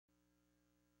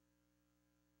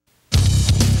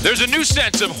There's a new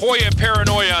sense of Hoya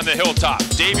paranoia on the hilltop.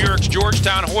 Dave Urick's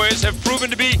Georgetown Hoyas have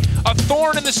proven to be a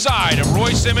thorn in the side of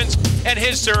Roy Simmons and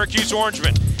his Syracuse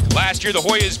Orangemen. Last year, the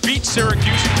Hoyas beat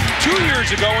Syracuse. 2 years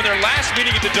ago, in their last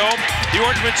meeting at the Dome, the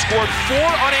Orangemen scored 4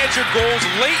 unanswered goals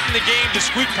late in the game to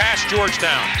squeak past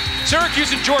Georgetown.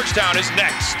 Syracuse and Georgetown is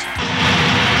next.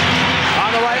 On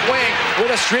the right wing,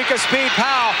 with a streak of speed,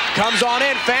 Powell comes on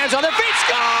in, fans on their feet,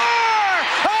 score!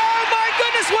 Oh my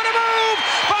goodness, what a move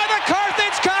by the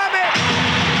Carthage Comet!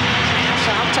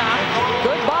 Sometime,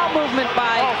 good ball movement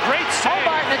by great save.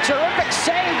 Hobart, and a terrific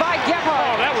save by Gebhardt.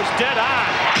 Oh, that was dead on.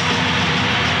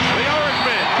 The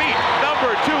Orangemen beat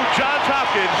number 2 Johns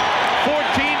Hopkins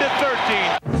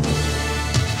 14-13.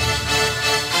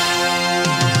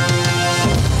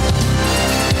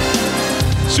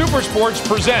 Super Sports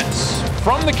presents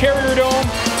from the Carrier Dome,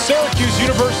 Syracuse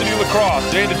University Lacrosse.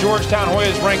 Today the Georgetown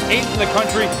Hoyas ranked 8th in the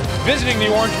country, visiting the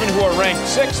Orangemen who are ranked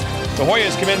 6th. The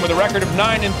Hoyas come in with a record of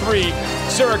 9-3.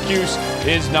 Syracuse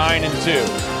is 9-2.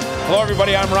 Hello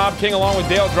everybody, I'm Rob King along with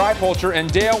Dale Drypolcher.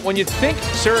 And Dale, when you think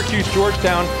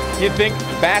Syracuse-Georgetown, you think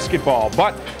basketball.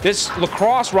 But this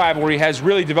lacrosse rivalry has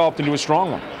really developed into a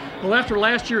strong one. Well, after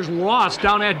last year's loss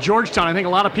down at Georgetown, I think a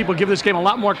lot of people give this game a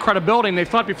lot more credibility, and they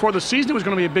thought before the season it was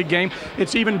going to be a big game.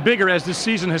 It's even bigger as this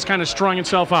season has kind of strung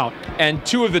itself out. And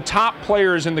 2 of the top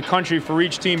players in the country for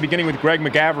each team, beginning with Greg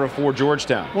McCavera for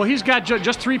Georgetown. Well, he's got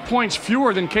just 3 points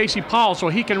fewer than Casey Powell, so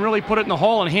he can really put it in the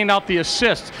hole and hand out the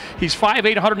assists. He's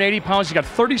 5'8", 180 pounds. He's got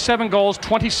 37 goals,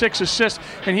 26 assists,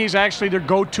 and he's actually their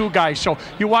go-to guy. So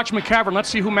you watch McCavera, and let's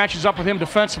see who matches up with him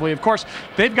defensively. Of course,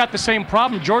 they've got the same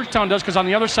problem Georgetown does, because on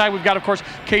the other side, we've got, of course,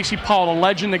 Casey Powell, a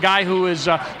legend, the guy who is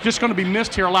just going to be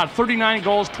missed here a lot. 39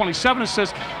 goals, 27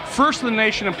 assists, first in the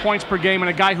nation in points per game, and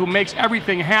a guy who makes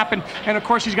everything happen. And, of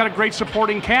course, he's got a great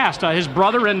supporting cast, his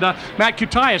brother and Matt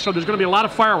Cutia, so there's going to be a lot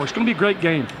of fireworks. It's going to be a great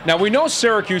game. Now, we know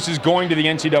Syracuse is going to the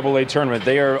NCAA tournament.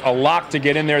 They are a lock to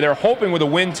get in there. They're hoping with a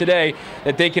win today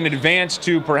that they can advance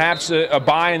to perhaps a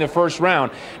bye in the first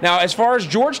round. Now, as far as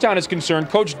Georgetown is concerned,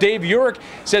 Coach Dave Urick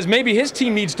says maybe his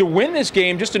team needs to win this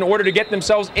game just in order to get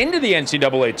themselves into the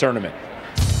NCAA tournament.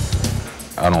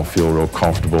 I don't feel real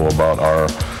comfortable about our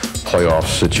playoff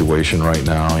situation right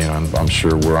now. You know, I'm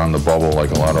sure we're on the bubble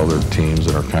like a lot of other teams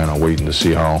that are kind of waiting to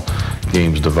see how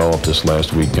games develop this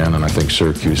last weekend, and I think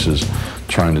Syracuse is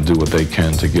trying to do what they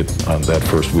can to get that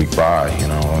first week by, you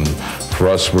know. And for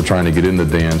us, we're trying to get in the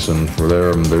dance, and for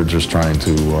them, they're just trying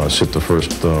to sit the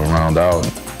first round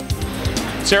out.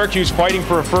 Syracuse fighting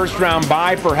for a first-round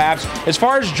bye, perhaps. As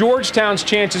far as Georgetown's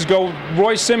chances go,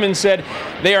 Roy Simmons said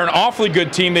they are an awfully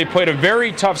good team. They played a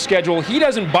very tough schedule. He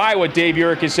doesn't buy what Dave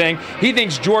Urick is saying. He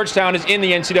thinks Georgetown is in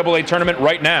the NCAA tournament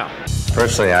right now.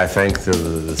 Personally, I think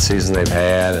the season they've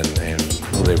had and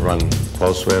who they've run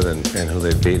close with and who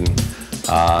they've beaten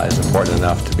is important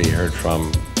enough to be heard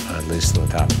from, at least in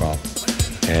the top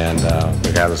 12. And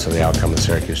regardless of the outcome of the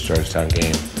Syracuse-Georgetown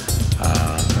game,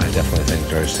 I definitely think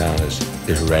Georgetown is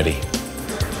ready.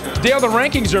 Dale, the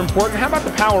rankings are important. How about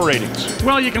the power ratings?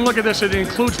 Well, you can look at this. It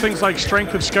includes things like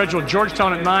strength of schedule.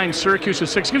 Georgetown at 9, Syracuse at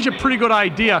 6. It gives you a pretty good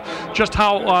idea just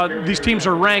how these teams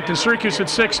are ranked. And Syracuse at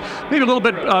 6, maybe a little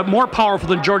bit more powerful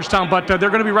than Georgetown, but they're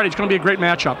going to be ready. It's going to be a great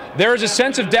matchup. There is a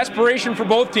sense of desperation for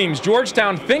both teams.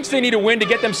 Georgetown thinks they need a win to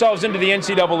get themselves into the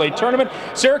NCAA tournament.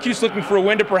 Syracuse looking for a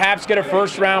win to perhaps get a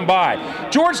first-round bye.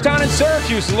 Georgetown and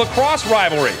Syracuse, the lacrosse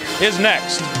rivalry, is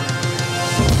next.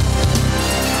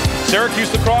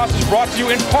 Syracuse Lacrosse is brought to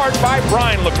you in part by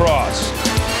Bryan Lacrosse.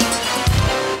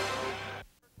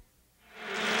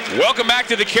 Welcome back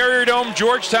to the Carrier Dome.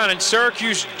 Georgetown and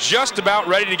Syracuse just about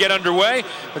ready to get underway.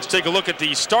 Let's take a look at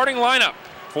the starting lineup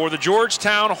for the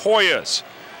Georgetown Hoyas.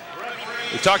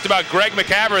 We talked about Greg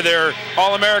McCavera, their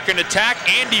All-American attack.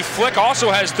 Andy Flick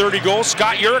also has 30 goals.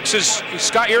 Scott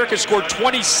Urick has scored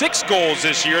 26 goals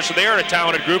this year, so they are a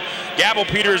talented group. Gabble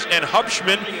Peters and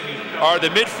Hubschman are the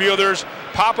midfielders.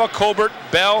 Papa, Colbert,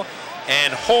 Bell,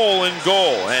 and Hole in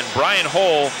goal. And Brian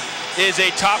Hole is a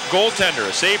top goaltender,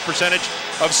 a save percentage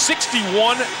of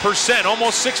 61%,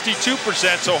 almost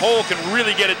 62%, so Hole can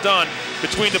really get it done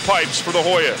between the pipes for the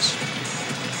Hoyas.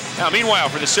 Now, meanwhile,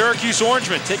 for the Syracuse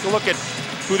Orangemen, take a look at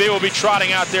who they will be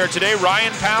trotting out there today.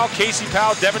 Ryan Powell, Casey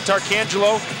Powell, Devin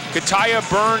Tarcangelo, Cutia,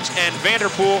 Burns, and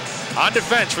Vanderpool. On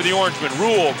defense for the Orangemen,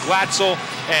 Rule, Glatzel,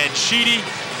 and Sheedy.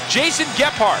 Jason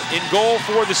Gebhardt in goal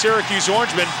for the Syracuse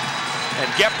Orangemen, and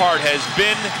Gebhardt has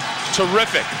been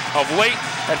terrific of late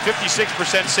at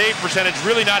 56% save percentage,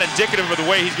 really not indicative of the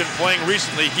way he's been playing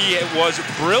recently. He was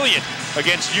brilliant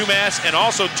against UMass and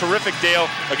also terrific, Dale,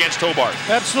 against Hobart.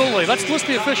 Absolutely. Let's list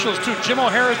the officials, too. Jim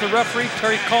O'Hara is the referee,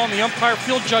 Terry Cullen, the umpire,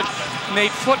 field judge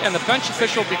Nate Foote, and the bench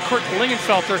official will be Kurt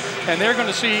Lingenfelter, and they're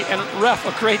going to see and ref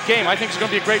a great game. I think it's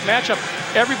going to be a great matchup.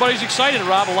 Everybody's excited,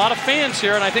 Rob. A lot of fans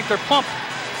here, and I think they're pumped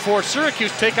for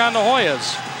Syracuse to take on the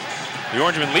Hoyas. The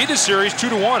Orangemen lead the series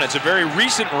 2-1. It's a very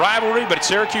recent rivalry, but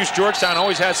Syracuse-Georgetown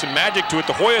always has some magic to it.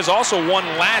 The Hoyas also won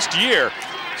last year,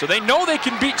 so they know they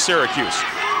can beat Syracuse.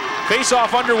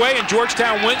 Face-off underway, and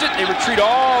Georgetown wins it. They retreat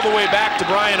all the way back to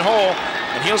Brian Hull,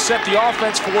 and he'll set the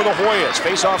offense for the Hoyas.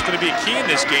 Face-off's going to be a key in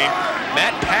this game.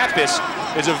 Matt Pappas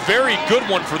is a very good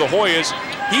one for the Hoyas.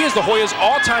 He is the Hoyas'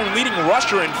 all-time leading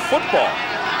rusher in football.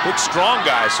 Big, strong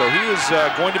guy, so he is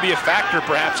going to be a factor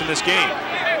perhaps in this game.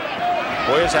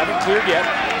 Hoyas haven't cleared yet.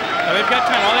 Now they've got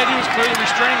time. All they do is clear the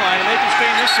restraining line, and they can stay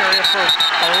in this area for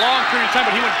a long period of time,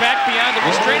 but he went back beyond the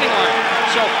restraining line.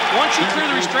 So once you clear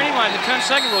the restraining line, the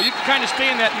 10-second rule, you can kind of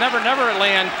stay in that never-never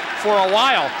land for a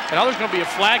while. And now there's going to be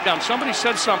a flag down. Somebody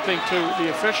said something to the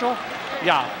official.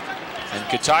 Yeah. And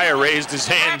Cutia raised his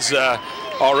hands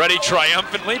already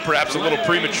triumphantly, perhaps a little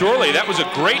prematurely. That was a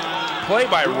great play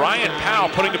by Ryan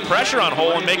Powell, putting the pressure on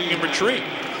Hull and making him retreat.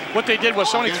 What they did was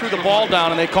somebody threw the ball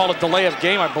down, and they called it delay of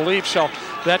game, I believe. So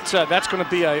that's going to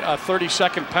be a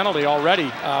 30-second penalty already.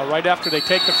 Right after they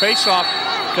take the face-off,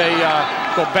 they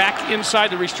go back inside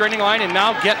the restraining line and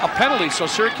now get a penalty. So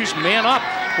Syracuse man up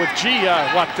with,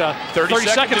 30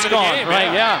 seconds gone. Game,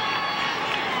 right, yeah.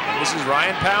 And this is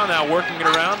Ryan Powell now working it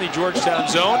around the Georgetown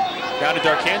zone. Down to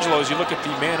D'Arcangelo as you look at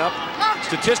the man-up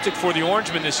statistic for the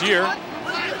Orangemen this year.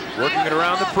 Working it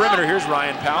around the perimeter. Here's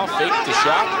Ryan Powell, fake the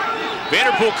shot.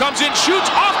 Vanderpool comes in,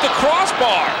 shoots off the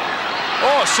crossbar.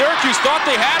 Oh, Syracuse thought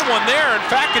they had one there. In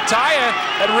fact, Cutia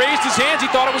had raised his hands.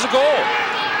 He thought it was a goal.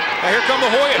 Now here come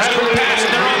the Hoyas. Quick pass,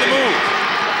 and they're on the move.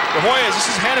 The Hoyas, this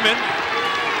is Henneman.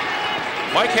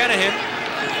 Mike Hennehan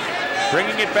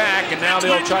bringing it back, and now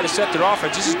they'll try to set their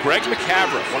offense. This is Greg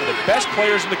McCavera, one of the best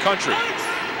players in the country,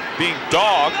 being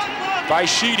dogged by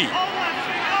Sheedy.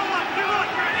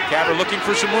 McCavera looking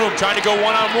for some room, trying to go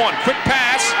one-on-one. Quick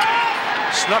pass.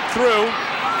 Snuck through.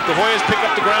 The Hoyas pick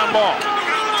up the ground ball.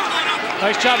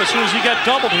 Nice job. As soon as he got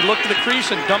doubled, he looked at the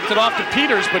crease and dumped it off to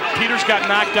Peters, but Peters got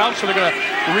knocked out, so they're going to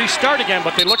restart again.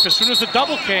 But they looked as soon as the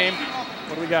double came.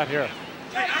 What do we got here?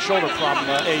 Shoulder problem.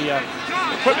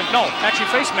 Equipment. No,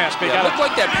 actually face mask. It looked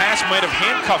like that pass might have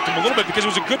handcuffed him a little bit because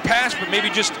it was a good pass, but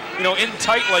maybe just in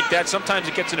tight like that.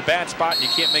 Sometimes it gets in a bad spot and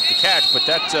you can't make the catch. But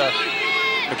that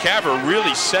McCavera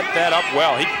really set that up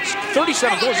well. He's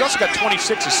 37 goals. He's also got 26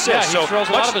 assists. Yeah, he throws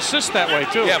a lot of assists that way,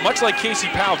 too. Yeah, much like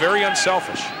Casey Powell, very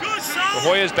unselfish. The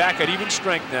Hoyas back at even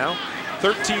strength now.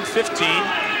 13-15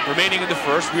 remaining in the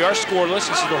first. We are scoreless.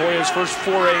 This is the Hoyas' first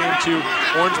foray into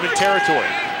Orangeman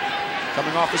territory.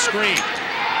 Coming off the screen.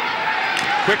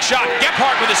 Quick shot.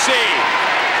 Gephardt with a save.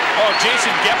 Oh,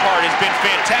 Jason Gephardt has been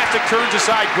fantastic. Turns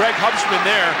aside Greg Hubsman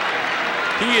there.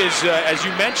 He is, as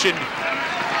you mentioned,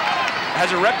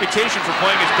 has a reputation for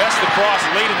playing his best lacrosse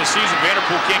late in the season.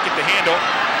 Vanderpool can't get the handle.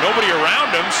 Nobody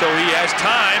around him, so he has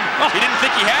time. He didn't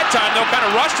think he had time, though, kind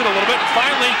of rushed it a little bit, and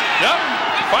finally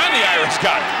Irish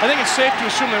got it. I think it's safe to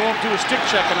assume they won't do a stick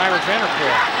check on Irish Vanderpool.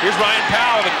 Here's Ryan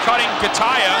Powell, the cutting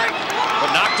Cutia,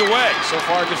 but knocked away. So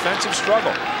far, a defensive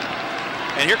struggle.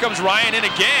 And here comes Ryan in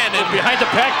again. And behind the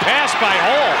back pass by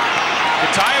Hull.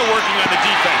 Cutia working on the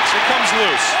defense. It comes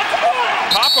loose.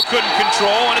 Papa couldn't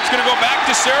control, and it's going to go back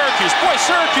to Syracuse. Boy,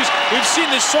 Syracuse, we've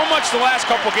seen this so much the last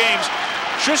couple games.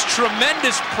 Just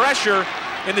tremendous pressure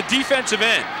in the defensive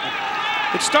end.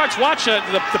 It starts, watch the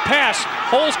pass.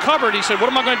 Hull's covered. He said, what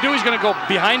am I going to do? He's going to go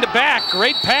behind the back.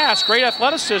 Great pass, great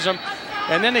athleticism.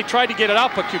 And then they tried to get it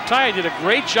out, but Cutia did a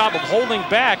great job of holding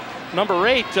back number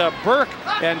 8, Burke,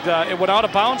 and it went out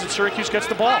of bounds, and Syracuse gets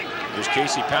the ball. There's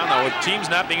Casey Powell. Now, with teams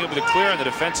not being able to clear on the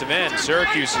defensive end,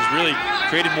 Syracuse has really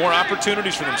created more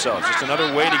opportunities for themselves. Just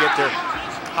another way to get their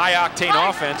high-octane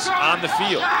offense on the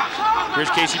field.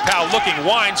 Here's Casey Powell looking,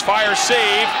 winds, fires,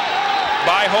 save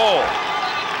by Hull.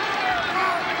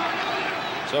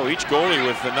 So each goalie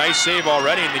with a nice save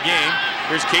already in the game.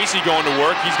 Here's Casey going to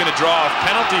work. He's going to draw a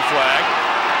penalty flag.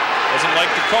 Doesn't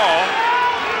like the call.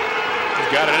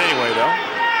 He's got it anyway, though.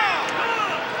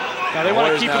 Now they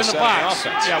want to keep it in the box.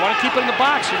 Yeah, want to keep it in the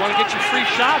box. You want to get your free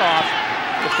shot off.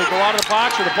 If they go out of the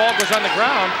box or the ball goes on the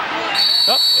ground.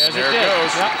 Oh, as there it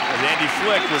goes. Yep. As Andy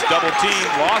Flick was double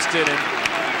teamed, lost it, and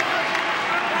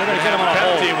they're going to get him on a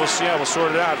penalty. We'll see. We'll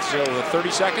sort it out. So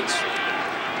 30 seconds.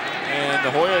 and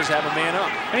the Hoyas have a man up.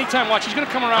 Anytime, watch, he's going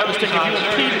to come around the stick if you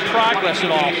impede progress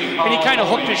at all. And he kind of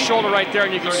hooked his shoulder right there,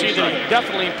 and you can see that he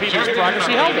definitely impeded his progress.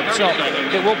 He held it, so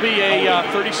it will be a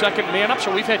 30-second man up. So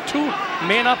we've had 2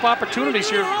 man-up opportunities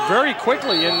here very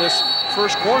quickly in this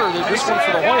first quarter. This one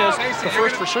for the Hoyas, the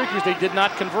first for Syracuse, they did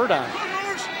not convert on.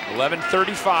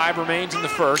 11:35 remains in the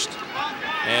first,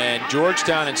 and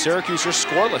Georgetown and Syracuse are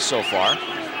scoreless so far.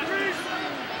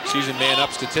 Season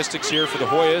man-up statistics here for the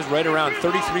Hoyas, right around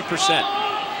 33%.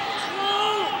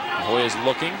 The Hoyas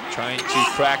looking, trying to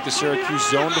crack the Syracuse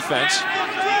zone defense.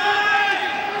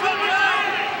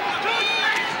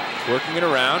 Working it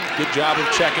around, good job of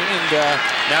checking, and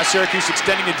now Syracuse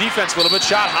extending the defense a little bit.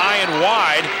 Shot high and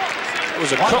wide. It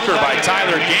was a cooker by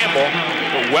Tyler Gamble,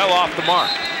 but well off the mark.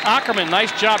 Ackerman,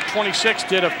 nice job, 26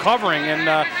 did of covering, and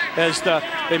as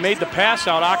they made the pass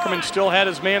out, Ackerman still had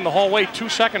his man the whole way. 2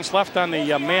 seconds left on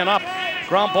the man up.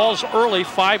 Ground balls early,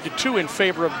 5-2 in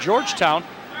favor of Georgetown.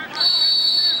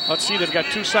 Let's see, they've got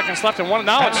 2 seconds left, and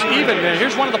now it's even. And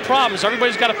here's one of the problems: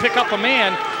 everybody's got to pick up a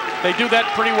man. They do that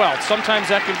pretty well. Sometimes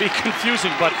that can be confusing,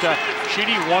 but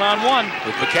Sheedy one-on-one.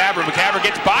 With McCavera. McCavera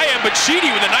gets by him, but Sheedy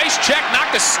with a nice check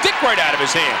knocked the stick right out of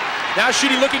his hand. Now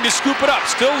Sheedy looking to scoop it up.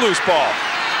 Still loose ball.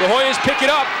 The Hoyas pick it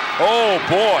up. Oh,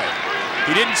 boy.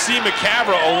 He didn't see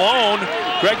McCavera alone.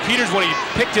 Greg Peters, when he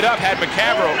picked it up, had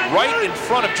McCavera right in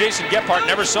front of Jason Gephardt.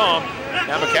 Never saw him.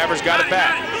 Now McCavera's got it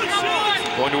back.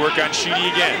 Going to work on Sheedy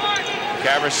again.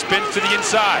 McCavera spins to the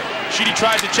inside. Sheedy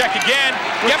tries to check again.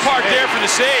 Gephardt there for the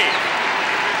save.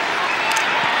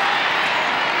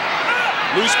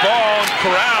 Loose ball and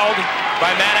corralled by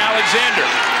Matt Alexander.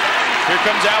 Here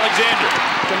comes Alexander.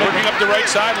 Working up the right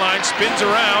sideline, spins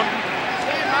around.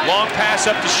 Long pass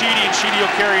up to Sheedy, and Sheedy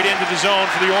will carry it into the zone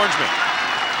for the Orangemen.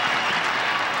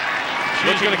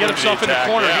 Sheedy's going to get himself in the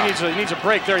corner. Yeah. He needs a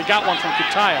break there. He got one from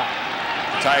Cutia.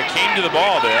 Cutia came to the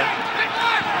ball there.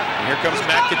 And here comes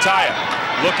Matt Cutia.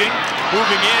 Looking,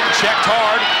 moving in, checked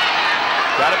hard.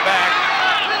 Got it back.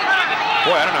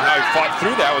 Boy, I don't know how he fought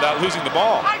through that without losing the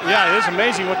ball. Yeah, it is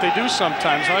amazing what they do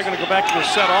sometimes. Now they're going to go back to the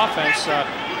set offense.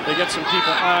 They get some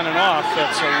people on and off.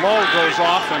 That's low goes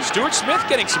off. And Stuart Smith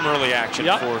getting some early action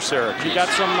for Syracuse. He got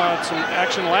some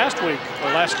action last week, or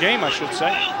last game, I should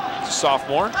say. He's a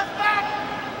sophomore.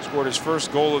 Scored his first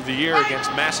goal of the year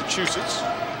against Massachusetts.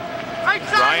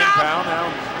 Ryan Powell now.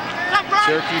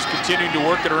 Syracuse continuing to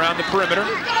work it around the perimeter.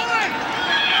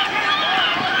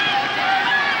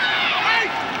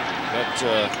 Got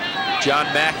John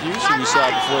Matthews, who we saw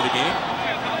before the game.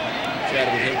 Chatted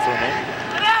with him for a moment.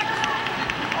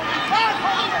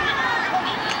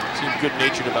 Seemed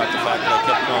good-natured about the fact that I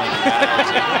kept calling him Matt.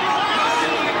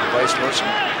 Vice versa.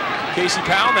 Casey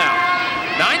Powell now.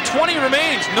 9:20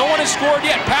 remains. No one has scored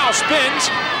yet. Powell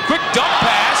spins. Quick dump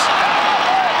pass.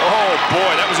 Oh,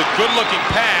 boy, that was a good-looking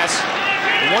pass.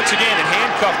 And once again, it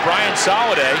handcuffed Brian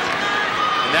Soliday.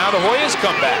 And now the Hoyas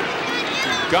come back.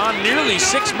 Gone nearly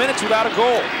 6 minutes without a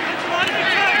goal.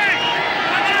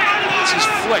 This is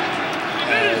flicked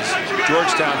as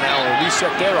Georgetown now will reset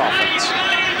their offense.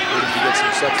 Waiting to get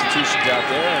some substitutions out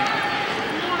there. And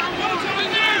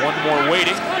one more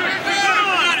waiting.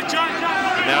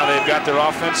 And now they've got their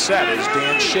offense set as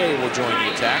Dan Shea will join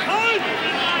the attack.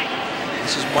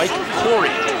 This is Mike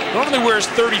Corey. Normally wears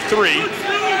 33.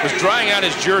 Was drying out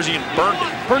his jersey and burned it.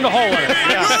 Burned a hole in it,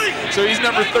 yeah. So he's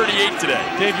number 38 today.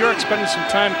 Dave, you're spending some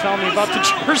time telling me about the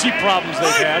jersey problems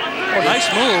they've had. Oh, nice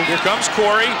move. Here comes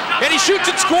Corey, and he shoots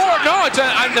and scores. No, it's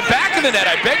on the back of the net.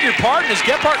 I beg your pardon as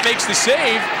Gephardt makes the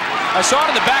save. I saw it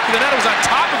in the back of the net. It was on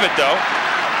top of it, though.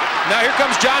 Now here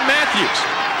comes John Matthews.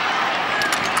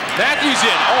 Matthews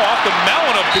in. Oh, off the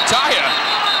melon of Cutia.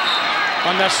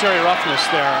 Unnecessary roughness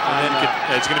there. And then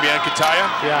it's going to be on Cutia?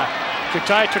 Yeah.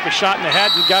 Cutia took a shot in the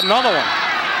head and got another one.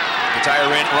 Cutia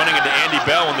running into Andy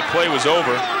Bell when the play was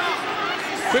over.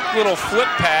 Quick little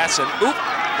flip pass and oop,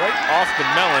 right off the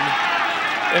melon.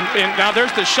 And now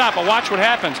there's the shot, but watch what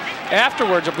happens.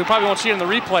 Afterwards, we probably won't see it in the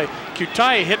replay,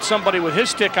 Cutia hit somebody with his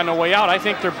stick on the way out. I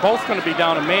think they're both going to be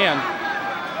down a man.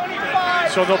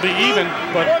 So they'll be even,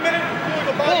 but...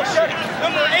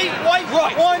 Number 8, white,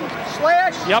 1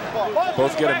 slash. Yep.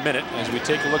 Both get a minute as we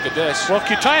take a look at this. Well,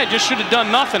 Cutia just should have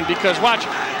done nothing because, watch,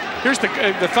 here's the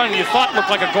thing you thought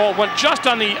looked like a goal. Went just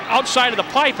on the outside of the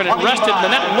pipe and it rested in the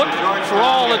net and looked for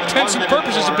all intents and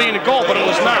purposes of being a goal, but it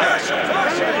was not.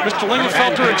 Mr.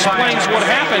 Lingenfelter explains what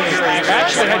happened.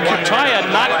 Actually, had Cutia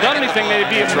not done anything, they'd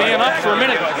be a man up for a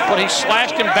minute, but he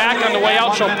slashed him back on the way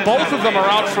out, so both of them are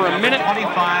out for a minute. 25,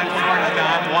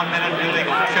 Georgetown, 1 minute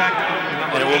illegal check.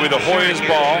 And it will be the Hoyas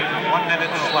ball. 1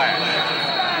 minute slash.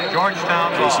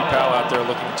 Georgetown Casey Powell out there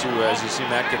looking to, as you see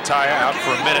Matt Cutia out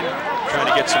for a minute, trying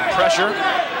to get some pressure.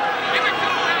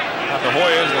 on the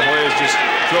Hoyas. The Hoyas just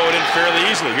throw it in fairly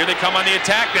easily. Here they come on the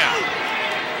attack now.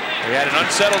 They had an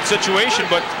unsettled situation,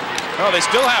 but oh, they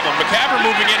still have him. McCavera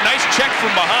moving in. Nice check from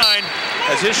behind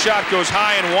as his shot goes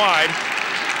high and wide.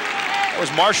 That was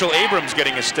Marshall Abrams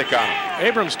getting a stick on him.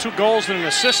 Abrams, 2 goals and an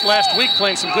assist last week,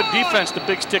 playing some good defense, the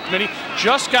big stick mini.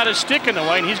 Just got his stick in the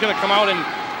way, and he's going to come out and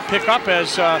pick up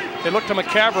as they look to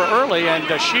McCavera early, and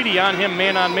Sheedy on him,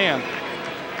 man on man.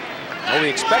 Well, we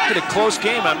expected a close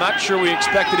game. I'm not sure we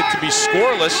expected it to be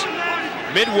scoreless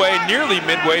nearly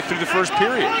midway through the first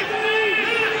period.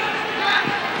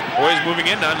 Boys moving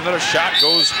in, now another shot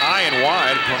goes high and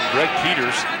wide from Greg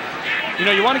Peters. You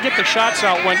know, you want to get the shots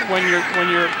out when you're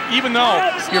even though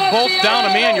you're both down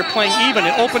a man, you're playing even.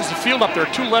 It opens the field up. There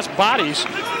are 2 less bodies,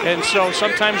 and so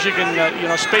sometimes you can you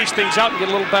know, space things out and get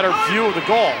a little better view of the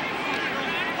goal.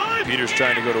 Peters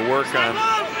trying to go to work on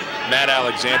Matt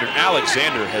Alexander.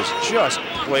 Alexander has just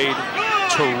played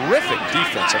terrific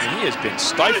defense. I mean, he has been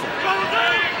stifling.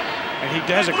 And he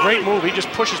has a great move. He just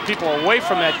pushes people away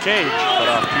from that cage. Cut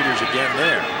off Peters again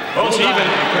there. It's even.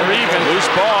 They're even. Loose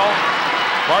ball.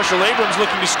 Marshall Abrams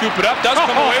looking to scoop it up. Does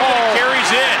come away with it.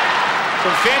 Carries in.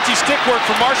 Some fancy stick work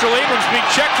from Marshall Abrams, being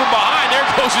checked from behind. There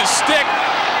goes his stick.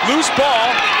 Loose ball.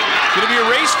 Going to be a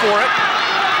race for it.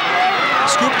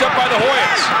 Scooped up by the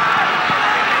Hoyas.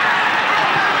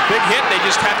 Big hit. They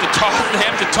just have to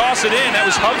toss it in. That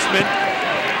was Hubschman.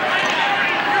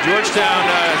 Georgetown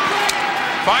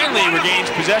finally regains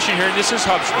possession here, and this is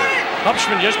Hubschman.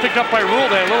 Hubschman just picked up by Rule.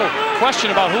 They had a little question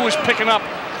about who was picking up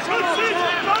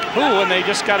who, and they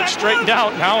just got it straightened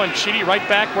out now, and Sheedy right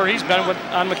back where he's been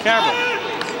on McCavera.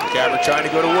 McCavera trying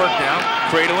to go to work now.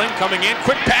 Cradling, coming in.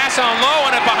 Quick pass on low,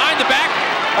 and a behind the back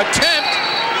attempt.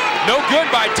 No good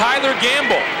by Tyler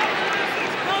Gamble.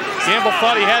 Gamble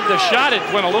thought he had the shot. It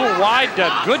went a little wide.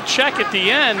 Good check at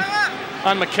the end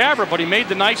on McCavera, but he made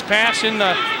the nice pass in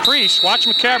the crease. Watch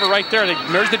McCavera right there.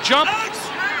 There's the jump.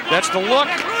 That's the look.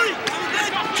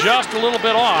 Just a little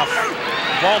bit off.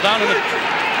 Ball down to the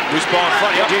loose ball in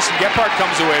front. Yep. Jason Gephardt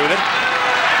comes away with it.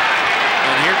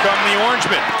 And here come the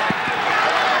Orangemen.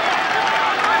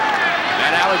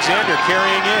 Matt Alexander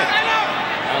carrying in.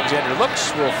 Alexander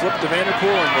looks, will flip to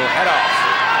Vanderpool, and will head off.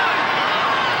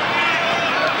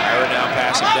 Ira now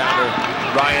passing down to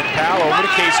Ryan Powell, over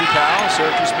to Casey Powell.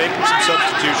 Syracuse making some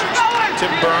substitutions.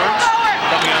 Tim Burns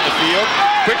coming on the field.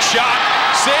 Quick shot,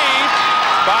 saved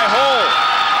by Hull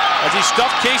as he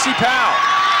stuffed Casey Powell.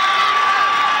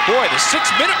 Boy, the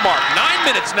 6-minute mark, 9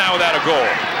 minutes now without a goal.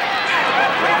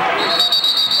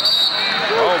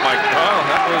 Oh my God,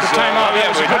 that was a timeout. That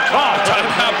was a good call.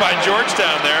 Timeout by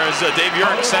Georgetown there as Dave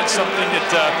Urick sensed something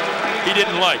that he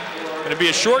didn't like. Going to be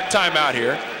a short timeout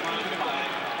here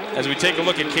as we take a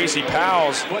look at Casey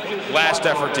Powell's last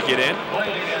effort to get in.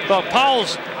 Well,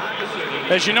 Powell's,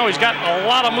 as you know, he's got a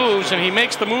lot of moves, and he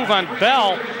makes the move on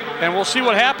Bell. And we'll see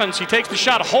what happens. He takes the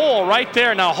shot. Hull right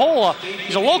there. Now Hull,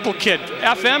 he's a local kid.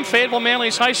 FM, Fayetteville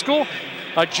Manly's high school.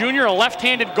 A junior, a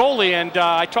left-handed goalie. And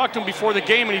I talked to him before the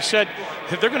game, and he said,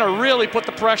 they're going to really put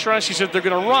the pressure on us. He said, they're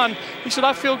going to run. He said,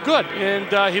 I feel good.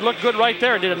 And he looked good right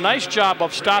there. Did a nice job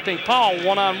of stopping Powell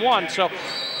one-on-one. So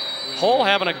Hull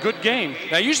having a good game.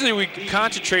 Now, usually we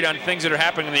concentrate on things that are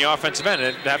happening in the offensive end.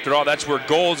 And after all, that's where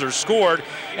goals are scored.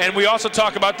 And we also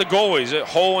talk about the goalies,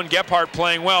 Hull and Gephardt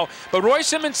playing well. But Roy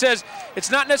Simmons says it's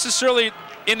not necessarily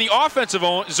in the offensive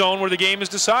zone where the game is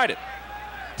decided.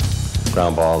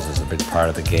 Ground balls is a big part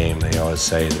of the game. They always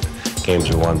say that games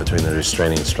are won between the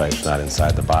restraining stripes, not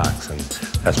inside the box. And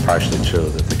that's partially true,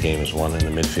 that the game is won in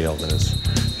the midfield and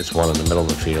it's won in the middle of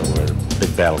the field where the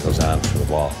big battle goes on for the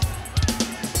ball.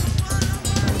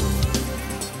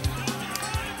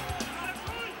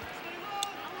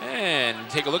 And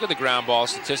take a look at the ground ball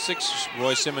statistics.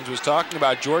 Roy Simmons was talking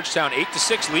about Georgetown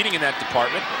 8-6 leading in that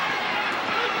department.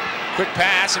 Quick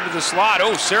pass into the slot.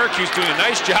 Oh, Syracuse doing a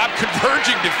nice job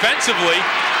converging defensively.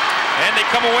 And they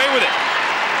come away with it.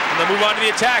 And they'll move on to the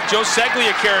attack. Joe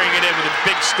Seglia carrying it in with a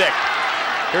big stick.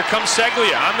 Here comes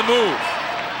Seglia on the move.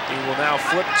 He will now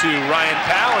flip to Ryan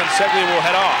Powell, and Seglia will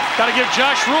head off. Got to give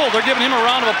Josh Rule, they're giving him a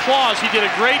round of applause. He did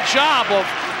a great job of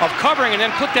covering and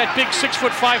then put that big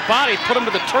 6'5" body, put him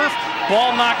to the turf,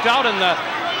 ball knocked out, and the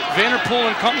Vanderpool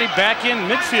and company back in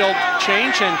midfield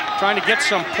change and trying to get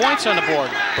some points on the board.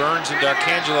 Burns and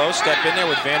D'Arcangelo step in there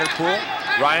with Vanderpool,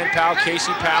 Ryan Powell,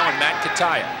 Casey Powell, and Matt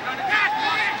Cutia.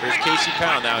 Here's Casey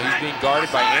Powell now. He's being guarded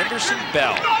by Anderson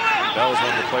Bell. Bell is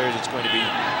one of the players that's going to be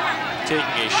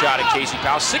taking a shot at Casey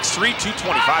Powell. 6'3",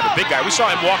 225, a big guy. We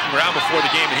saw him walking around before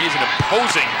the game, and he's an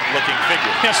imposing-looking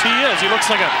figure. Yes, he is. He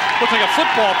looks like a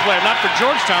football player, not for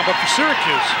Georgetown, but for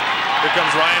Syracuse. Here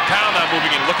comes Ryan Powell now moving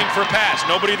in, looking for a pass.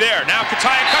 Nobody there. Now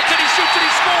Cutia cuts it, he shoots it,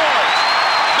 he scores!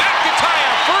 Matt Cutia,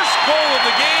 first goal of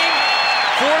the game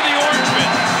for the Orangemen.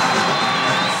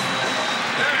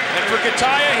 And for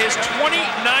Cutia, his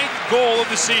 29th goal of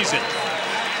the season.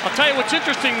 I'll tell you what's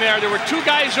interesting there were two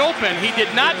guys open. He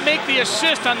did not make the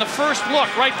assist on the first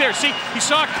look right there. See, he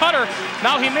saw a cutter.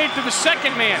 Now he made it to the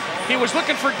second man. He was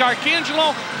looking for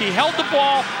D'Arcangelo. He held the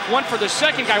ball, went for the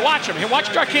second guy. Watch him.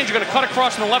 Watch D'Arcangelo going to cut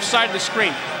across on the left side of the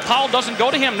screen. Powell doesn't go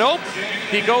to him. Nope.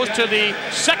 He goes to the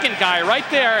second guy right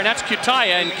there, and that's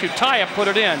Cutia, and Cutia put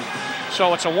it in.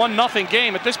 So it's a 1-0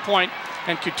 game at this point,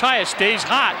 and Cutia stays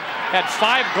hot. Had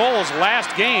 5 goals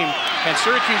last game, and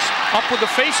Syracuse up with the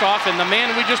face-off, and the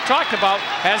man we just talked about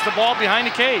has the ball behind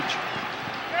the cage.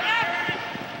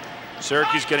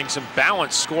 Syracuse getting some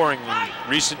balanced scoring in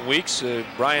recent weeks.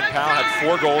 Brian Powell had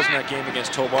 4 goals in that game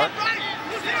against Hobart.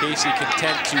 Casey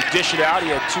content to dish it out. He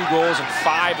had 2 goals and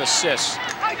 5 assists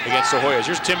against the Hoyas.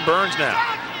 Here's Tim Burns now.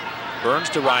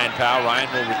 Burns to Ryan Powell. Ryan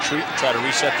will retreat and try to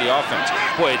reset the offense.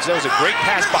 Boy, that was a great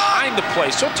pass behind the play.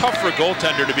 So tough for a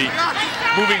goaltender to be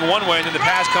moving one way and then the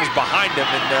pass comes behind him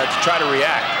and to try to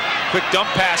react. Quick dump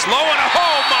pass, low and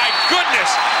oh my goodness!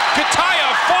 Cutia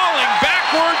falling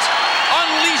backwards,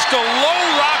 unleashed a low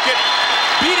rocket,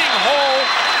 beating Hull,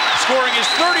 scoring his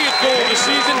 30th goal of the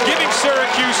season, giving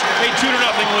Syracuse a 2-0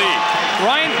 lead.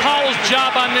 Ryan Powell's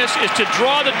job on this is to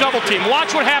draw the double team.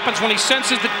 Watch what happens when he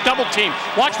senses the double team.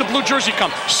 Watch the blue jersey come.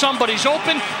 Somebody's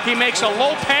open. He makes a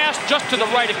low pass just to the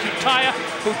right of Cutia,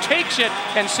 who takes it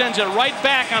and sends it right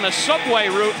back on a subway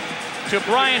route to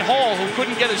Brian Hull, who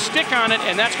couldn't get a stick on it,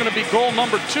 and that's going to be goal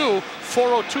number 2.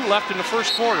 4:02 left in the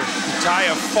first quarter.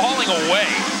 Cutia falling away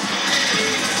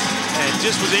and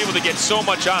just was able to get so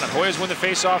much on it. Hoyas win the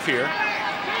face-off here.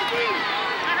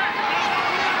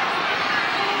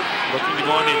 Looking to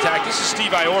go on the attack. This is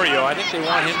Steve Iorio. I think they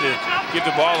want him to give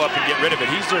the ball up and get rid of it.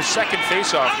 He's their second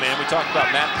face-off man. We talked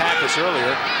about Matt Pappas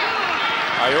earlier.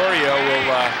 Iorio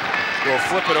will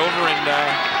flip it over, and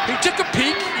he took a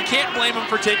peek. You can't blame him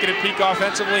for taking a peek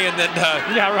offensively, and then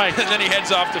yeah, right. And then he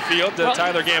heads off the field. Well,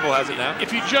 Tyler Gamble has it now.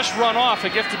 If you just run off,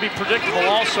 it gets to be predictable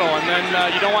also, and then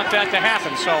you don't want that to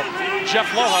happen. So Jeff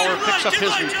Lohauer picks up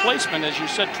his replacement, as you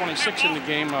said, 26 in the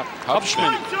game.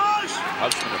 Hubschman.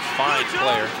 Hubschman, a fine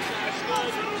player.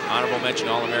 Honorable mention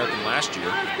All-American last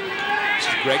year. This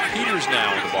is Greg Peters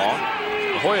now with the ball.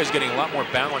 The Hoyas getting a lot more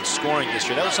balanced scoring this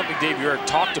year. That was something Dave Urick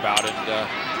talked about and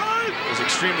was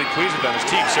extremely pleased with on his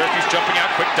team. Syracuse jumping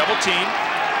out, quick double team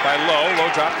by Lowe.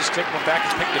 Lowe dropped the stick, went back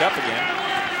and picked it up again.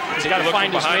 He's got to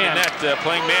find his man. The net,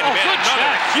 playing man-to-man.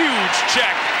 Another huge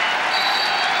check.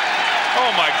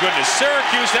 Oh my goodness,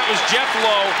 Syracuse, that was Jeff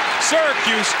Lowe.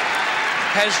 Syracuse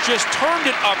has just turned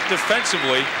it up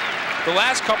defensively. The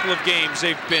last couple of games,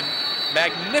 they've been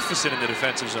magnificent in the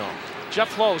defensive zone.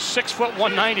 Jeff Lowe, 6 foot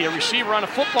 190, a receiver on a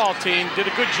football team, did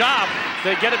a good job.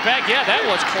 They get it back. Yeah, that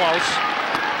was close.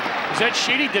 Zed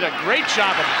Sheedy did a great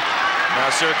job of it. Now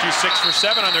Syracuse 6 for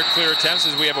 7 on their clear attempts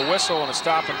as we have a whistle and a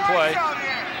stop and play.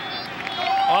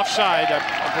 Offside, I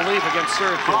believe, against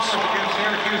Syracuse.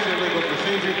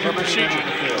 Or procedure.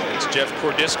 It's Jeff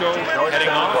Cordisco heading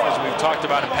off, as we've talked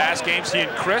about in past games. He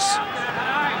and Chris,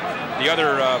 the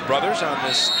other brothers on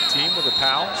this team with the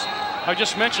Powells. I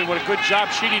just mentioned what a good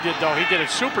job Sheedy did, though. He did a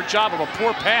super job of a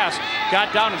poor pass,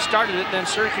 got down and started it, and then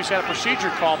Syracuse had a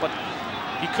procedure call, but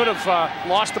he could have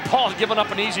lost the ball and given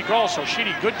up an easy goal. So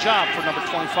Sheedy, good job for number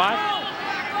 25.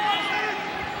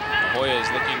 Hoya is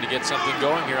looking to get something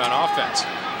going here on offense.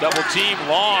 Double team,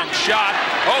 long shot.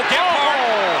 Oh, Gephardt!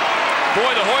 Oh.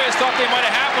 Boy, the Hoyas thought they might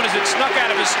have had one as it snuck out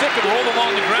of his stick and rolled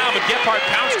along the ground, but Gephardt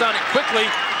pounced on it quickly,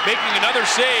 making another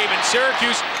save, and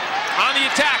Syracuse on the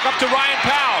attack, up to Ryan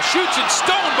Powell. Shoots and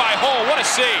stoned by Hull. What a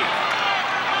save.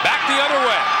 Back the other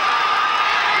way.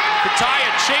 Cutia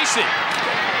chasing.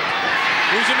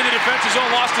 Moves into the defensive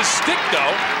zone, lost his stick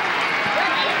though.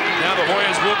 Now the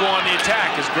Hoyas will go on the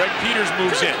attack as Greg Peters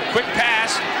moves in. Quick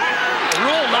pass.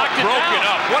 Rule knocked it broken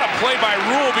down. up. What a play by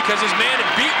Rule because his man had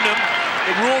beaten him.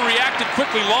 And Rule reacted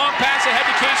quickly. Long pass ahead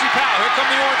to Casey Powell. Here come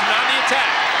the Orangemen on the attack.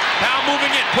 Powell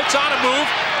moving in, puts on a move,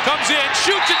 comes in,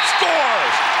 shoots and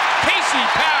scores. Casey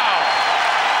Powell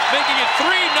making it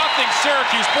 3-0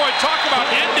 Syracuse. Boy, talk about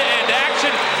end-to-end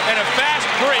action and a fast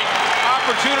break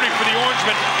opportunity for the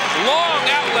Orangemen. Long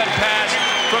outlet pass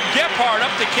from Gephardt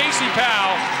up to Casey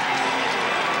Powell.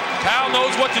 Powell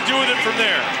knows what to do with it from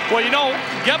there. Well, you know,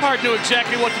 Gephardt knew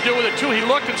exactly what to do with it too. He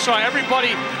looked and saw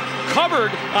everybody covered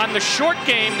on the short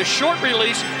game, the short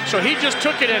release, so he just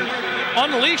took it and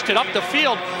unleashed it up the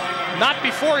field. Not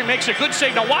before he makes a good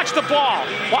save. Now watch the ball.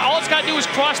 Well, all it's got to do is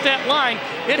cross that line.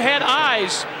 It had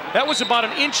eyes That was about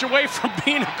an inch away from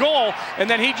being a goal, and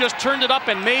then he just turned it up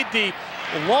and made the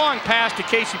long pass to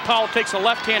Casey Powell, takes a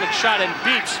left-handed shot and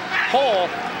beats Hull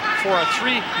for a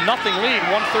 3-0 lead,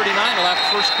 1:39 left,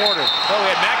 first quarter. Well,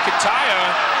 we had Matt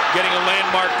Cutia getting a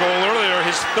landmark goal earlier,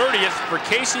 his 30th. For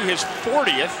Casey, his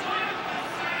 40th.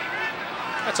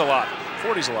 That's a lot.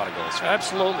 40's a lot of goals.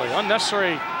 Absolutely.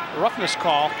 Unnecessary roughness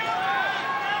call.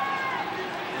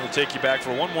 We'll take you back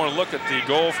for one more look at the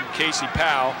goal from Casey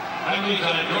Powell.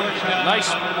 Nice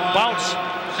bounce,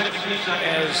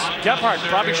 as Gebhardt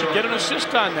probably should get an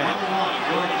assist on that.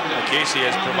 Casey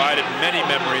has provided many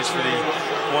memories for the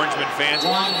Orangemen fans.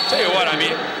 Tell you what, I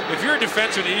mean, if you're a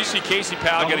defenseman and you see Casey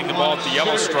Powell getting the ball at the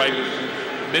yellow stripe,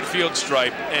 midfield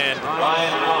stripe, and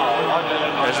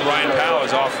as Ryan Powell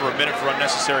is off for a minute for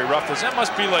unnecessary roughness, that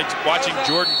must be like watching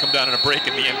Jordan come down in a break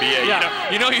in the NBA. Yeah.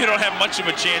 You know you don't have much of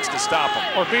a chance to stop him.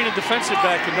 Or being a defensive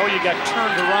back, you know you got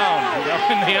turned around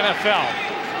in the NFL.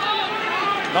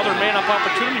 Another man-up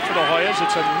opportunity for the Hoyas.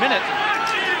 It's a minute.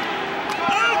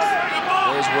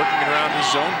 Hoyas working around the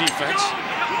zone defense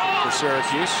for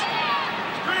Syracuse.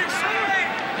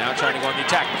 Now trying to go on the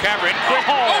attack. McCavera in quick.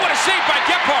 Oh, what a save by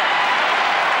Gebhardt!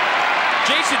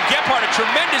 Jason Gebhardt, a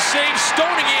tremendous save,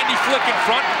 stoning Andy Flick in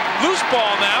front. Loose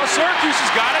ball now. Syracuse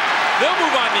has got it. They'll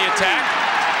move on the attack.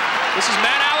 This is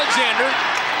Matt Alexander.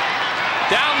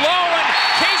 Down low, and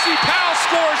Casey Powell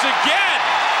scores again.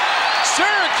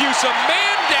 Syracuse, a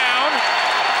man down,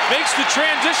 makes the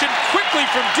transition quickly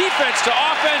from defense to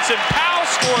offense, and Powell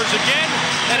scores again,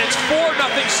 and it's 4-0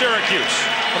 Syracuse.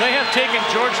 Well, they have taken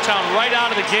Georgetown right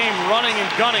out of the game, running and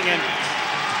gunning, and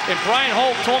Brian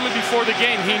Holt told me before the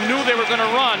game he knew they were going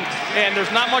to run, and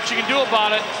there's not much you can do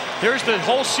about it. There's the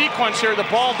whole sequence here, the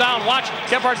ball down. Watch,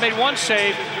 Gebhardt made one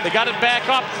save. They got it back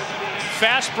up.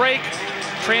 Fast break,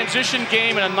 transition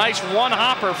game, and a nice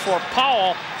one-hopper for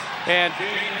Powell. And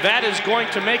that is going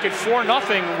to make it 4-0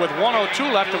 with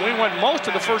 1:02 left. And we went most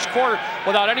of the first quarter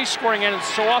without any scoring, and it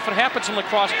so often happens in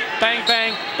lacrosse. Bang,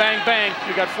 bang, bang, bang.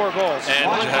 You got 4 goals. And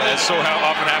that's so how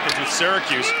often happens with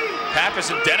Syracuse.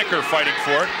 Pappas and Denneker fighting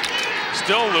for it.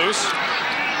 Still loose.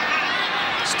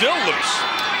 Still loose.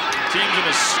 Team's in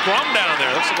a scrum down there.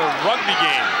 Looks like a rugby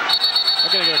game. I'm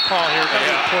going to get a call here.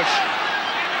 Push.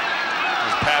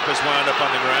 As Pappas wound up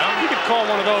on the ground. You could call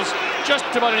one of those just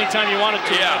about any time you wanted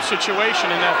to in that situation.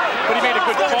 But he made a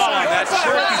good call on that.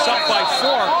 Syracuse up by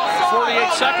 4.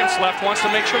 48 seconds left. Wants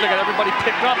to make sure they got everybody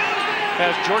picked up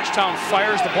as Georgetown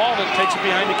fires the ball and takes it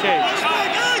behind the cage.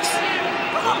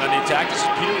 On the attack, this is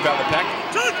Peter Velopek.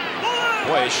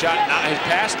 Boy, his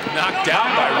pass knocked down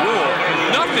by Rule.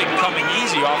 Nothing coming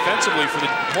easy offensively for the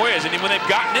Hoyas, and when they've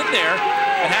gotten in there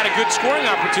and had a good scoring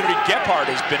opportunity, Gebhardt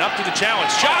has been up to the challenge.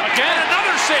 Shot again,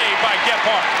 another save by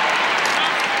Gebhardt.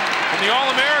 And the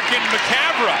All-American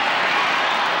McCavera.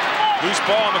 Loose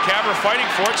ball, McCavera fighting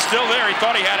for it, still there. He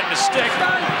thought he had it in a stick.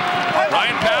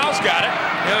 Ryan Powell's got it.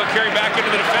 He'll carry back into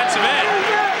the defensive end.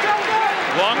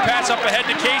 Long pass up ahead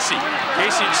to Casey.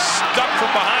 Casey stuck from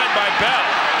behind by Bell.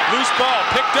 Loose ball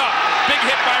picked up. Big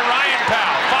hit by Ryan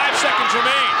Powell. 5 seconds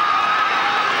remain.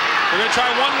 We're going to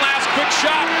try one last quick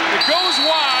shot. It goes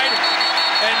wide,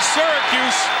 and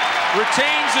Syracuse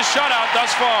retains the shutout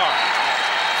thus far.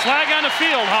 Flag on the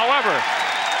field, however.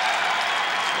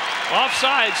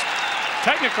 Offsides,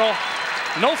 technical,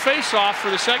 no face-off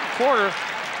for the second quarter.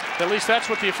 At least that's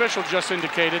what the official just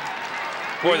indicated.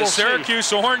 Boy, the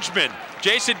Syracuse Orangemen.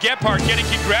 Jason Gebhardt getting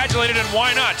congratulated, and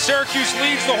why not? Syracuse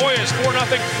leads the Hoyas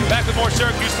 4-0. Back with more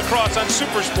Syracuse Lacrosse on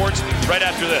Super Sports right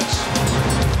after this.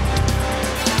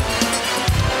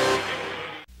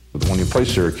 When you play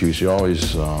Syracuse, you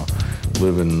always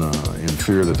live in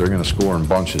fear that they're going to score in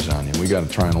bunches on you. We got to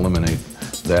try and eliminate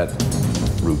that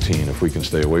routine if we can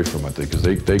stay away from it, because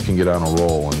they can get on a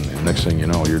roll, and next thing you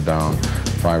know, you're down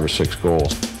 5 or 6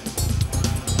 goals.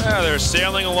 Yeah, they're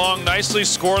sailing along nicely,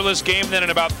 scoreless game. Then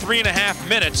in about 3.5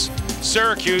 minutes,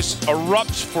 Syracuse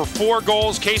erupts for 4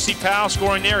 goals. Casey Powell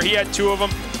scoring there. He had 2 of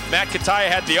them. Matt Cutia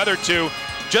had the other 2.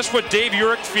 Just what Dave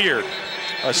Urick feared.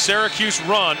 A Syracuse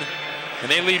run,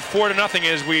 and they lead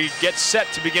 4-0 as we get set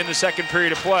to begin the second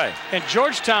period of play. And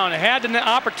Georgetown had an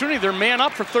opportunity. Their man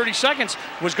up for 30 seconds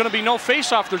was going to be no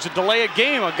face-off. There's a delay of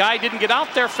game. A guy didn't get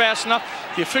out there fast enough.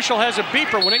 The official has a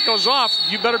beeper. When it goes off,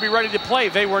 you better be ready to play.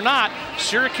 They were not.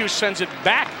 Syracuse sends it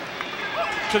back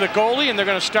to the goalie, and they're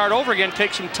going to start over again,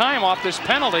 take some time off this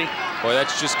penalty. Boy,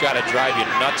 that's just got to drive you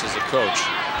nuts as a coach.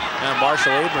 Now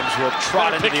Marshall Abrams will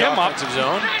trot into the offensive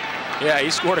zone. Yeah,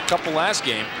 he scored a couple last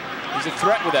game. He's a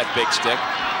threat with that big stick.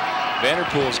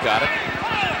 Vanderpool's got it.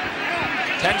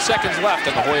 10 seconds left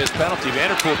on the Hoyas penalty.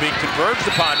 Vanderpool being converged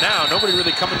upon now. Nobody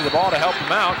really coming to the ball to help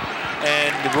him out.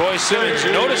 And Roy Simmons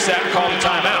noticed that and called a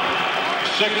timeout.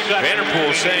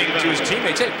 Vanderpool saying to his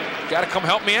teammates, hey, got to come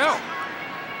help me out.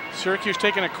 Syracuse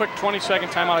taking a quick 20-second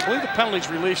timeout. I believe the penalty's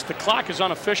released. The clock is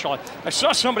unofficial. I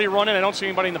saw somebody run in. I don't see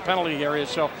anybody in the penalty area,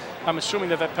 so I'm assuming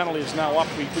that that penalty is now up.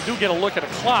 We do get a look at a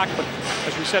clock, but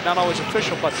as we said, not always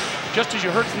official. But just as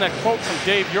you heard from that quote from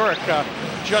Dave Urick,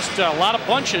 just a lot of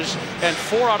bunches, and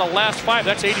 4 out of the last 5,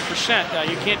 that's 80%.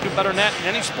 You can't do better than that in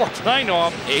any sport that I know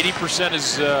of. 80%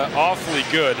 is awfully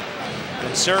good.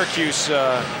 And Syracuse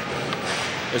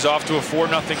is off to a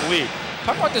 4-0 lead.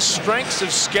 Talk about the strengths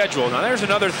of schedule. Now, there's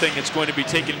another thing that's going to be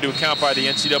taken into account by the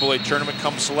NCAA tournament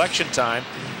come selection time.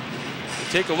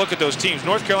 Take a look at those teams.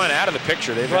 North Carolina out of the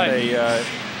picture. They've had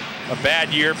a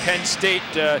bad year. Penn State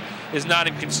is not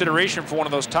in consideration for one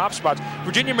of those top spots.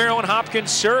 Virginia, Maryland, Hopkins,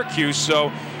 Syracuse. So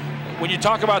when you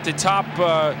talk about the top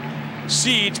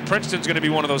seeds, Princeton's going to be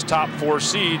one of those top 4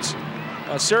 seeds.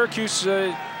 Syracuse,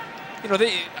 you know,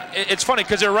 it's funny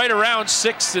because they're right around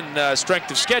 6th in strength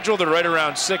of schedule. They're right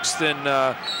around 6th in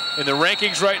the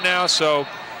rankings right now. So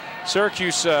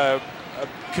Syracuse, a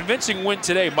convincing win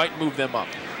today might move them up.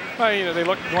 Well, you know, they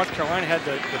looked, North Carolina had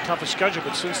the toughest schedule,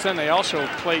 but since then they also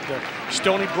played the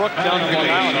Stony Brook down in Long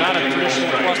Island, not a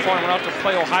traditional cross farm, went out to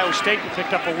play Ohio State and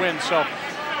picked up a win. So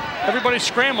everybody's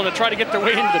scrambling to try to get their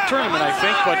way into the tournament, I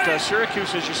think. But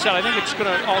Syracuse, as you said, I think it's going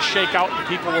to all shake out, and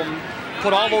people will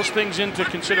put all those things into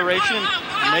consideration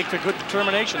and make the good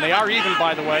determination. They are even,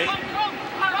 by the way.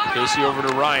 Casey over to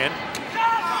Ryan.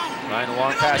 Ryan, a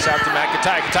long pass out to Matt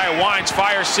Cutia. Cutia winds,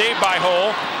 fires, saved by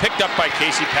Hull, picked up by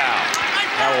Casey Powell.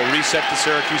 That will reset the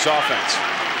Syracuse offense.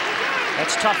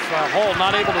 That's tough. Hull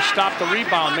not able to stop the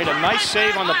rebound. Made a nice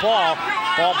save on the ball.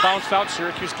 Ball bounced out.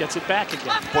 Syracuse gets it back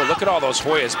again. Boy, look at all those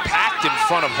Hoyas packed in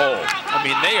front of Hull. I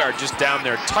mean, they are just down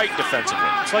there tight defensively.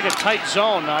 It's like a tight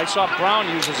zone. I saw Brown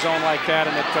use a zone like that,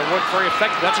 and it worked very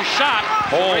effective. That's a shot.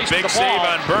 Hull, big save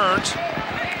on Burns.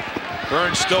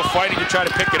 Burns still fighting to try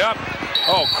to pick it up.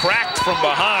 Oh, cracked from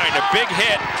behind. A big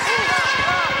hit.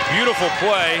 Beautiful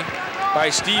play by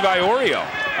Steve Iorio.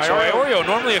 So Iorio,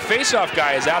 normally a face-off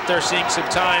guy, is out there seeing some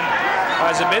time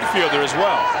as a midfielder as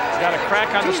well. He's got a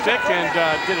crack on the stick and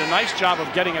did a nice job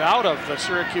of getting it out of the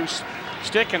Syracuse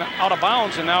stick and out of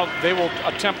bounds, and now they will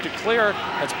attempt to clear.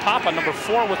 That's Papa, number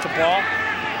 4, with the ball.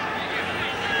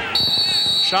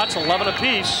 Shots 11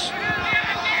 apiece.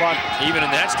 But even in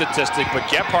that statistic, but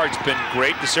Gephardt's been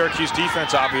great. The Syracuse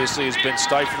defense obviously has been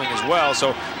stifling as well.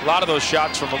 So a lot of those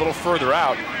shots from a little further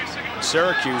out.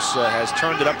 Syracuse has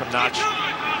turned it up a notch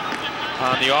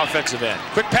on the offensive end.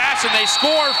 Quick pass and they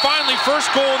score. Finally,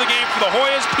 first goal of the game for the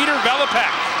Hoyas, Peter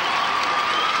Velopek.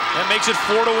 That makes it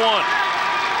 4-1.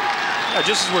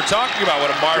 Just as we're talking about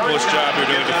what a marvelous job they're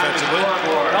doing defensively.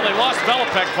 Well, they lost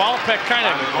Velopek. Velopek kind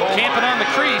of camping on the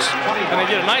crease, and they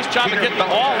did a nice job of getting the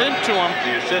ball into him.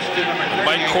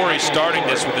 Mike Corey starting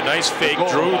this with a nice fake,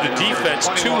 drew the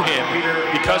defense to him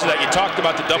because of that. You talked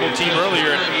about the double team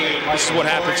earlier, and this is what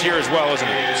happens here as well, isn't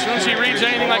it? As soon as he reads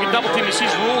anything like a double team, he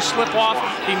sees rules slip off,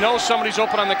 he knows somebody's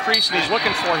open on the crease, and he's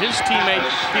looking for his teammate,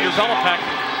 Peter Velopek,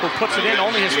 who puts it in,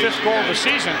 only his 5th goal of the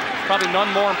season. Probably none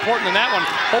more important than that one,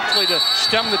 hopefully to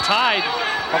stem the tide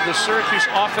of the Syracuse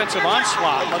offensive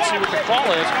onslaught. Let's see what the call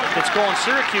is. It's going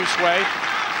Syracuse way,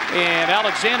 and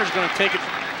Alexander's going to take it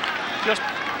just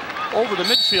over the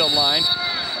midfield line.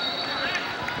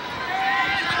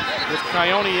 With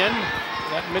Coyote in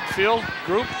that midfield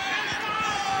group.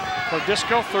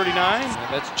 Cordisco, 39.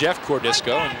 That's Jeff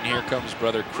Cordisco, and here comes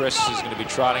brother Chris, who's going to be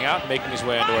trotting out, making his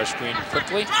way onto our screen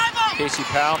quickly. Casey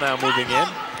Powell now moving in.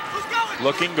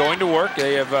 Looking, going to work.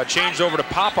 They have changed over to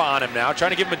Papa on him now,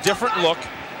 trying to give him a different look.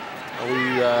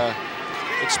 We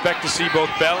expect to see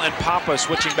both Bell and Papa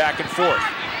switching back and forth.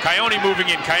 Coyote moving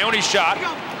in. Coyote shot.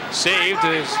 Saved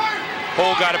as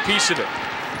Hull got a piece of it.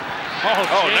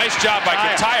 Oh, nice job by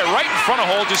Cutia. Right in front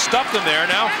of Hull, just stuffed him there.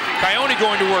 Now Coyote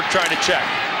going to work trying to check.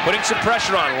 Putting some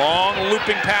pressure on. Long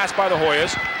looping pass by the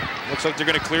Hoyas. Looks like they're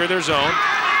going to clear their zone,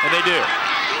 and they do.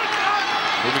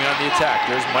 Moving on the attack.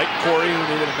 There's Mike Corey, who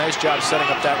did a nice job setting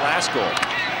up that last goal.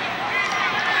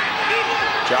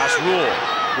 Josh Rule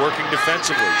working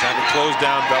defensively, trying to close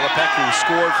down Velopek, who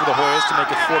scored for the Hoyas to make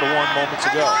it 4-1 moments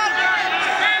ago.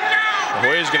 The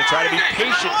Hoyas going to try to be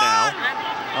patient now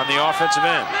on the offensive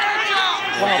end.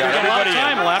 Well, there's a lot of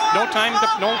time left. No time,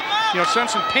 no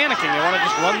sense in panicking. They want to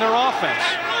just run their offense.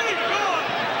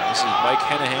 This is Mike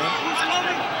Hennahan.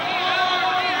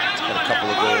 He's got a couple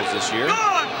of goals this year.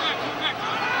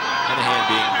 Hennahan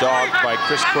being dogged by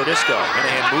Chris Cordisco.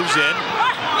 Hennahan moves in.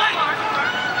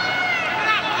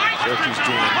 Syracuse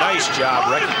doing a nice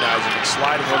job recognizing and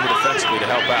sliding over defensively to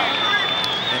help out.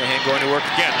 Hennahan going to work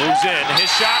again. Moves in.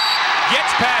 His shot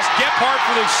gets past Gephardt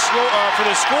for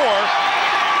the score.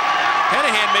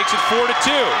 Hennehan makes it 4-2.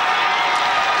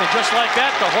 And just like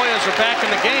that, the Hoyas are back in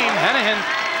the game. Hennehan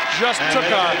just took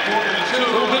a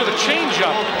little bit of a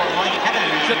change-up.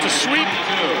 Just a sweep,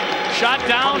 shot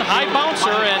down, high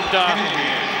bouncer, and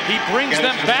he brings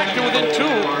them back to within 2.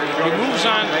 He moves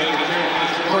on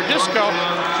Cordisco,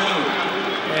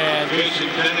 and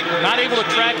not able to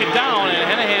track it down, and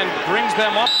Hennehan brings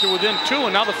them up to within 2,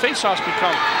 and now the face-offs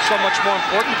become so much more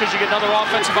important because you get another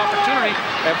offensive opportunity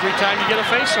every time you get a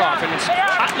face-off, and it's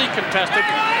hotly contested.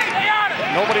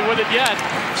 Nobody with it yet.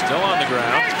 Still on the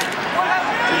ground.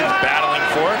 He's battling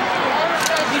for it.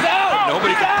 But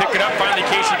nobody can pick it up. Finally,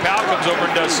 Casey Powell comes over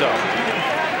and does so.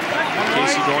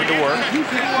 Casey going to work.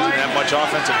 Doesn't have much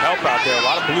offensive help out there. A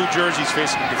lot of blue jerseys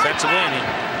facing him defensively, and he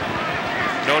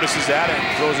notices that and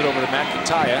throws it over to Matt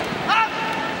Cutia.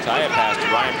 Cutia pass to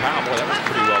Ryan Powell. Boy, that was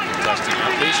pretty well contested.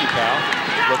 Now Casey Powell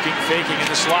looking, faking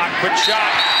in the slot. Quick shot.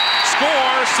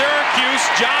 Score, Syracuse,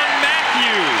 John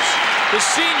Matthews. The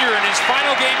senior in his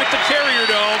final game at the Carrier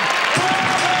Dome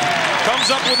comes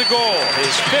up with a goal,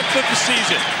 his 5th of the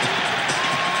season.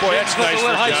 Boy, that's nice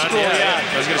for John. School, yeah.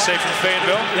 I was going to say from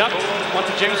Fayetteville. Yep,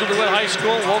 went to James Woodley High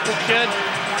School, local kid.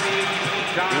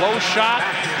 Low shot,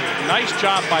 nice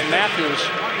job by Matthews.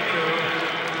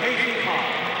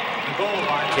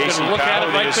 Casey look at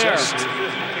it Powell, right there.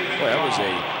 Boy, that was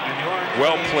a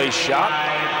well-placed shot.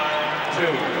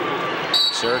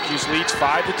 Syracuse leads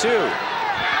 5-2.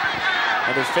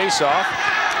 Another face-off,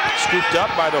 scooped up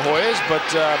by the Hoyas, but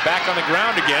back on the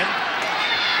ground again.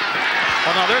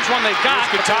 Oh, no, there's one they got,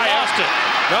 but they lost it.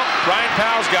 No, Ryan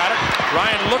Powell's got it.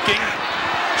 Ryan looking,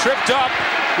 tripped up,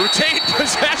 retained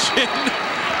possession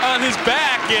on his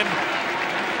back, and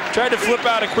tried to flip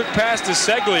out a quick pass to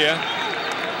Seglia.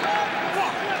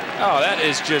 Oh, that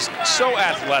is just so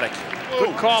athletic.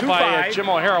 Good call by Jim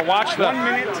O'Hara. Watch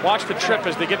the trip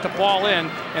as they get the ball in,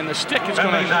 and the stick is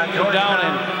going to come down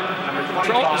and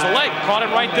his leg caught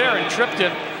him right there and tripped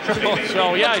him.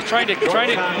 So yeah, he's trying to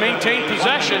maintain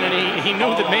possession, and he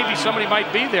knew that maybe somebody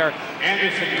might be there.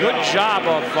 Good job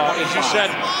of, as you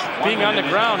said, being on the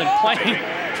ground and playing,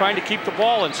 trying to keep the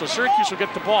ball in. So Syracuse will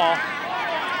get the ball.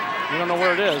 We don't know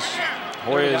where it is.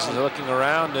 Hoya is looking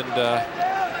around and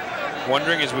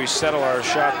wondering as we settle our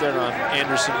shot there on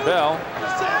Anderson Bell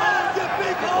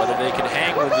whether they can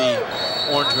hang with the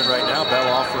Orangemen right now. Bell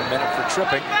off for a minute for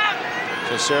tripping.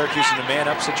 So Syracuse in a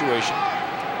man-up situation.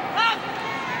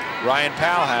 Ryan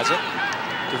Powell has it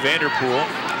to Vanderpool.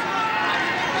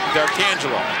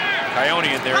 D'Arcangelo.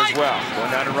 Coyote in there as well.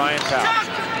 Going down to Ryan Powell.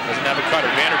 Doesn't have a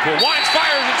cutter. Vanderpool winds,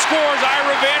 fires, and scores.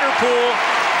 Ira Vanderpool.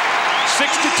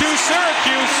 6-2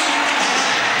 Syracuse.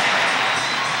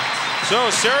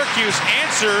 So Syracuse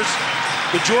answers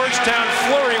the Georgetown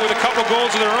flurry with a couple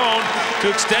goals of their own to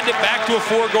extend it back to a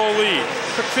 4-goal lead.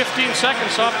 Took 15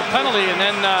 seconds off the penalty, and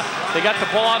then they got the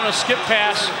ball out on a skip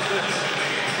pass.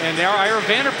 And now Ira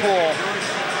Vanderpool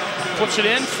puts it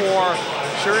in for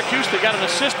Syracuse. They got an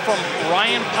assist from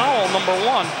Ryan Powell, number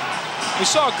 1. We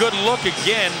saw a good look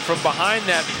again from behind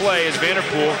that play as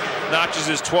Vanderpool notches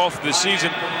his 12th of the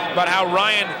season about how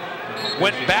Ryan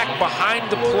went back behind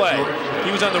the play.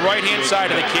 He was on the right-hand side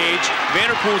of the cage.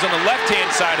 Vanderpool was on the left-hand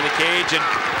side of the cage, and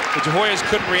the Hoyas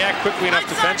couldn't react quickly enough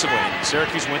defensively.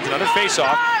 Syracuse wins another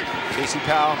face-off. Casey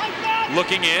Powell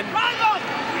looking in,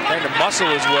 trying to muscle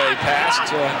his way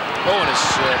past. And his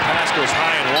pass goes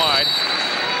high and wide.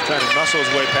 Trying to muscle his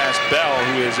way past Bell,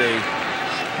 who is a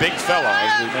big fellow,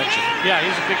 as we mentioned. Yeah,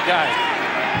 he's a big guy.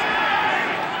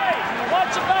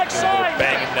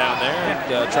 Banging down there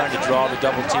and trying to draw the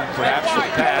double team perhaps for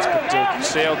the pass, but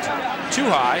sailed too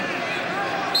high.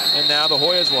 And now the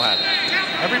Hoyas will have it.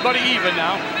 Everybody even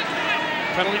now.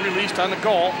 Penalty released on the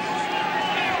goal.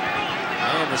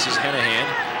 And this is Hennehan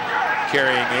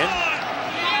carrying in.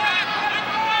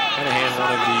 Hennehan,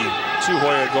 one of the 2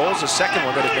 Hoya goals, the second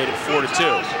one that had made it 4-2.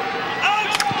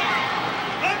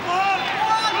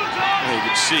 You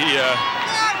can see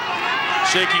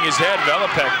shaking his head.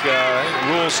 Velopek,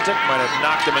 Rule's stick might have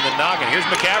knocked him in the noggin. Here's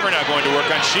McCavera now going to work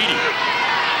on Sheedy.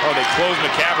 Oh, they close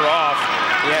McCavera off.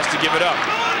 He has to give it up.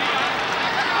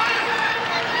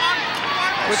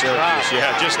 Syracuse,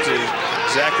 yeah, just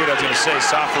exactly what I was going to say.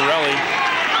 Saffarelli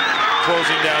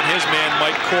closing down his man,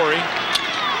 Mike Corey.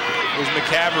 There's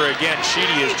McCavera again.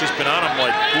 Sheedy has just been on him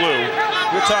like glue.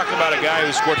 We're talking about a guy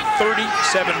who scored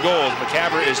 37 goals.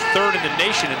 McCavera is 3rd in the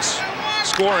nation in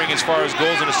scoring as far as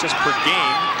goals and assists per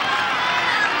game.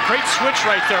 Great switch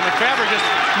right there. McCavera just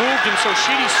moved, and so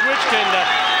Sheedy switched, and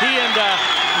he and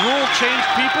Rule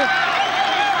changed people.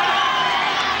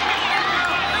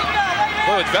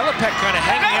 Well, with Velopek kind of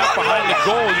hanging out behind the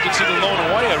goal, you can see the lone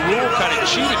Hoya Rule kind of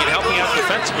cheating and helping out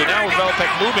defensively. Now with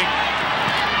Velopek moving,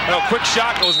 quick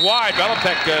shot goes wide.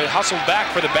 Velopek hustled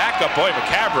back for the backup. Boy,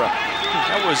 McCavera,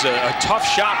 that was a tough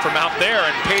shot from out there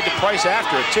and paid the price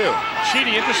after it too.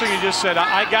 Sheedy, interestingly, just said,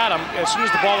 I got him. As soon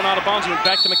as the ball went out of bounds, he went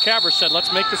back to McCavera, said,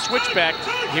 let's make the switch back.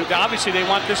 Obviously, they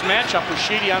want this matchup with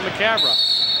Sheedy on McCavera.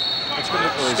 It's going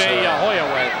to stay Hoya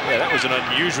way. Yeah, that was an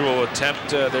unusual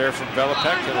attempt there from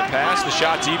Velopek in the pass. The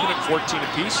shot's even at 14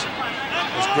 apiece.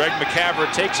 As Greg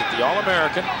McCavera takes it, the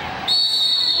All-American.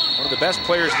 One of the best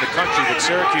players in the country, but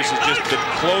Syracuse has just been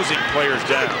closing players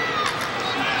down.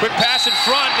 Quick pass in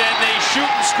front, and they shoot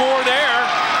and score there.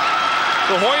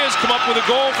 The Hoyas come up with a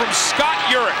goal from Scott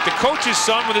Urick, the coach's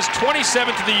son, with his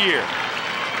 27th of the year.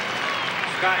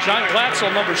 John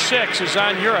Glatzel, number 6, is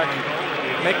on Urick.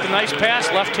 Make the nice pass,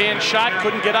 left-hand shot,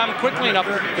 couldn't get on quickly enough.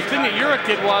 The thing that Urick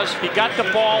did was he got the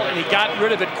ball and he got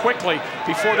rid of it quickly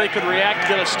before they could react,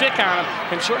 get a stick on him.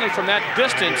 And certainly from that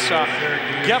distance,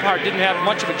 Gebhardt didn't have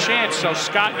much of a chance. So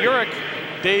Scott Urick,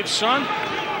 Dave's son,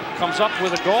 comes up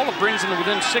with a goal that brings him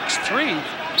within 6-3.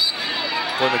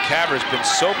 Boy, McCavera's been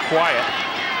so quiet.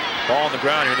 Ball on the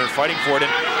ground here, they're fighting for it.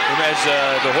 And as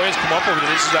the Hoyas come up over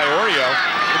this is Iorio.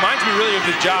 Reminds me really of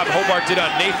the job Hobart did on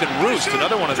Nathan Roost,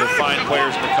 another one of the fine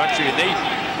players in the country, and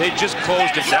they just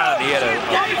closed him down. He had a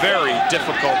very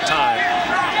difficult time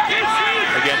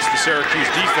against the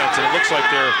Syracuse defense, and it looks like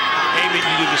they're aiming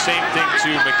to do the same thing to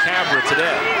McCavera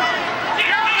today.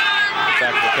 In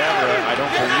fact, McCavera, I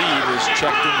don't believe, is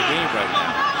checked in the game right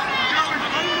now.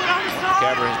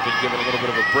 McCavera has been given a little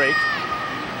bit of a break.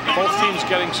 Both teams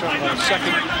getting some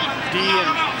second D and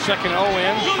second O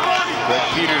in. Greg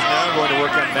Peters now going to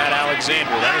work on Matt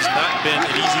Alexander. That has not been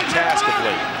an easy task of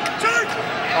late.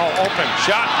 Oh, open.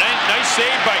 Shot, nice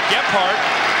save by Gebhardt.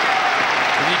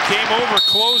 And he came over,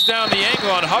 closed down the angle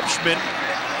on Hubschman.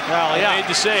 Well, yeah. Made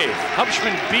the save.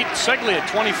 Hubschman beat Segli at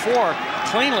 24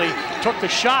 cleanly, took the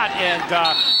shot, and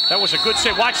that was a good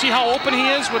save. Watch, see how open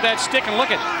he is with that stick, and look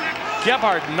at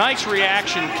Gebhardt, nice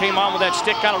reaction, came on with that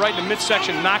stick, got it right in the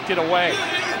midsection, knocked it away.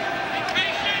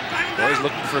 Boys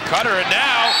looking for a cutter, and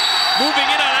now moving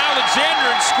in on Alexander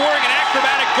and scoring an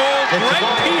acrobatic goal, Greg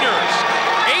Peters.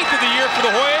 8th of the year for the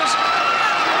Hoyas.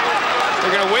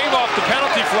 They're going to wave off the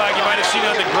penalty flag you might have seen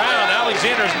on the ground.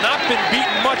 Alexander has not been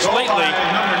beaten much lately,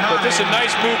 but this is a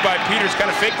nice move by Peters.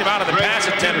 Kind of faked him out on the pass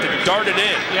attempt and darted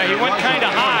in. Yeah, he went kind of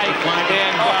high,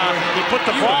 and he put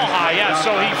the ball high, yeah,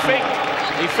 so he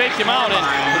faked him out, and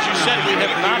as you said, we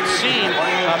have not seen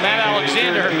Matt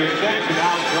Alexander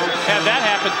have that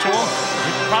happen to him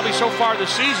probably so far this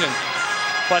season.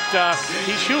 But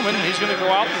he's human. He's going to go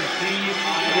out and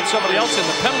get somebody else in.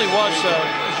 The penalty was,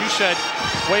 as you said,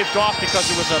 waved off because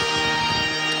it was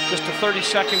just a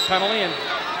 30-second penalty, and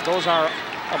those are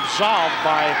absolved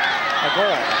by a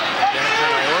goal.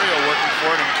 Iorio working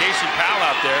for it, and Casey Powell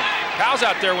out there. Powell's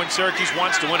out there when Syracuse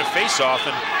wants to win a face-off,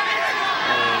 and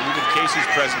even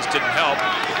Casey's presence didn't help.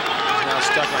 He's now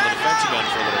stuck on the defensive end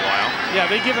for a little while. Yeah,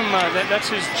 they give him, that's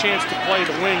his chance to play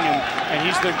the wing, and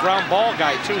he's the ground ball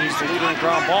guy, too. He's the leader in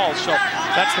ground balls, so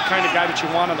that's the kind of guy that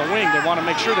you want on the wing. They want to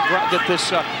make sure that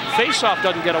this face-off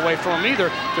doesn't get away from him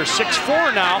either. They're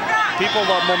 6-4 now. The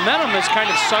momentum has kind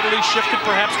of subtly shifted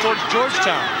perhaps towards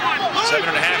Georgetown.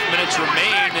 7.5 minutes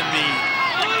remain in the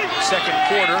second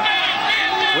quarter.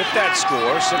 With that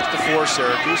score, 6-4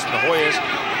 Syracuse, and the Hoyas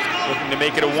looking to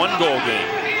make it a one-goal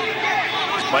game.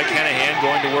 It's Mike Hennahan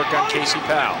going to work on Casey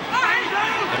Powell.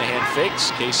 Hennahan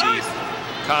fakes. Casey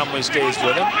calmly stays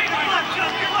with him.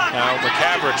 Now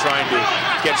McCavera trying to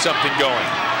get something going.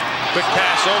 Quick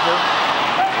pass over.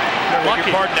 Beg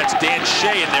your pardon, that's Dan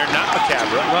Shea in there, not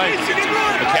McCavera. Right.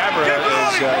 McCavera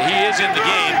is in the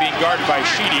game, being guarded by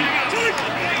Sheedy.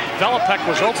 Velopek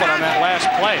was open on that last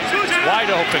play.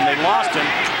 Wide open. They lost him.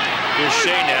 Here's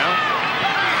Shea now.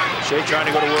 Shea trying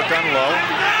to go to work on low.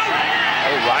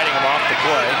 Oh, riding him off the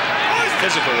play. He's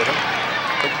physical with him.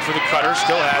 Looking for the cutter,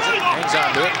 still has it. Hangs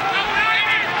on to it.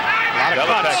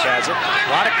 Velopek has it. A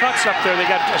lot of cuts up there. They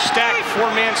got a stack,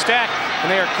 4-man stack,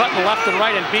 and they are cutting left and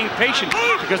right and being patient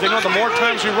because they know the more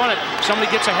times you run it, somebody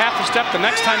gets a half a step. The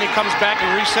next time he comes back and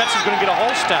resets, he's going to get a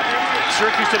whole step.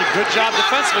 Syracuse did a good job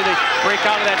defensively. They break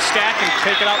out of that stack and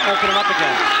take it out and open it up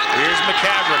again. Here's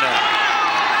McCavera now.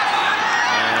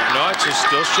 No, it's just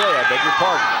still Shea. I beg your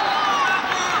pardon.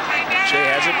 Shea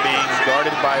has it, being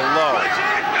guarded by Lowe.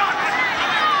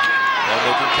 Lowe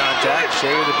making contact.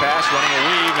 Shea with the pass, running a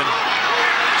weave, and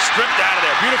stripped out of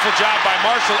there. Beautiful job by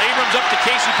Marshall. Abrams up to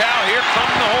Casey Powell. Here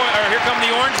come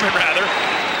the Orangemen, rather.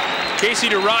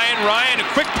 Casey to Ryan. Ryan, a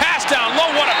quick pass down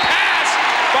low. What a pass!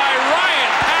 by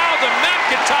Ryan Powell to Matt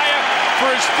Cutia for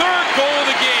his 3rd goal of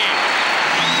the game.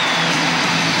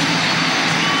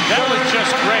 That was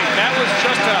just great. That was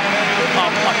just a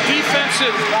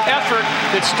defensive effort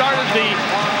that started the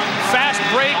fast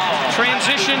break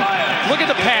transition. Look at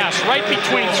the pass right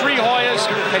between 3 Hoyas,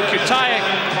 and Cutia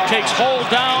takes hold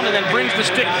down and then brings the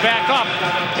stick back up,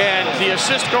 and the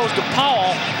assist goes to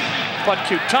Powell. But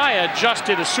Cutia just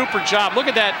did a super job. Look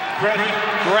at that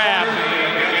grab.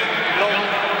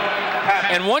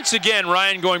 And once again,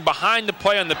 Ryan going behind the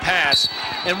play on the pass.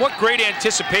 And what great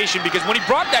anticipation, because when he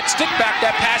brought that stick back,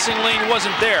 that passing lane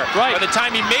wasn't there. Right. By the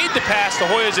time he made the pass, the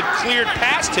Hoyas had cleared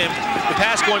past him. The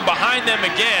pass going behind them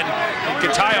again. And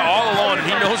Cutia all alone, and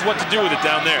he knows what to do with it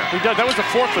down there. He does. That was the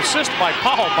 4th assist by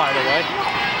Powell, by the way.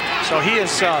 So he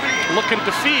is looking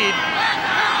to feed.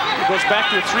 He goes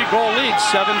back to a 3-goal lead,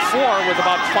 7-4, with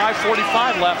about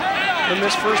 5:45 left in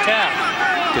this first half.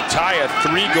 Cutia,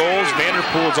 3 goals.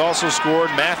 Vanderpool has also scored.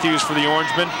 Matthews for the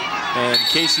Orangemen. And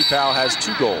Casey Powell has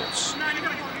 2 goals.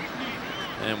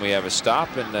 And we have a stop,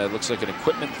 and looks like an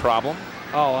equipment problem.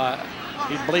 Oh,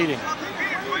 he's bleeding.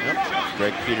 Yep.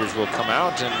 Greg Peters will come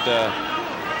out, and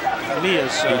he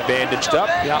is bandaged up.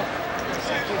 Yeah.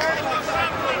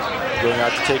 Going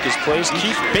out to take his place,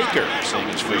 Keith Baker, seeing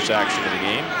his first action of the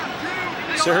game.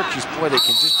 Syracuse, boy, they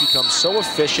can just become so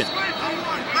efficient.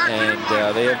 And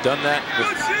they have done that with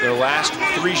their last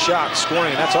 3 shots scoring.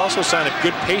 And that's also a sign of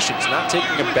good patience, not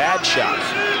taking a bad shot,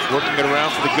 working it around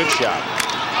for the good shot.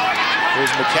 Here's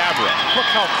McCavera. Look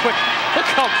how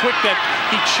quick that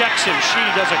he checks him.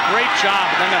 Sheedy does a great job.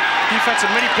 And then the defensive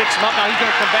midi picks him up. Now he's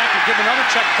going to come back and give another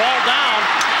check. Ball down.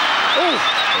 Ooh.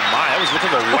 Oh my, that was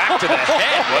looking like a whack to the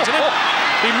head, wasn't it?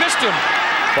 He missed him.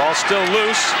 Ball still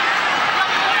loose.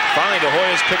 Finally, the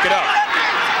Hoyas pick it up.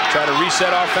 Try to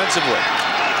reset offensively.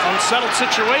 Unsettled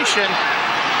situation.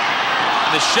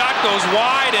 The shot goes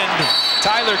wide, and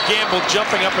Tyler Gamble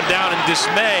jumping up and down in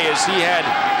dismay as he had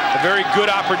a very good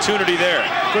opportunity there.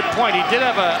 Good point. He did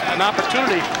have an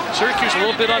opportunity. Syracuse a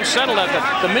little bit unsettled at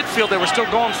the midfield. They were still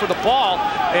going for the ball,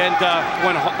 and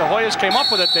when the Hoyas came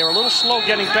up with it, they were a little slow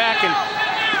getting back, and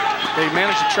they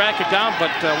managed to track it down.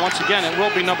 But once again, it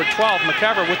will be number 12,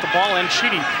 McCavera with the ball, and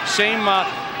Sheedy. Same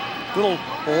little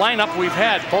lineup we've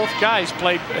had. Both guys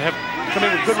have come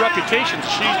in with good reputations.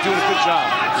 She's doing a good job.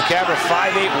 McCavera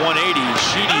 5'8", 180.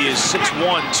 Sheedy is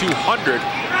 6'1", 200,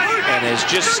 and has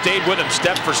just stayed with him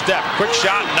step for step. Quick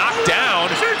shot, knocked down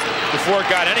before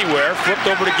it got anywhere. Flipped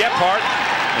over to Gephardt,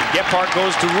 and Gephardt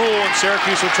goes to Rule, and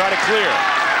Syracuse will try to clear.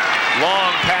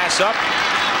 Long pass up,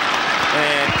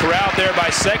 and corralled there by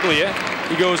Seglia.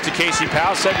 He goes to Casey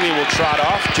Powell. Seglia will trot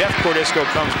off. Jeff Cordisco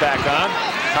comes back on.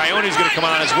 Coyone's going to come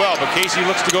on as well, but Casey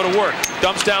looks to go to work.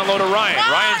 Dumps down low to Ryan.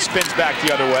 Ryan spins back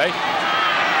the other way.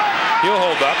 He'll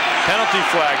hold up. Penalty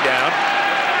flag down.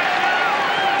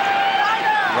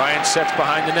 Ryan sets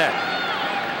behind the net.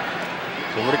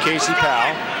 Over to Casey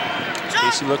Powell.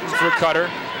 Casey looking for a cutter.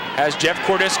 Has Jeff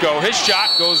Cordisco. His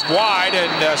shot goes wide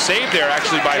and saved there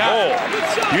actually by Hole.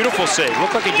 Beautiful save.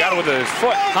 Looked like he got it with a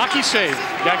foot. Hockey save.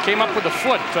 Guy came up with a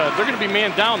foot. They're going to be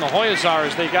man down. The Hoyas are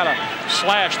as they got a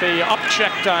slash. They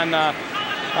up-checked on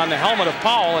the helmet of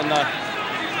Powell and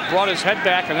brought his head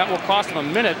back, and that will cost him a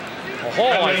minute.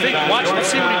 Hole, I think. Watch.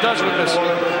 Let's see what he does with this.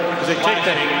 As they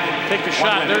take the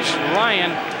shot. There's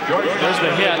Ryan. There's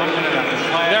the hit.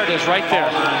 There it is, right there.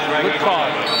 Good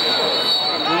call.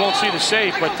 We won't see the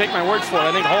save, but take my word for it.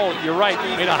 I think Hole, you're right,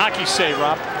 made a hockey save,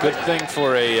 Rob. Good thing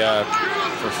for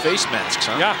face masks,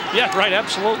 huh? Yeah, right,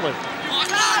 absolutely.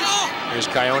 Here's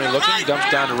Coyote looking,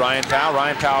 dumps down to Ryan Powell.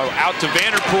 Ryan Powell out to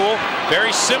Vanderpool.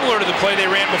 Very similar to the play they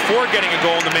ran before getting a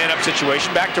goal in the man-up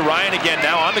situation. Back to Ryan again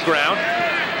now on the ground.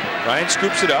 Ryan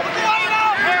scoops it up.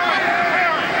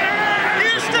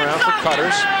 Looking around for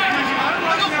cutters.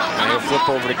 And he'll flip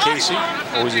over to Casey.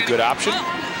 Always a good option.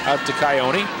 Out to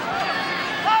Coyote.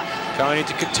 Coyote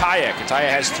to Cutia. Cutia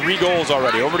has 3 goals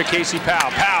already. Over to Casey Powell.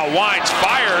 Powell winds,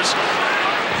 fires.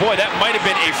 Boy, that might have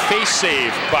been a face save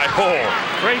by Hole.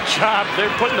 Great job. They're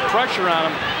putting the pressure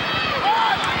on him.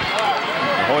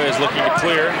 Hoyas looking to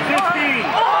clear.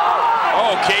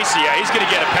 Oh, Casey, yeah, he's going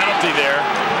to get a penalty there.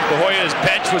 The Hoyas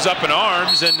bench was up in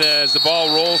arms, and as the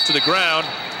ball rolls to the ground,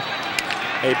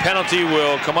 a penalty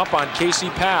will come up on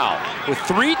Casey Powell with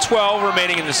 3:12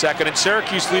 remaining in the second, and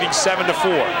Syracuse leading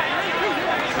 7-4.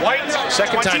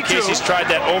 Second time Casey's tried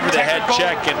that over-the-head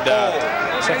check, and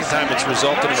second time it's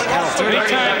resulted in a penalty.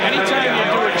 Anytime you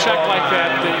do a check like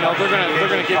that, you know they're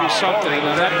gonna give you something.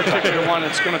 And that particular one,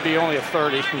 it's going to be only a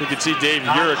 30. You can see Dave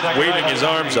Urick waving his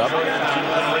arms up.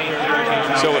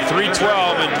 So with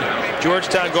 3:12 and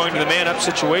Georgetown going to the man-up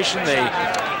situation, they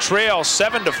trail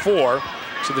 7-4.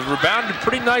 So they've rebounded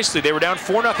pretty nicely. They were down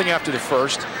 4-0 after the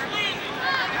first.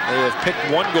 They have picked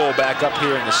 1 goal back up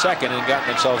here in the second and gotten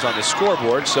themselves on the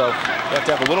scoreboard, so they have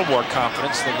to have a little more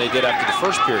confidence than they did after the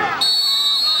first period.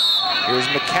 Here's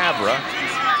McCavera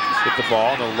with the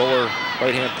ball in the lower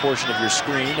right-hand portion of your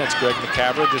screen. That's Greg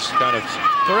McCavera, just kind of.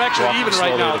 They're actually even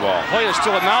right now. Hoyas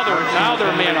still, now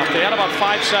they're man up. They had about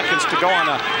 5 seconds to go on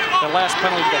the last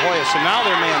penalty to Hoyas, so now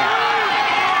they're man up.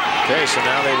 Okay, so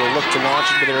now they will look to launch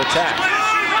into their attack.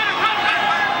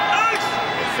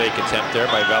 A fake attempt there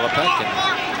by Velopek, and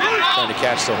trying to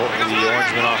catch the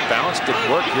Orangemen off balance. Didn't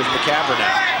work. Here's McCavera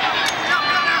now.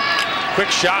 Quick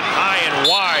shot high and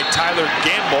wide. Tyler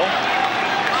Gamble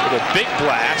with a big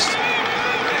blast.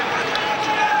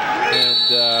 And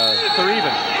they're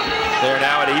even. They're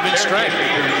now at even strength.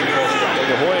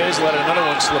 The Hoyas let another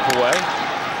one slip away.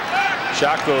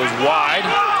 Shot goes wide.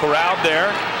 Corralled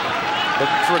there.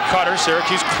 Looking for a cutter.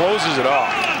 Syracuse closes it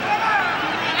off.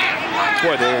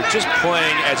 Boy, they're just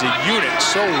playing as a unit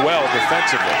so well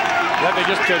defensively. Yeah, they're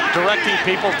just directing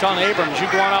people, telling Abrams, you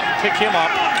go on out and pick him up.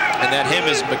 And that him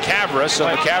is McCavera, so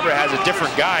McCavera has a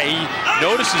different guy. He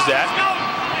notices that.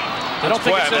 I don't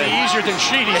think it's any easier than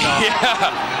Sheedy.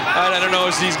 Yeah, I don't know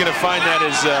if he's going to find that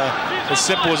as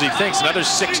simple as he thinks. Another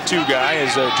 6'2" guy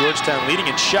is Georgetown leading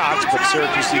in shots, but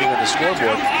Syracuse leading on the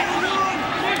scoreboard.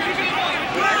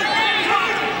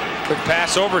 Quick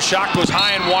pass over, shot goes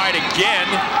high and wide again.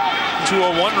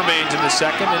 2:01 remains in the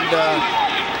second, and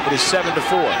it is 7-4.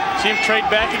 See him trade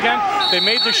back again? They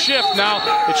made the shift. Now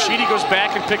that Sheedy goes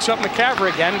back and picks up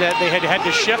McCavera again. They had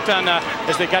to shift on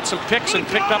as they got some picks and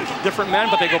picked up different men,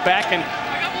 but they go back and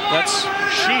that's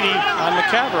Sheedy on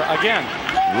McCavera again.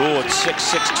 Rule at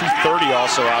 6'6", 230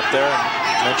 also out there.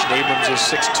 And mentioned Abrams is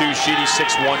 6'2", Sheedy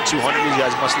 6'1", 200. These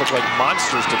guys must look like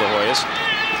monsters to the Hoyas.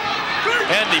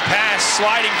 And the pass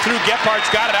sliding through. Gephardt's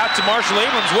got it out to Marshall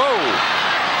Abrams. Whoa!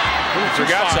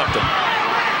 Forgot something.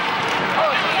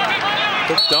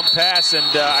 Quick dump pass, and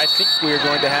I think we're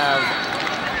going to have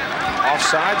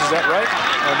offsides. Is that right?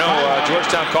 Oh no,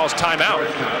 Georgetown calls timeout.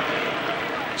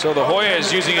 So the Hoya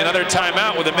is using another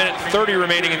timeout with 1:30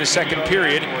 remaining in the second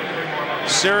period.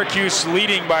 Syracuse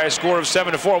leading by a score of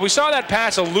 7-4. We saw that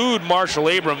pass elude Marshall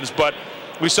Abrams, but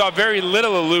we saw very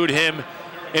little elude him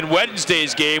in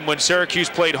Wednesday's game when Syracuse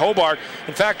played Hobart.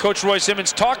 In fact, Coach Roy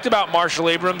Simmons talked about Marshall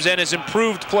Abrams and his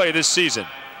improved play this season.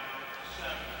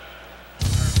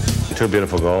 2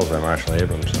 beautiful goals by Marshall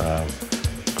Abrams.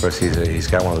 Of course, he's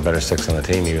got one of the better sticks on the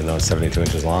team, even though it's 72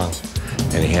 inches long,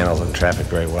 and he handles it in traffic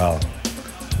very well.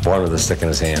 Born with a stick in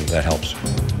his hand, that helps.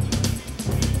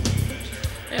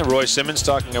 And Roy Simmons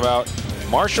talking about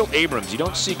Marshall Abrams. You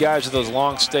don't see guys with those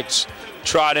long sticks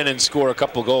trot in and score a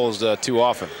couple goals too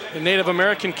often. A Native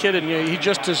American kid, and he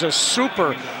just is a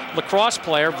super lacrosse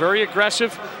player, very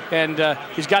aggressive, and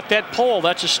he's got that pole.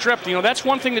 That's a strip. You know, that's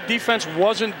one thing the defense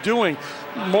wasn't doing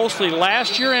mostly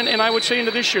last year, and I would say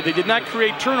into this year. They did not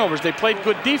create turnovers. They played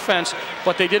good defense,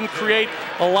 but they didn't create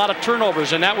a lot of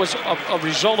turnovers, and that was a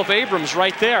result of Abrams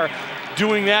right there,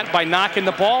 doing that by knocking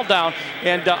the ball down.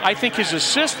 And I think his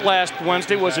assist last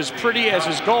Wednesday was as pretty as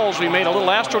his goals. We made a little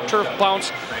AstroTurf bounce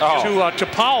to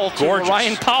Powell, to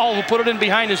Ryan Powell, who put it in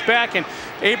behind his back, and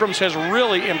Abrams has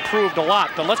really improved a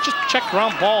lot. But let's just check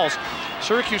ground balls.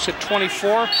 Syracuse at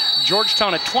 24,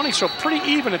 Georgetown at 20, so pretty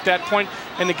even at that point.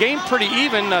 And the game pretty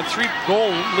even, 3-goal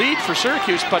lead for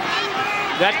Syracuse, but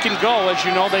that can go, as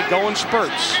you know, they go in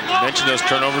spurts. You mentioned those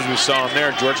turnovers we saw in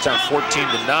there. Georgetown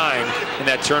 14-9 in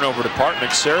that turnover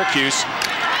department. Syracuse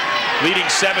leading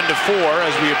 7-4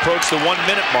 as we approach the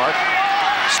 1-minute mark.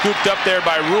 Scooped up there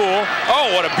by Rule. Oh,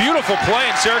 what a beautiful play,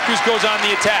 and Syracuse goes on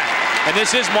the attack. And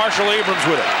this is Marshall Abrams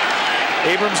with it.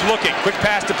 Abrams looking, quick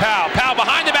pass to Powell. Powell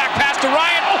behind the back, pass to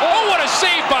Ryan. Oh, what a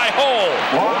save by Hull.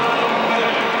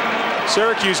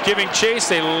 Syracuse giving chase,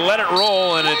 they let it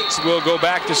roll, and it will go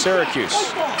back to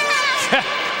Syracuse.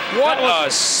 What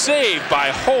a save by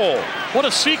Hull. What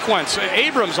a sequence.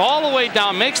 Abrams all the way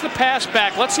down, makes the pass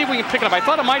back. Let's see if we can pick it up. I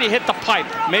thought it might have hit the pipe.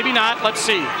 Maybe not, let's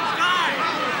see.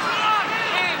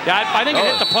 Yeah, I think it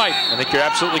hit the pipe. I think you're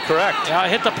absolutely correct. Yeah, it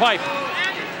hit the pipe.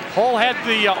 Hull had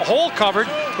the hole covered.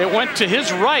 It went to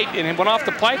his right, and it went off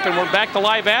the pipe, and we're back to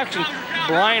live action.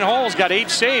 Brian Hull's got 8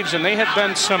 saves, and they have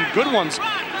been some good ones.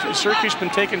 So Syracuse been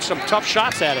taking some tough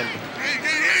shots at him.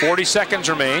 40 seconds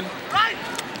remain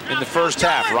in the first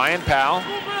half. Ryan Powell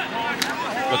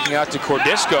looking out to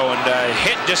Cordisco, and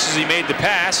hit just as he made the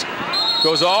pass.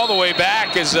 Goes all the way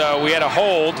back as we had a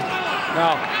hold.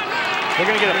 Now, They're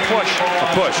going to get a push.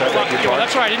 A push, I think.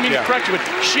 That's right. I didn't mean to correct you, but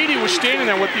Sheedy was standing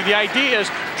there with the idea is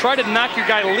try to knock your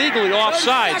guy legally off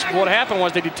sides. What happened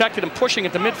was they detected him pushing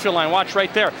at the midfield line. Watch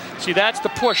right there. See, that's the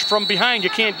push from behind. You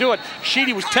can't do it.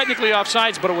 Sheedy was technically off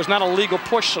sides, but it was not a legal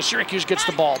push, so Syracuse gets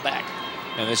the ball back.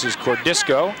 And this is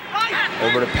Cordisco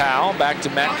over to Powell, back to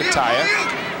Matt Cutia.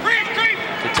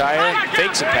 Cutia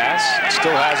fakes a pass,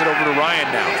 still has it over to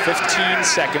Ryan now. 15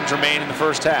 seconds remain in the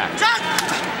first half.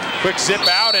 Quick zip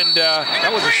out, and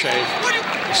that was a save.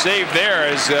 The save there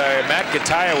as Matt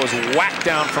Cutia was whacked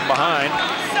down from behind.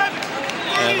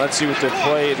 And let's see what the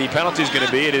penalty is going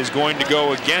to be. It is going to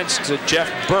go against Jeff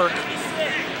Burke,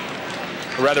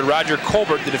 or rather Roger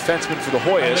Colbert, the defenseman for the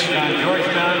Hoyas.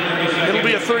 It'll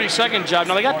be a 30-second job.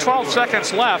 Now, they got 12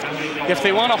 seconds left. If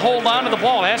they want to hold on to the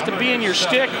ball, it has to be in your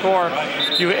stick, or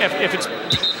if it's...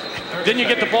 Then you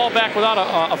get the ball back without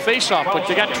a face-off, but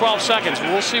they got 12 seconds.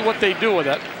 We'll see what they do with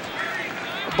it.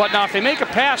 But now, if they make a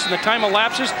pass and the time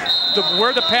elapses,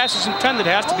 where the pass is intended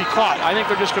has to be caught. I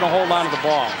think they're just going to hold on to the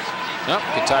ball. Nope,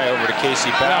 Cutia over to Casey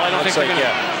Powell. No, I don't think like,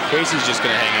 Casey's just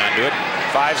going to hang on to it.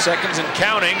 5 seconds and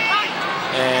counting.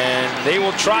 And they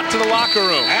will trot to the locker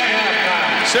room.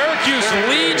 Syracuse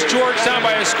leads Georgetown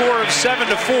by a score of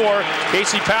 7-4.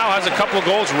 Casey Powell has a couple of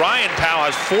goals. Ryan Powell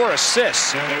has 4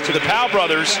 assists. So the Powell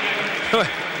brothers,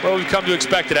 well, we've come to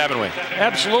expect it, haven't we?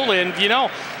 Absolutely, and you know,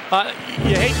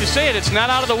 you hate to say it, it's not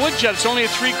out of the woods yet. It's only a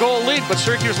 3-goal lead, but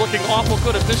Syracuse looking awful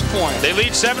good at this point. They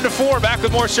lead 7-4. Back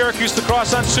with more Syracuse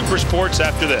Lacrosse on Super Sports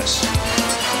after this.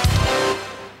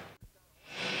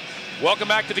 Welcome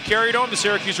back to the Carrier Dome. The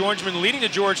Syracuse Orangemen leading the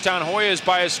Georgetown Hoyas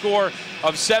by a score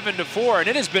of 7-4, and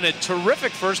it has been a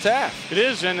terrific first half. It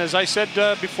is, and as I said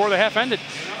before the half ended,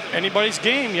 anybody's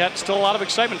game yet. Still a lot of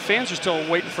excitement. Fans are still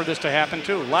waiting for this to happen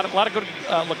too. A lot of good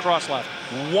lacrosse left.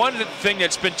 One thing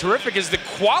that's been terrific is the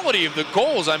quality of the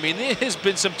goals. I mean, there has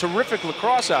been some terrific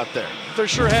lacrosse out there. There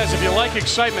sure has. If you like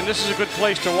excitement, this is a good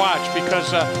place to watch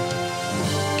because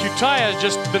Cutia has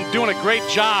just been doing a great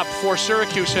job for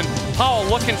Syracuse, and Powell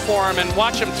looking for him and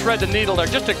watch him thread the needle there.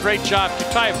 Just a great job.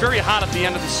 Cutia very hot at the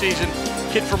end of the season.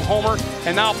 Kid from Homer.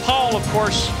 And now Powell, of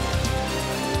course,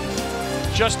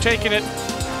 just taking it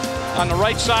on the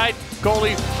right side.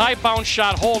 Goalie, high bounce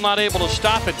shot, Hole not able to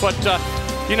stop it. But,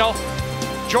 you know,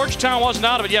 Georgetown wasn't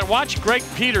out of it yet. Watch Greg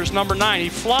Peters, number 9. He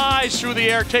flies through the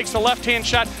air, takes the left-hand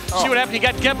shot. See what happened? He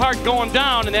got Gebhardt going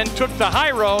down and then took the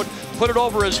high road, put it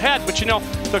over his head. But, you know,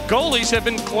 the goalies have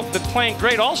been playing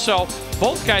great also.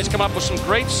 Both guys come up with some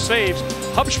great saves.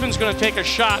 Hubschman's going to take a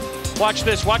shot. Watch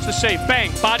this. Watch the save.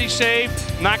 Bang. Body save.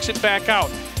 Knocks it back out.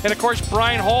 And, of course,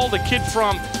 Brian Hull, the kid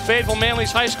from Fayetteville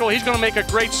Manly's High School, he's going to make a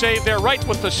great save there right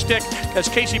with the stick as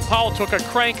Casey Powell took a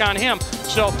crank on him.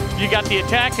 So you got the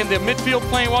attack and the midfield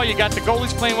playing well. You got the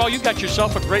goalies playing well. You got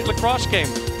yourself a great lacrosse game.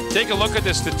 Take a look at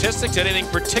the statistics. Anything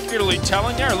particularly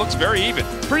telling there? It looks very even.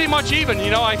 Pretty much even. You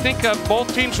know, I think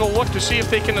both teams will look to see if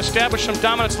they can establish some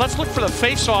dominance. Let's look for the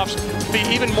face-offs to be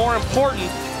even more important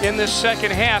in this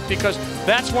second half because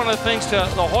that's one of the things to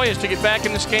the Hoyas to get back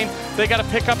in this game. They got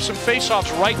to pick up some face-offs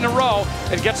right in a row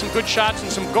and get some good shots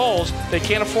and some goals. They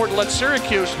can't afford to let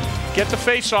Syracuse get the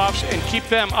face-offs and keep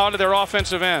them out of their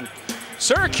offensive end.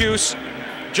 Syracuse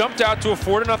jumped out to a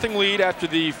 4-0 lead after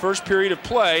the first period of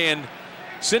play, and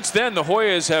since then, the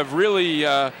Hoyas have really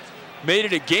made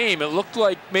it a game. It looked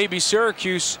like maybe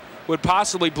Syracuse would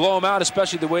possibly blow them out,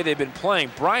 especially the way they've been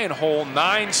playing. Brian Hull,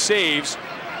 9 saves.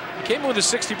 He came in with a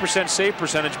 60% save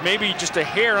percentage, maybe just a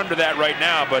hair under that right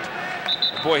now, but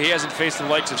boy, he hasn't faced the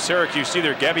likes of Syracuse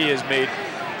either. Gebbie has made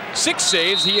 6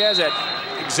 saves. He has at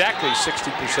exactly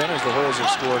 60% as the Hoyas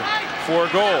have scored 4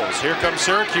 goals. Here comes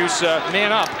Syracuse.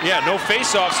 Man up. Yeah, no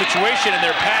face-off situation, and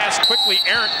their pass quickly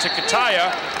errant to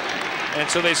Cutia. And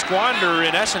so they squander,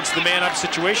 in essence, the man-up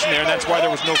situation there, and that's why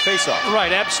there was no face-off.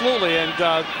 Right, absolutely, and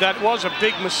that was a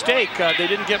big mistake.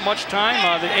 They didn't get much time,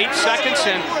 the 8 seconds,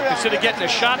 and instead of getting a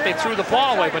shot, they threw the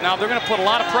ball away. But now they're going to put a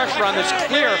lot of pressure on this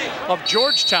clear of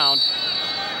Georgetown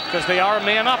because they are a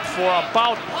man-up for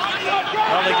about,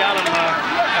 well, they got him,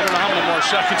 I don't know how many more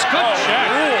seconds. Good check.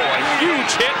 A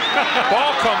huge hit.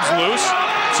 Ball comes loose.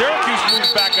 Syracuse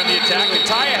moves back on the attack.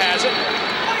 Cutia has it.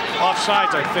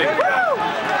 Offsides, I think.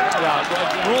 Yeah,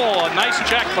 Rule, a nice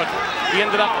check, but he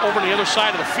ended up over the other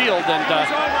side of the field. And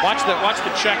watch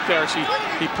the check there. See,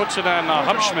 he puts it on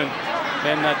Hubschman,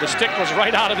 and the stick was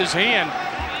right out of his hand,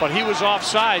 but he was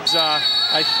offsides.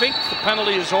 I think the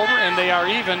penalty is over, and they are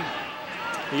even.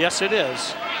 Yes, it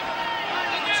is.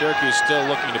 Syracuse still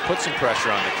looking to put some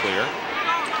pressure on the clear,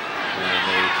 and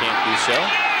they can't do so.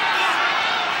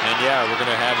 And yeah, we're going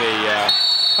to have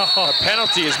a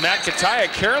penalty as Matt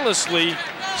Cutia carelessly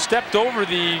stepped over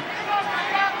the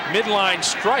midline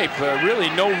stripe. Really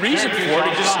no reason for it.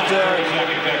 He just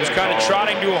was kind of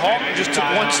trotting to a halt and just took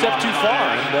one step too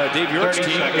far. And Dave Urick's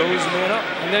team goes man up.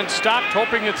 And then stopped,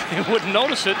 hoping that they wouldn't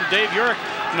notice it, and Dave Urick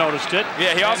noticed it.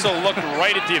 Yeah, he also looked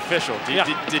right at the official.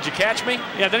 Did you catch me?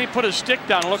 Yeah, then he put his stick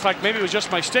down. It looked like maybe it was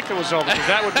just my stick that was over, because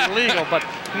that would be legal. But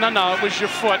no, it was your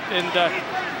foot. And the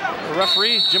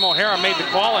referee, Jim O'Hara, made the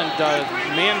call, and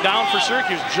man down for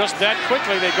Syracuse. Just that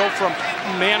quickly, they go from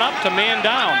man up to man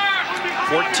down.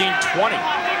 14-20.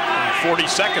 40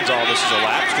 seconds all this has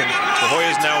elapsed, and the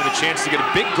Hoyas now with a chance to get a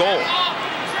big goal.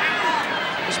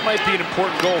 This might be an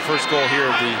important goal, first goal here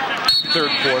of the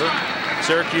third quarter.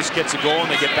 Syracuse gets a goal,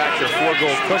 and they get back their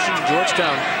 4-goal cushion.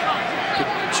 Georgetown could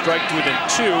strike to within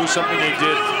 2, something they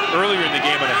did earlier in the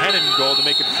game on a Hennon goal to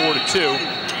make it 4-2.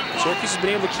 Syracuse has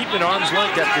been able to keep it at arm's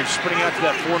length after sprinting out to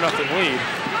that 4-0 lead.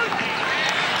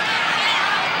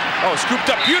 Oh, scooped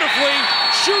up beautifully,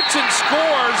 shoots and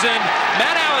scores, and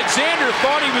Matt Alexander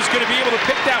thought he was going to be able to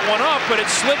pick that one up, but it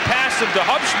slid past him to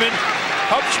Hubschman.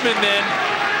 Hubschman then,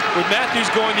 with Matthews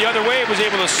going the other way, was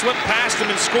able to slip past him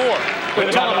and score.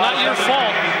 But tell him, not your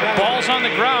fault. Ball's on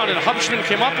the ground, and Hubschman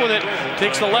came up with it,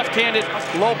 takes the left-handed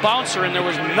low bouncer, and there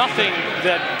was nothing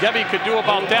that Gebbie could do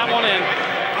about that one, and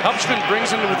Hubschman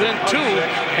brings him to within 2,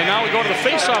 and now we go to the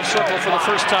face-off circle for the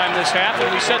first time this half, and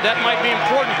we said that might be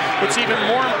important. It's even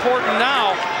more important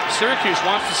now. Syracuse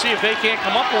wants to see if they can't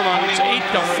come up with one. It's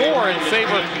 8-4 in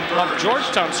favor of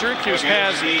Georgetown. Syracuse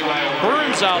has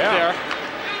Burns out there.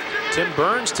 Tim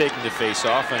Burns taking the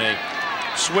face-off, and a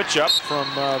switch up from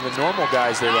the normal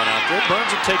guys they run out there. Burns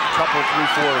will take a couple,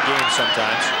 3-4 a game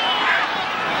sometimes.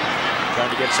 Trying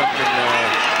to get something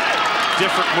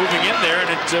different moving in there,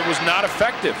 and it was not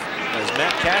effective as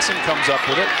Matt Casson comes up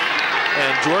with it,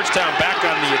 and Georgetown back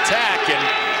on the attack. And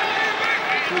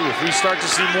if we start to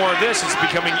see more of this, it's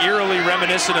becoming eerily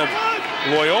reminiscent of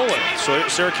Loyola. So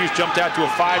Syracuse jumped out to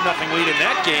a 5-0 lead in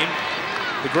that game.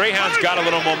 The Greyhounds got a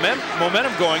little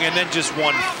momentum going, and then just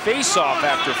won face-off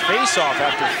after face-off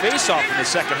after face-off in the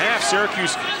second half.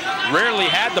 Syracuse rarely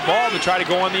had the ball to try to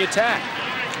go on the attack.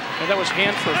 And that was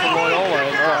Hanford for Loyola.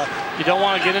 And, you don't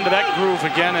want to get into that groove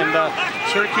again. And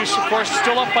Syracuse, of course,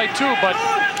 still up by 2, but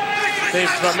they've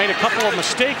made a couple of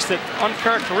mistakes that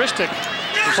uncharacteristic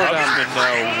for them.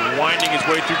 Winding his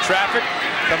way through traffic,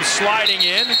 comes sliding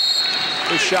in.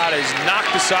 His shot is knocked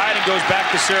aside and goes back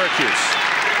to Syracuse.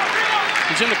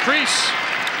 He's in the crease.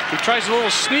 He tries a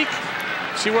little sneak.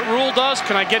 See what Rule does.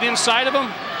 Can I get inside of him?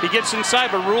 He gets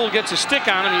inside, but Rule gets a stick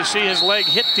on him. You see his leg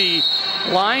hit the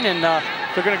line, and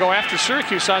they're going to go after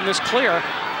Syracuse on this clear.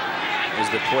 As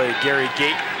the play Gary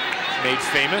Gate made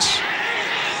famous,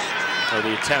 or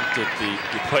the attempt at the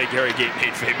play Gary Gate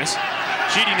made famous.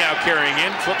 Sheedy now carrying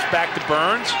in, flips back to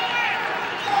Burns.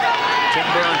 Tim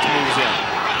Burns moves in.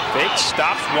 Fakes,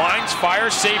 stops, winds,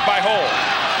 fires, saved by Hull.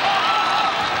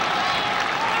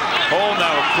 Hull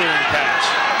now a clearing pass.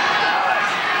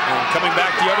 And coming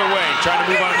back the other way, trying to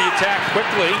move on the attack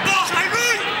quickly.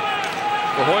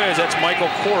 The Hoyas, that's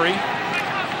Michael Corey.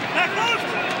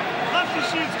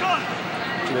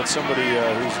 That's somebody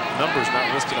whose number's not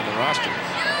listed on the roster.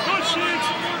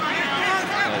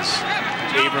 As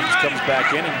Abrams comes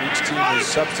back in and each team is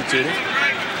substituting.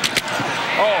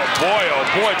 Oh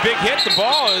boy, big hit. The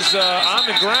ball is on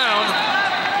the ground.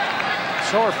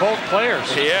 So are both players.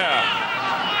 Yeah.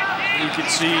 You can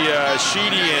see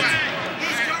Sheedy and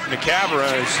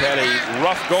McCavera has had a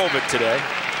rough go of it today.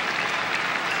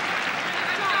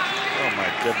 Oh my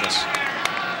goodness.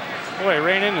 Boy,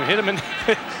 ran in and hit him, and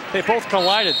they both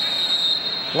collided.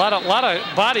 A lot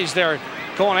of bodies there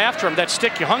going after him. That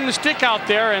stick, you hung the stick out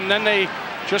there, and then they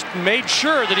just made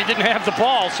sure that he didn't have the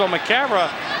ball. So McCavera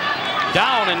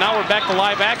down, and now we're back to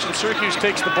live action. Syracuse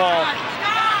takes the ball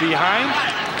behind.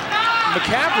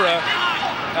 McCavera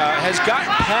has gotten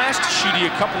past Sheedy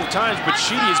a couple of times, but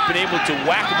Sheedy has been able to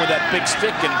whack him with that big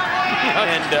stick and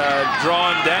draw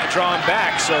him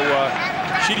back. So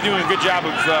Sheedy doing a good job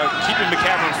of keeping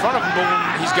McCavera in front of him, but when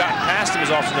he's gotten past him,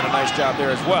 he's also done a nice job there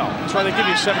as well. That's why they give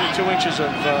you 72 inches of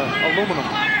aluminum.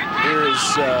 Here is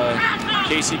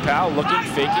Casey Powell looking,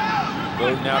 faking.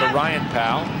 Goes now to Ryan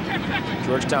Powell.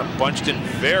 Georgetown bunched in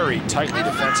very tightly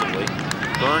defensively.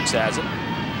 Burns has it.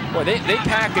 Boy, they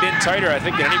pack it in tighter, I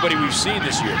think, than anybody we've seen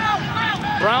this year.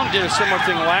 Brown did a similar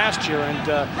thing last year, and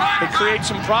it creates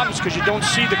some problems because you don't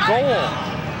see the goal.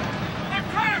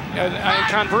 And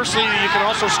conversely, you can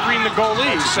also screen the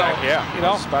goalies. So, yeah, you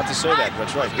know. I was about to say that.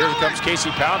 That's right. Here comes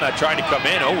Casey Powell now trying to come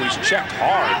in. Oh, he's checked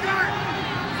hard.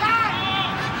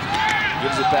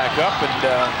 Gives it back up, and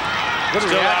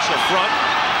still out in front,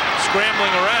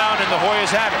 scrambling around, and the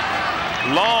Hoyas have it.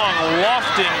 Long,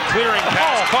 lofting, clearing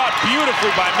pass caught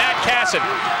beautifully by Matt Cutia.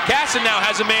 Cutia now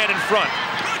has a man in front,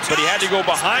 but he had to go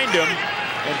behind him,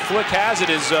 and Flick has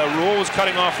it. His rule was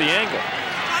cutting off the angle.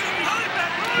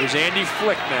 Here's Andy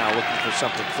Flick now looking for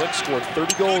something. Flick scored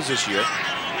 30 goals this year.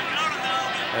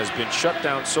 Has been shut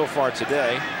down so far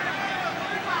today.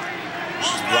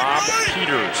 This is Rob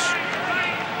Peters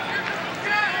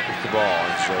with the ball,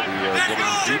 and so we are getting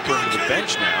deeper into the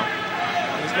bench now.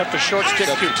 He's got the short stick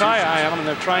Cutia eye on him, and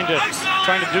they're trying to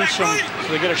do some. So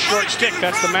they get a short stick.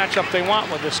 That's the matchup they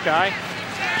want with this guy.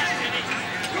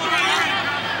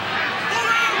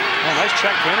 Oh, nice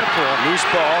check, Vanderpool. Loose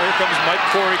ball. Here comes Mike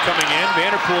Corey coming in.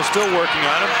 Vanderpool still working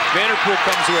on him. Vanderpool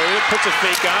comes away with it, puts a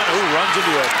fake on. Ooh, runs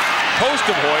into a post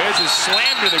of Hoyas, is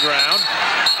slammed to the ground.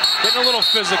 Getting a little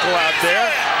physical out there.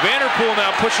 Vanderpool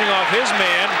now pushing off his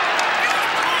man.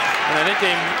 And I think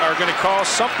they are going to call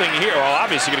something here. Well,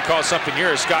 obviously going to call something here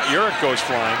as Scott Urick goes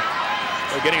flying.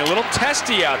 They're getting a little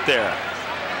testy out there.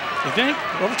 You think?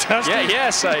 A little testy? Yeah,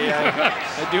 yes, I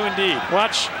do indeed.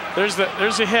 Watch. There's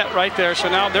a hit right there. So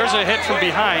now there's a hit from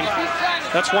behind.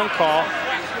 That's one call.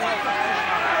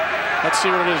 Let's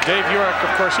see what it is. Dave Urick,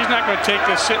 of course, he's not going to take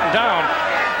this sitting down,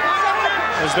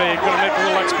 as they're going to make a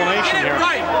little explanation here.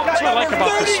 That's what I like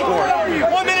about this sport.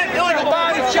 1 minute illegal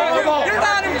body check. You're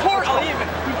not important.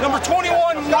 Number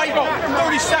 21, white,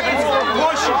 30 seconds for a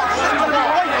push.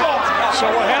 So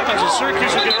what happens is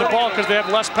Syracuse will get the ball because they have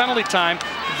less penalty time.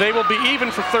 They will be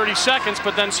even for 30 seconds,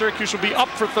 but then Syracuse will be up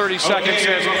for 30 seconds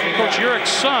as Coach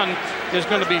Urick's son is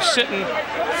going to be sitting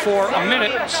for a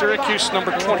minute. Syracuse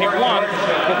number 21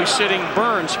 will be sitting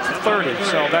Burns for 30.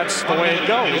 So that's the way it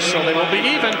goes. So they will be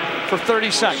even for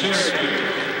 30 seconds.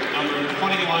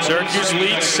 Syracuse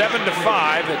leads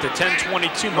 7-5 at the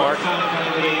 10:22 mark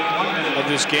of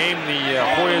this game. The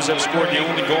Hoyas have scored the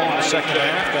only goal in the second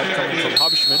half, that coming from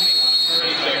Hubschman.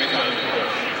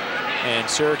 And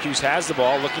Syracuse has the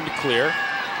ball, looking to clear.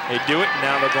 They do it, and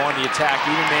now they'll go on the attack,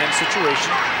 even man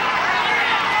situation.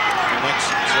 The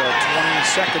next 20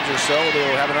 seconds or so, they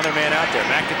will have another man out there.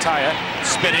 Matt Cutia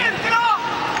spinning.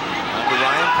 To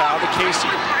Ryan Powell to Casey.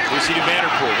 Casey to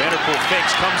Vanderpool. Vanderpool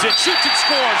fakes, comes in, shoots and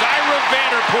scores. Ira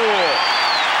Vanderpool.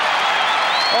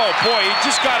 Oh boy, he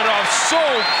just got it off so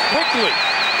quickly.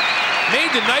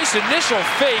 Made the nice initial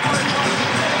fake,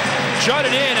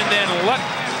 jutted in, and then let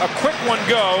a quick one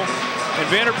go. And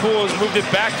Vanderpool has moved it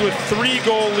back to a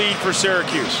 3-goal lead for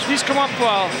Syracuse. He's come up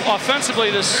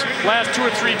offensively this last 2 or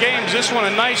 3 games. This one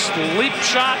a nice leap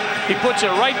shot. He puts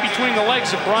it right between the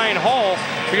legs of Brian Hull.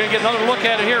 You're going to get another look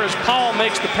at it here as Powell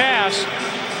makes the pass.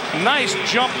 Nice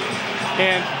jump,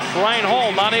 and Brian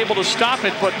Hull not able to stop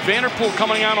it, but Vanderpool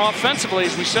coming on offensively,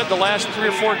 as we said, the last 3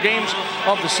 or 4 games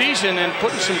of the season and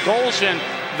putting some goals in.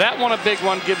 That one, a big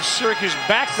one, gives Syracuse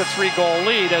back the 3-goal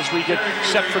lead as we get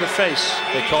set for the face.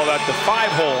 They call that the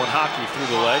 5-hole in hockey,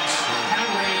 through the legs.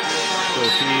 So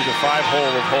through the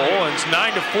 5-hole of Hull, and it's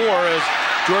 9-4 as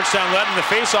Georgetown led in the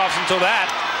face-offs until that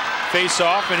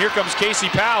face-off. And here comes Casey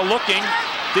Powell looking.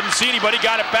 Didn't see anybody,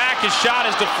 got it back. His shot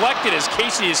is deflected as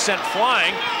Casey is sent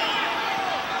flying.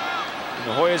 And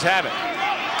the Hoyas have it.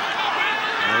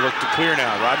 And they look to clear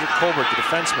now. Roger Colbert, the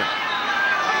defenseman.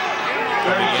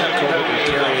 Coming in, Colbert will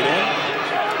carry it in.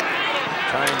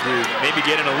 Trying to maybe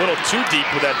get in a little too deep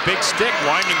with that big stick,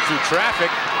 winding through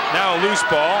traffic. Now a loose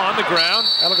ball on the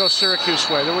ground. That'll go Syracuse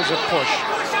way. There was a push.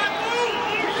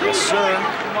 Yes, sir.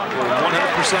 We're 100%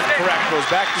 correct. Goes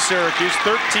back to Syracuse.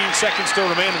 13 seconds still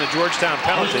remain in the Georgetown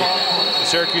penalty. And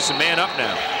Syracuse a man up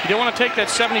now. You don't want to take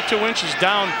that 72 inches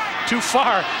down too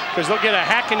far because they'll get a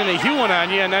hacking and a hewing on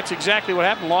you, and that's exactly what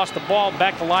happened. Lost the ball,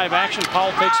 back to live action.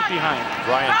 Powell takes it behind.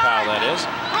 Ryan Powell, that is.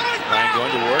 Ryan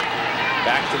going to work.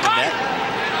 Back to the net.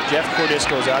 Jeff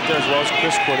Cordisco's out there, as well as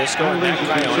Chris Cordisco and Matt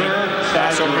Cutia.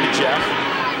 Pass over to Jeff.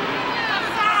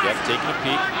 Jeff taking a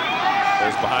peek.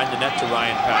 Goes behind the net to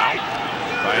Ryan Powell.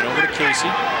 Ryan over to Casey.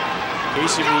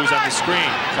 Casey moves on the screen.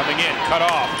 Coming in, cut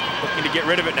off. Looking to get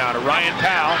rid of it now to Ryan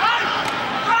Powell.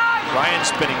 Ryan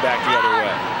spinning back the other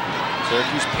way.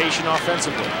 Syracuse patient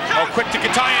offensively. Oh, quick to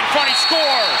Cutia in front, he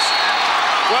scores!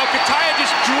 Well, Cutia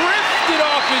just drifted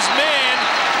off his man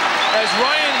as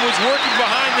Ryan was working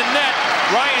behind the net.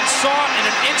 Ryan saw it in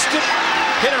an instant,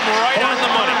 hit him right on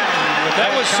the money.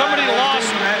 That was somebody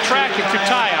lost track of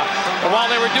Cutia. And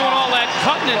while they were doing all that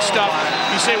cutting and stuff,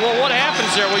 you say, well, what happens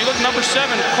there? Well, you look at number 7,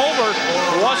 Colbert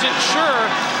wasn't sure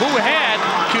who had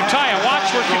Cutia.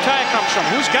 Watch where Cutia comes from.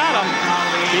 Who's got him?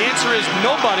 The answer is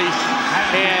nobody.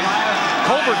 And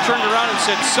Colbert turned around and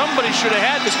said, somebody should have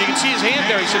had this. You can see his hand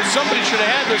there. He said, somebody should have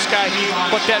had this guy.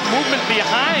 But that movement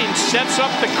behind sets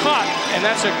up the cut. And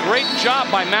that's a great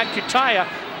job by Matt Cutia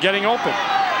getting open.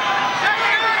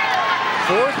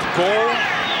 4th goal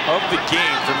of the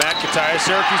game for Matt Cutia.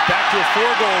 Syracuse back to a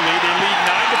 4-goal lead. They lead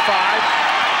 9-5.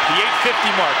 The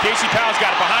 8:50 mark. Casey Powell's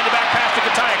got it behind the back pass to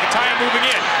Cutia. Cutia moving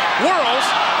in. Whirls.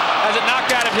 Has it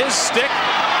knocked out of his stick.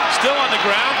 Still on the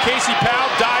ground. Casey Powell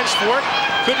dives for it.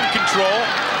 Couldn't control.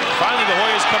 Finally, the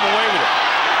Hoyas come away with it.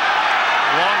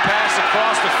 Long pass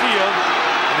across the field.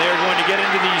 And they are going to get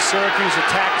into the Syracuse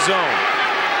attack zone.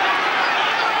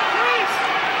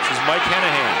 This is Mike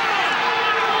Hennahan.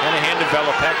 Hennahan to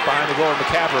Velopek behind the goal.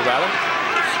 McCavera, rather.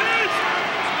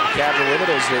 McCavera with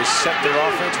it as they set their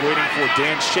offense, waiting for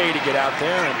Dan Shea to get out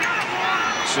there and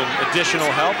some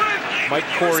additional help. Mike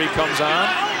Corey comes on.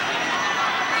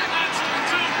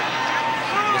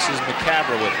 This is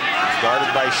McCavera with it,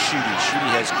 guarded by Sheedy.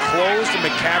 Sheedy has closed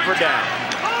McCavera down.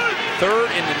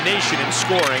 3rd in the nation in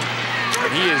scoring,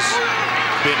 and he has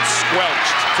been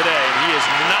squelched today. And he is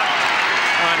knocked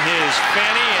on his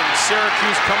fanny, and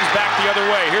Syracuse comes back the other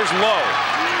way. Here's Lowe.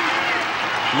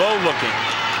 Lowe looking.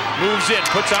 Moves in,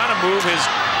 puts on a move, is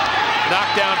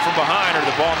knocked down from behind, or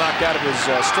the ball knocked out of his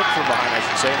stick from behind, I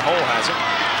should say, and Hull has it.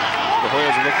 The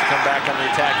Hoyas look to come back on the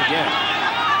attack again.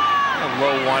 And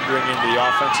Lowe wandering into the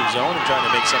offensive zone and trying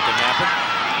to make something happen.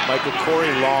 Michael Corey,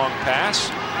 long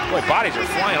pass. Boy, bodies are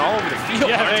flying all over the field.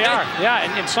 Yeah, they are. Yeah,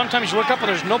 and sometimes you look up and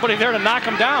there's nobody there to knock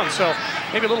them down, so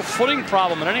maybe a little footing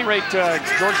problem. At any rate,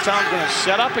 Georgetown's going to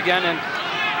set up again, and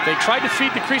they tried to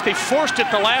feed the crease. They forced it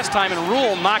the last time, and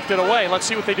Rule knocked it away. Let's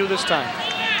see what they do this time.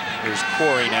 Here's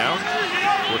Corey now,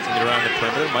 working it around the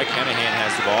perimeter. Mike Hennahan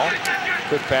has the ball.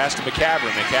 Quick pass to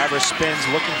McCavera. McCavera spins,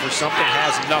 looking for something,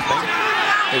 has nothing.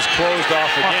 Is closed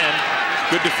off again.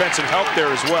 Good defensive help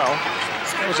there as well.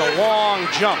 It was a long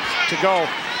jump to go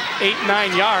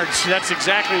 8-9 yards. That's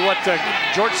exactly what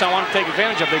Georgetown wanted to take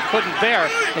advantage of. They couldn't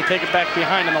there. They take it back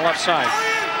behind on the left side.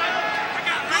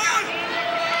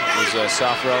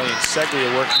 Sofrelli and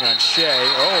Seglia working on Shea.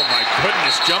 Oh my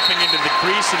goodness, jumping into the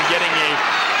crease and getting a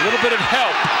little bit of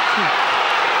help.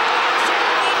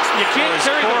 You can't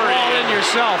carry the ball in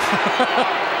yourself.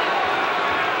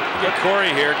 Get Corey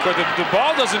here. The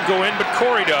ball doesn't go in, but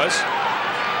Corey does.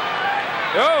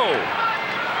 Oh!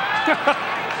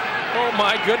 Oh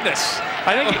my goodness.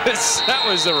 I think that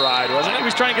was the ride, wasn't it? He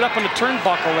was trying to get up on the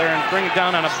turnbuckle there and bring it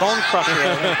down on a bone crusher.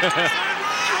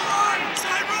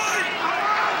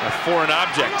 A foreign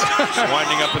object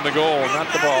winding up in the goal.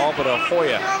 Not the ball, but a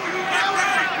Hoya.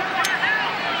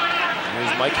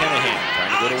 Here's Mike Hennahan trying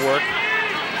to go to work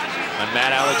on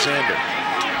Matt Alexander.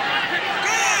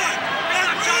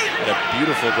 Had a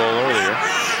beautiful goal earlier.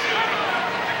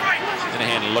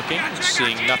 Hennahan looking,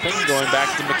 seeing nothing, going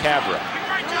back to McCavera.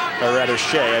 Or rather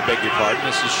Shea, I beg your pardon.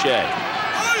 This is Shea.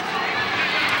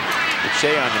 But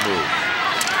Shea on the move.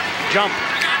 Jump.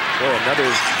 Boy, another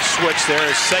switch there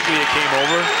as Seglia came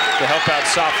over to help out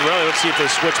Sofrelli. Let's see if they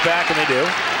switch back, and they do.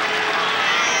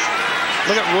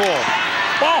 Look at Rule.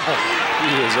 Oh!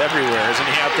 He is everywhere, isn't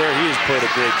he, out there? He has played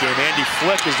a great game. Andy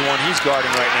Flick is the one he's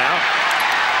guarding right now.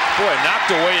 Boy, knocked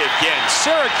away again.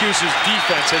 Syracuse's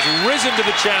defense has risen to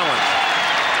the challenge.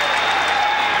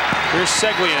 Here's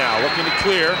Seglia now, looking to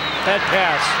clear. Head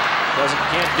pass.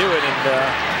 Can't do it, and the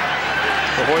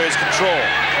Hoyas control.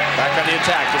 Back on the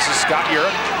attack. This is Scott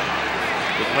Urick.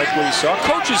 Didn't like what he saw.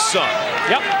 Coach's son.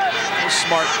 Yep. A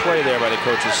smart play there by the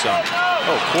coach's son.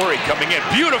 Oh, Corey coming in.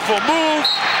 Beautiful move.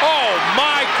 Oh,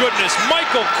 my goodness.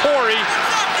 Michael Corey,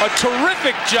 a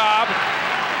terrific job.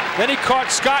 Then he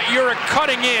caught Scott Urick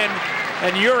cutting in,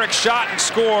 and Urick shot and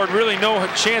scored. Really no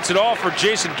chance at all for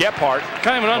Jason Gephardt.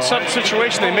 Kind of an unsettled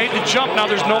situation. They made the jump. Now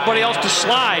there's nobody else to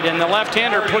slide, and the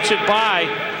left-hander puts it by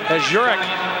as Urick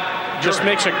just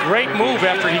makes a great move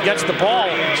after he gets the ball.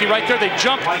 See right there, they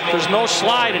jump. There's no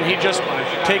slide, and he just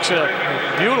takes a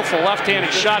beautiful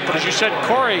left-handed shot. But as you said,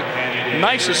 Corey,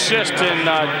 nice assist and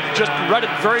just read it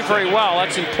very, very well.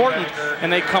 That's important.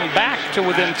 And they come back to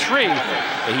within 3.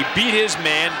 He beat his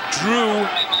man, drew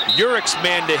Urick's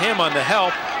man to him on the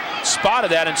help,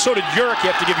 spotted that, and so did Urick. You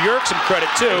have to give Urick some credit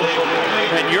too.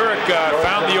 And Urick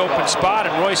found the open spot,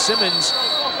 and Roy Simmons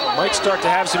might start to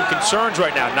have some concerns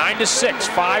right now. 9-6,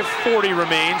 5:40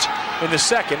 remains in the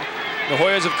second. The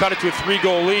Hoyas have cut it to a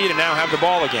 3-goal lead and now have the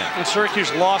ball again. And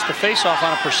Syracuse lost the faceoff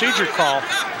on a procedure call,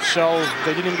 so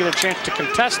they didn't even get a chance to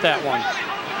contest that one.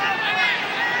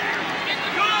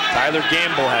 Tyler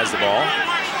Gamble has the ball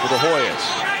for the Hoyas.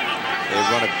 They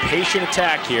run a patient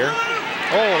attack here.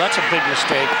 Oh, that's a big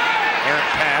mistake.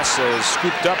 Errant pass is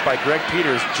scooped up by Greg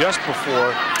Peters just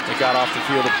before it got off the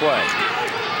field of play.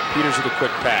 Peters with a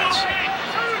quick pass.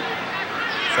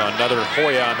 So another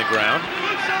Hoya on the ground.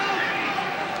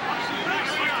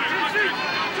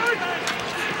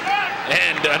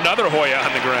 And another Hoya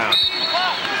on the ground.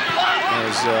 And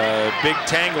There's a big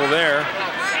tangle there.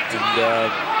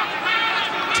 And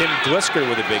Tim Glisker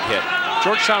with a big hit.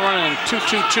 Georgetown running in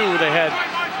 2-2-2. They had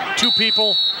 2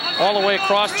 people all the way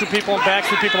across, 2 people in back,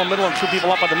 2 people in the middle, and 2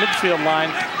 people up on the midfield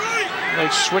line. They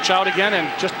switch out again and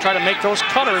just try to make those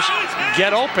cutters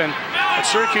get open. But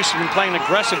Syracuse has been playing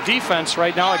aggressive defense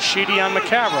right now. It's Sheedy on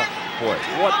McCavera. Boy,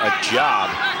 what a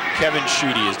job Kevin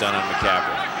Sheedy has done on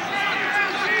McCavera.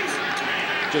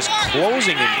 Just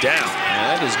closing him down.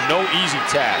 Man, that is no easy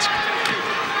task.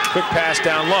 Quick pass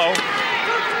down low.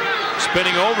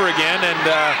 Spinning over again and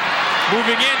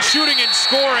moving in, shooting and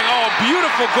scoring. Oh,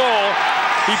 beautiful goal.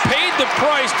 He paid the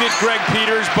price, did Greg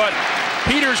Peters, but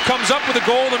Peters comes up with a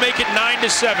goal to make it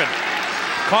 9-7.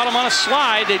 Caught him on a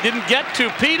slide. They didn't get to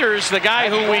Peters, the guy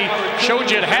who we showed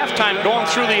you at halftime going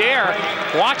through the air.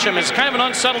 Watch him. It's kind of an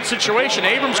unsettled situation.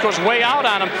 Abrams goes way out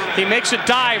on him. He makes a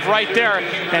dive right there,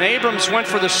 and Abrams went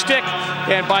for the stick,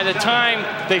 and by the time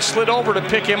they slid over to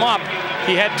pick him up,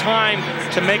 he had time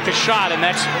to make the shot, and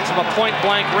that's from a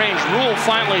point-blank range. Rule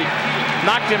finally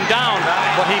knocked him down,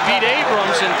 but he beat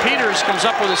Abrams, and Peters comes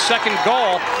up with a second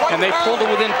goal, and they pulled it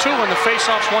within 2, and the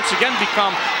faceoffs once again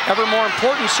become ever more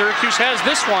important. Syracuse has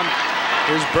this one.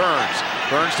 Here's Burns.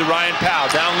 Burns to Ryan Powell,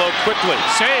 down low quickly.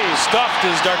 Save, stuffed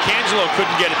as D'Arcangelo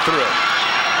couldn't get it through.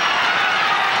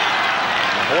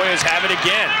 The Hoyas have it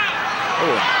again.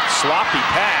 Oh, sloppy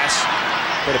pass,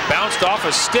 but it bounced off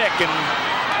a stick and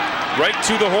right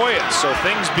to the Hoyas. So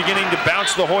things beginning to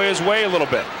bounce the Hoyas' way a little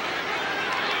bit.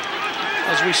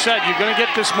 As we said, you're going to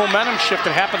get this momentum shift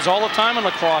that happens all the time in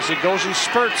lacrosse. It goes in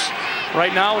spurts.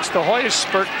 Right now, it's the Hoyas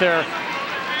spurt. They're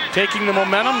taking the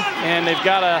momentum, and they've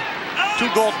got a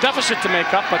 2-goal deficit to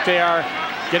make up, but they are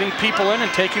getting people in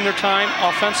and taking their time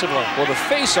offensively. Well, the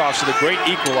face-offs are the great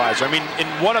equalizer. I mean, in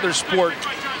what other sport,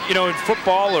 you know, in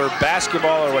football or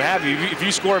basketball or what have you, if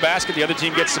you score a basket, the other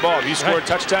team gets the ball. If you score a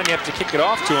touchdown, you have to kick it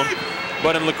off to them.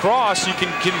 But in lacrosse, you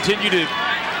can continue to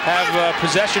have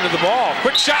possession of the ball.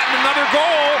 Quick shot and another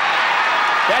goal.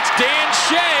 That's Dan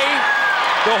Shea.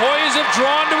 The Hoyas have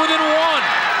drawn to within 1.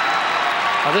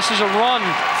 Now this is a run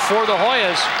for the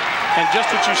Hoyas, and just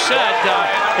what you said,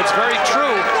 it's very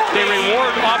true. They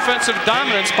reward offensive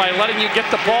dominance by letting you get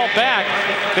the ball back.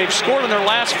 They've scored in their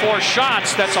last 4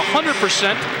 shots. That's 100%,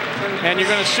 and you're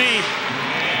going to see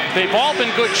they've all been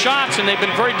good shots, and they've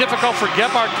been very difficult for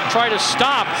Gebhardt to try to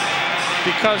stop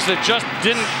because it just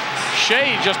didn't.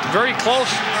 Shea just very close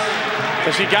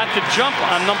as he got the jump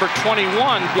on number 21,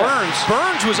 Burns.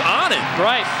 Burns was on it,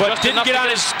 right? But didn't get on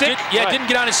his stick.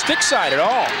 Didn't get on his stick side at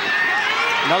all.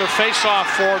 Another face-off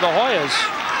for the Hoyas.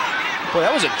 Boy,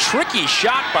 that was a tricky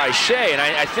shot by Shea, and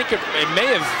I think it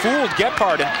may have fooled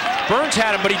Gebhardt. And Burns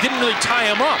had him, but he didn't really tie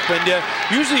him up. And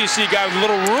usually you see a guy with a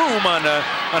little room on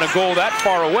a goal that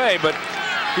far away, but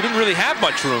he didn't really have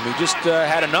much room. He just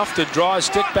had enough to draw his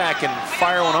stick back and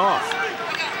fire one off.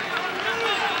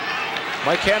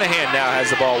 Mike Hanahan now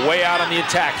has the ball way out on the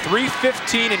attack.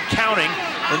 3:15 and counting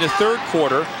in the 3rd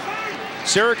quarter.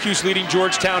 Syracuse leading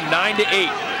Georgetown 9-8.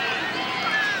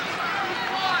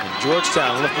 And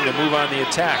Georgetown looking to move on the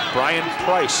attack. Brian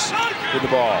Price with the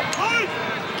ball.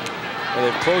 Well,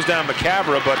 they've closed down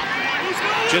McCavera, but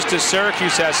just as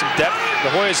Syracuse has some depth, the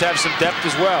Hoyas have some depth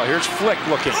as well. Here's Flick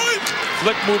looking.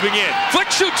 Flick moving in. Flick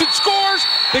shoots and scores.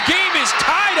 The game is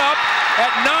tied up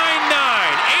at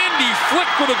 9-9. Andy Flick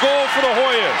with a goal for the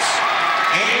Hoyas.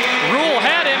 Rule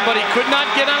had him, but he could not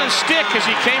get on his stick as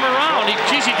he came around. He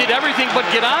did everything but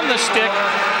get on the stick.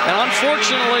 And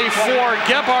unfortunately for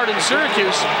Gebhardt and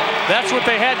Syracuse, that's what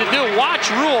they had to do. Watch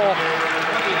Rule.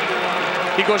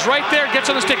 He goes right there, gets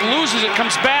on the stick, loses it,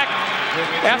 comes back.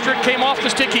 After it came off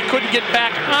the stick, he couldn't get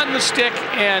back on the stick,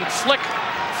 and Flick,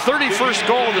 31st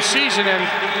goal of the season, and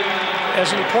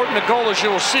as important a goal as you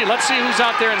will see. Let's see who's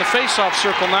out there in the face-off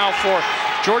circle now for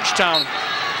Georgetown.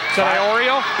 Is that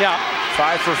Iorio? Yeah.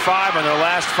 5 for 5 on their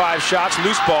last 5 shots.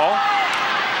 Loose ball.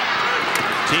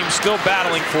 Team still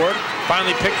battling for it.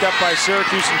 Finally picked up by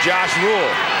Syracuse and Josh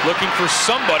Rule. Looking for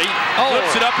somebody.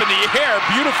 Flips it up in the air.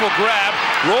 Beautiful grab.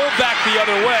 Rolled back the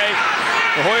other way.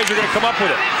 The Hoyas are going to come up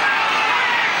with it.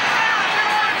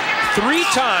 3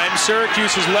 times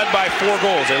Syracuse has led by 4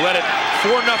 goals. They led it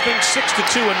 4-0,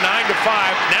 6-2, and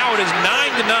 9-5. Now it is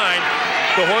 9-9.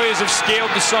 The Hoyas have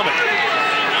scaled the summit.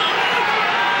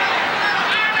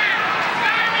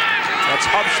 That's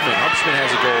Hubschman. Hubschman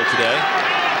has a goal today.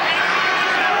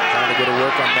 Trying to go to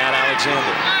work on Matt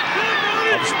Alexander.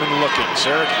 Hubschman looking.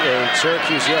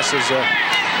 Syracuse, yes, has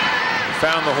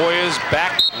found the Hoyas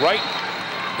back right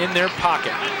in their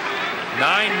pocket.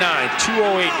 9-9,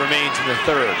 2:08 remains in the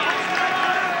 3rd.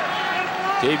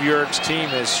 Dave Urick's team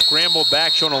has scrambled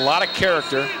back, shown a lot of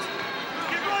character.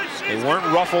 They weren't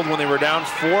ruffled when they were down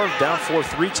four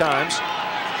 3 times.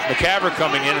 McCavera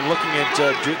coming in and looking at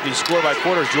the score by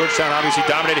quarters. Georgetown obviously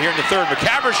dominated here in the third.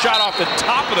 McCavera shot off the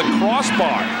top of the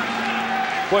crossbar.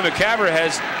 Boy, McCavera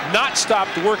has not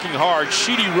stopped working hard.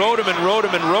 Sheedy rode him and rode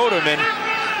him and rode him, and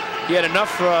he had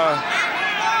enough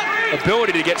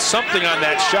ability to get something on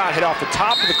that shot, hit off the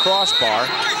top of the crossbar.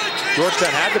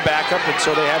 Georgetown had the backup, and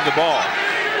so they had the ball.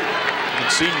 You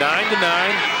can see 9-9,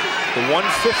 the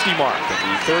 150 mark of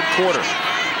the third quarter.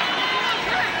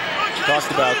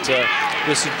 Talked about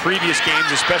this in previous games,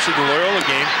 especially the Loyola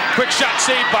game. Quick shot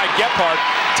saved by Gephardt.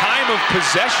 Time of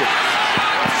possession.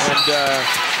 And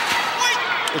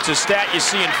it's a stat you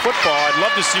see in football. I'd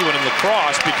love to see one in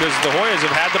lacrosse because the Hoyas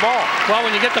have had the ball. Well,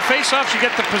 when you get the face-offs, you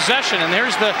get the possession. And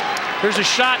there's a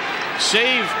shot,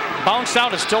 save, bounced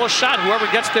out. It's still a shot. Whoever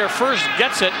gets there first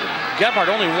gets it.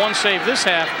 Gephardt only 1 save this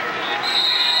half.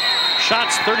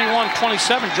 Shots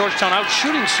 31-27. Georgetown out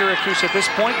shooting Syracuse at this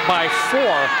point by 4.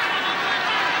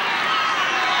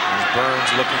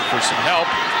 Burns looking for some help.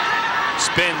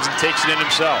 Spins and takes it in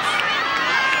himself.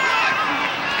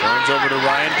 Burns over to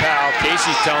Ryan Powell.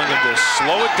 Casey's telling him to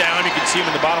slow it down. You can see him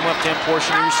in the bottom left-hand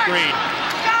portion of your screen.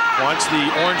 Wants the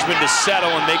Orangemen to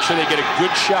settle and make sure they get a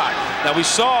good shot. Now we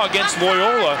saw against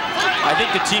Loyola, I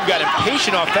think the team got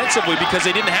impatient offensively because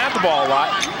they didn't have the ball a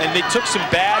lot, and they took some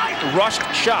bad rushed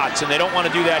shots, and they don't want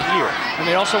to do that here. And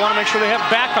they also want to make sure they have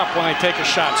backup when they take a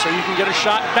shot, so you can get a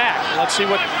shot back. Let's see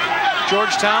what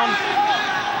Georgetown,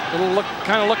 little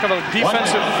kind of look of a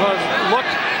defensive look.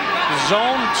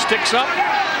 Zone, sticks up.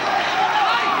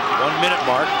 1 minute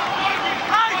mark.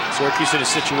 Syracuse in a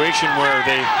situation where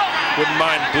they wouldn't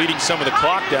mind bleeding some of the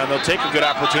clock down. They'll take a good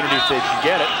opportunity if they can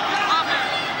get it.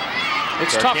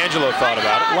 It's tough. Angelo thought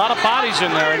about it. A lot of bodies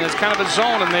in there, and it's kind of a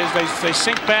zone, and they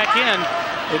sink back in.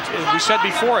 We said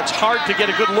before, it's hard to get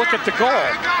a good look at the goal.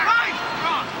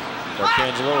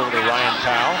 Angelo over to Ryan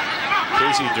Powell.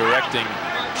 Casey directing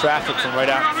traffic from right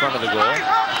out in front of the goal.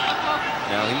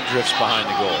 Now he drifts behind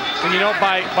the goal. And you know,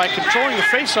 by controlling the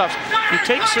faceoffs, you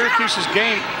take Syracuse's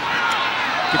game.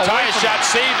 Cutia shot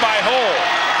saved by Hole.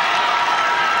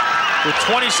 With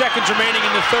 20 seconds remaining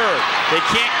in the third. They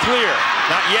can't clear.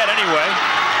 Not yet anyway.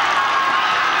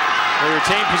 They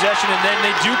retain possession and then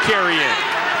they do carry in.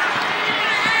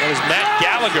 That is Matt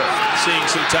Gallagher seeing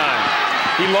some time.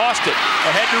 He lost it.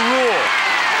 Ahead to Rule.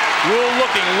 Rule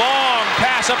looking, long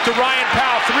pass up to Ryan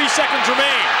Powell, 3 seconds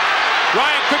remain.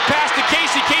 Ryan, quick pass to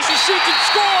Casey. Casey shoots and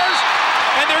scores,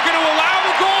 and they're going to allow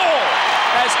the goal.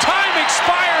 As time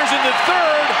expires in the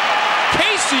third,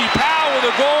 Casey Powell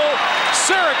with a goal,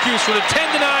 Syracuse with a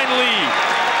 10-9 lead.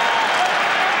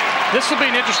 This will be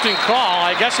an interesting call.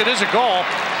 I guess it is a goal.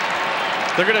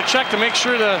 They're going to check to make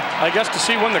sure to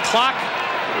see when the clock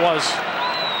was.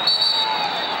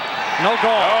 No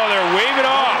goal. Oh, they're waving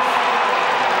off.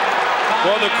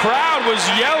 Well, the crowd was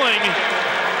yelling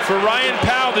for Ryan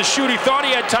Powell to shoot. He thought he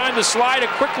had time to slide a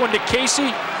quick one to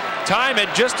Casey. Time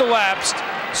had just elapsed,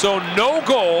 so no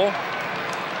goal.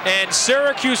 And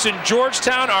Syracuse and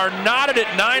Georgetown are knotted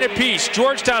at 9 apiece.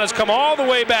 Georgetown has come all the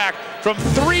way back from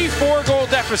 3 4-goal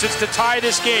deficits to tie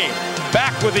this game.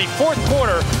 Back with the fourth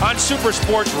quarter on Super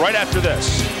Sports right after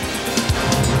this.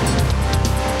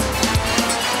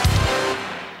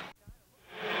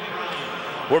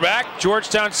 We're back.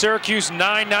 Georgetown, Syracuse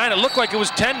 9-9. It looked like it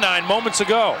was 10-9 moments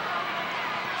ago.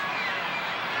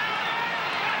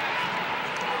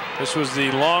 This was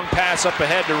the long pass up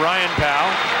ahead to Ryan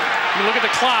Powell. You look at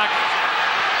the clock.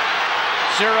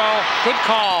 0. Good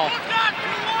call.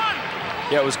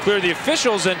 Yeah, it was clear the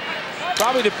officials, and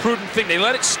probably the prudent thing, they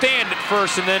let it stand at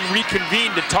first and then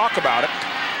reconvened to talk about it.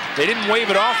 They didn't wave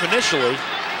it off initially,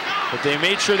 but they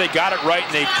made sure they got it right,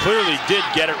 and they clearly did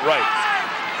get it right.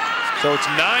 So it's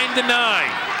 9-9.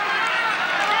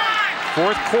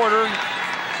 Fourth quarter.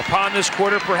 Upon this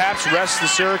quarter, perhaps rests the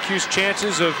Syracuse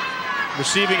chances of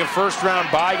receiving a first-round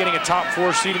bye, getting a top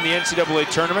 4 seed in the NCAA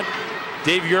tournament.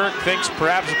 Dave Urick thinks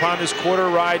perhaps upon this quarter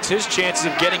rides his chances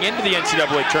of getting into the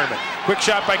NCAA tournament. Quick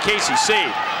shot by Casey,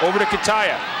 saved, over to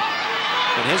Cutia.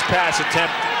 And his pass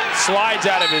attempt slides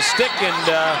out of his stick and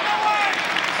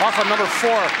off on number 4.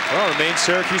 Well, remains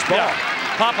Syracuse ball. Yeah.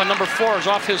 Pop on number 4 is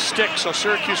off his stick, so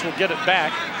Syracuse will get it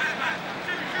back.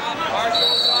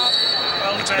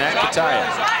 It's Matt Cutia.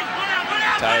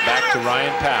 Cutia back to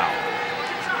Ryan Powell.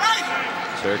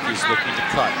 Syracuse looking to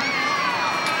cut.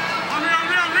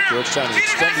 Georgetown has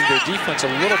extended their defense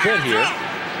a little bit here.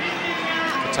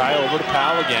 Cutia over to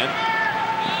Powell again.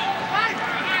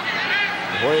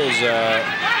 The Hoyas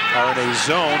are in a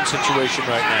zone situation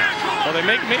right now. Well,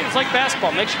 it's like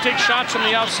basketball. Makes you take shots from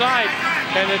the outside,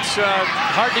 and it's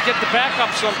hard to get the back up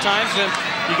sometimes, and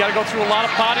you got to go through a lot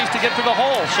of bodies to get to the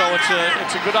hole. So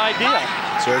it's a good idea.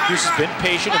 Syracuse has been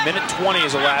patient. A minute 20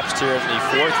 has elapsed here in the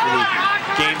fourth, with the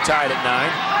game tied at 9.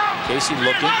 Casey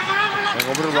looking. Going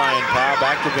over to Ryan Powell,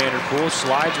 back to Vanderpool,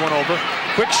 slides one over.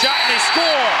 Quick shot, and they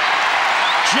score!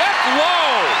 Jeff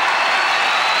Lowe!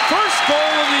 First goal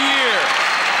of the year.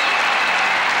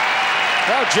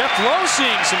 Now Jeff Lowe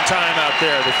seeing some time out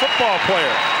there, the football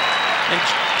player. And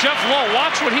Jeff Lowe,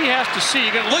 watch what he has to see.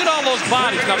 You're going to look at all those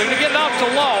bodies. Now they're going to get it out to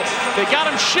Lowe. They got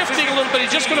him shifting a little bit.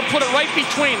 He's just going to put it right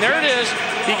between. There it is.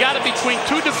 He got it between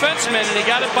two defensemen, and he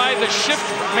got it by the shift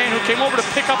man who came over to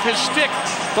pick up his stick.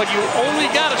 But you only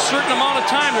got a certain amount of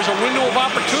time. There's a window of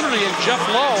opportunity, and Jeff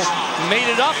Lowe made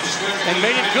it up and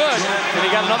made it good. And he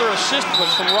got another assist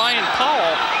from Ryan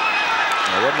Powell.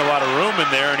 There wasn't a lot of room in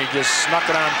there, and he just snuck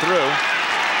it on through.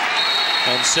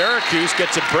 And Syracuse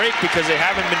gets a break because they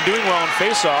haven't been doing well in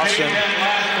faceoffs, and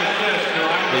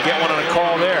they get one on a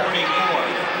call there.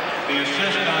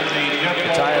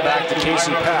 Cutia back to Casey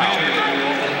Powell.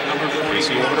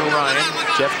 Casey over to Ryan.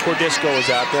 Jeff Cordisco is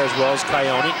out there, as well as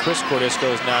Coyote. Chris Cordisco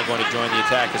is now going to join the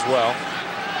attack as well.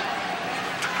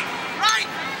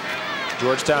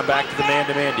 Georgetown back to the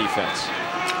man-to-man defense.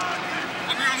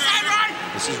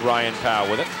 This is Ryan Powell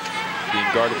with it, being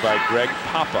guarded by Greg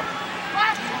Papa.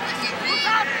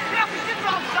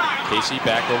 Casey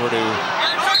back over to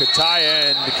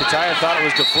Cutia, and Cutia thought it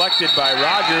was deflected by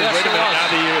Rogers. Yes, wait a minute, now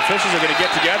the officials are going to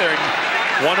get together, and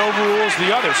one overrules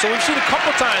the other. So we've seen a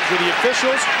couple times where the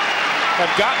officials have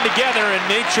gotten together and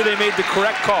made sure they made the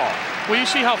correct call. Well, you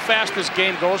see how fast this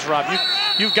game goes, Rob.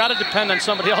 You've got to depend on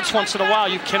somebody else once in a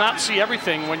while. You cannot see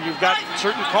everything when you've got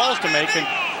certain calls to make, and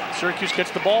Syracuse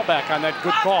gets the ball back on that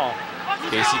good call.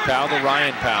 Casey Powell to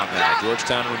Ryan Powell now.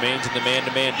 Georgetown remains in the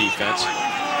man-to-man defense.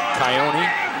 Coyote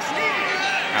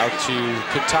out to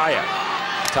Cutia.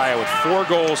 Cutia with 4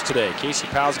 goals today. Casey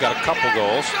Powell's got a couple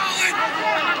goals.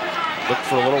 Looked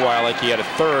for a little while like he had a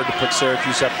third to put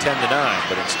Syracuse up 10-9,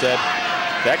 but instead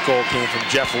that goal came from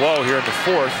Jeff Lowe here in the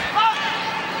fourth.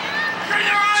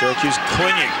 Syracuse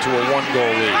clinging to a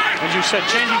 1-goal lead. As you said,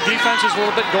 changing defenses a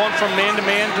little bit, going from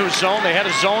man-to-man to zone. They had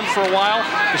a zone for a while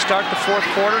to start the fourth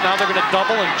quarter. Now they're going to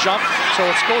double and jump. So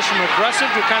it goes from aggressive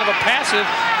to kind of a passive.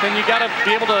 Then you got to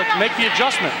be able to make the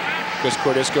adjustment. Chris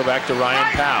Cordisco back to Ryan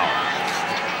Powell.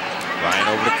 Ryan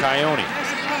over to Coyote.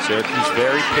 Syracuse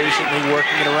very patiently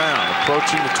working it around,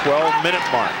 approaching the 12-minute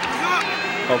mark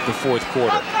of the fourth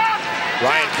quarter.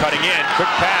 Ryan cutting in,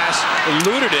 quick pass,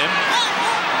 eluded him.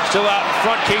 Still out in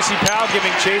front, Casey Powell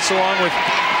giving chase along with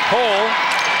Hull.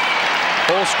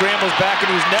 Hull scrambles back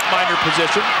into his netminder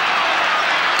position.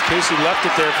 Casey left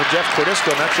it there for Jeff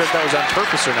Cordisco. Not sure if that was on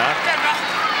purpose or not.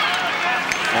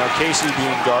 Now Casey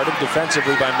being guarded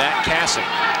defensively by Matt Cutia.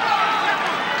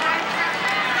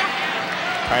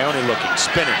 Coyote looking,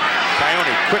 spinning.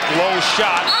 Coyote, quick low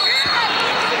shot.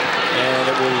 And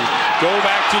it will go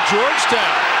back to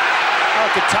Georgetown.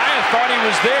 Cutia thought he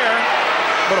was there,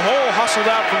 but Hull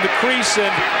hustled out from the crease,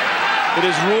 and it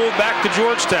is ruled back to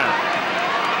Georgetown.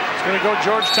 It's going to go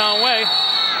Georgetown way.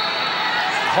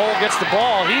 Hull gets the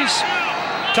ball. He's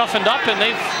toughened up, and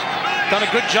they've done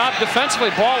a good job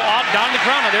defensively. Ball out down the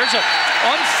ground. Now there's an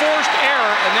unforced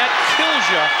error, and that kills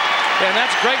you. And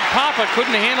that's Greg Papa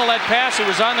couldn't handle that pass. It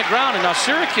was on the ground. And now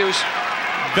Syracuse,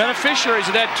 beneficiaries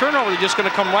of that turnover, they're just going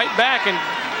to come right back. And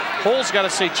Hull's got to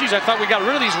say, geez, I thought we got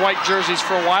rid of these white jerseys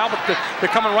for a while, but they're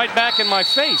coming right back in my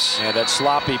face. Yeah, that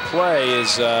sloppy play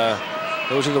is,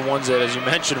 those are the ones that, as you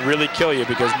mentioned, really kill you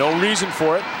because no reason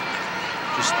for it.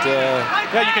 Just yeah,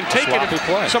 you can take it if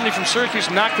somebody from Syracuse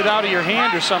knocked it out of your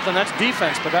hand or something. That's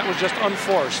defense, but that was just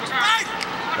unforced.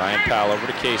 Ryan Powell over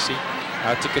to Casey.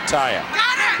 Out to Cutia.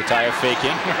 Cutia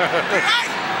faking.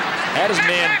 Had his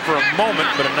man for a moment,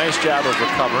 but a nice job of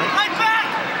recovering.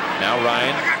 Now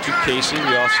Ryan to Casey.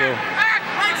 We also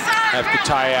have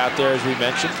Cutia out there, as we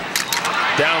mentioned.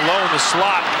 Down low in the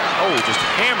slot. Oh, just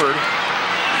hammered.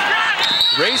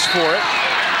 Race for it.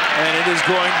 And it is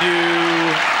going to...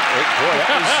 Oh boy,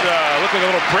 that was looking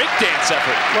like a little breakdance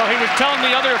effort. Well, he was telling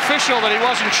the other official that he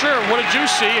wasn't sure. What did you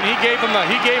see? And he gave him the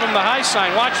high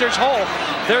sign. Watch, there's Hull.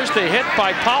 There's the hit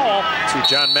by Powell. See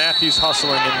John Matthews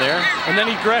hustling in there. And then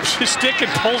he grabs his stick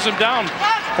and pulls him down.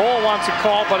 Hull wants a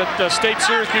call, but it stayed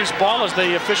Syracuse ball as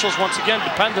the officials once again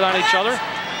depended on each other.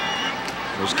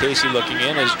 There's Casey looking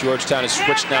in as Georgetown has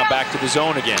switched now back to the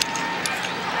zone again.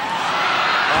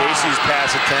 Casey's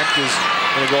pass attempt is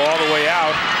going to go all the way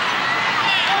out.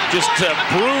 Just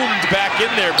broomed back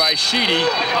in there by Sheedy.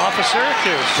 Off of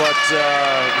Syracuse. But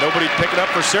nobody picked it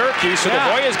up for Syracuse, so the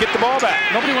Hoyas get the ball back.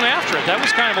 Nobody went after it. That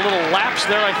was kind of a little lapse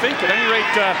there, I think. At any rate,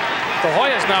 the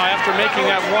Hoyas now, after making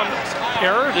that one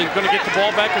error, they're going to get the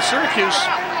ball back to Syracuse.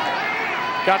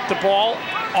 Got the ball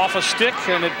off a stick,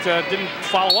 and it didn't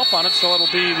follow up on it, so it'll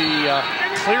be the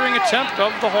clearing attempt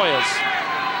of the Hoyas.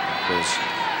 There's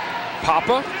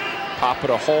Papa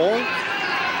to Hole,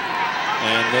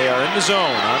 and they are in the zone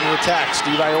on the attack.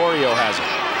 Steve Iorio has it.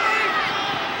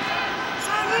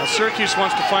 Now, Syracuse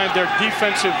wants to find their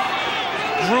defensive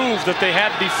groove that they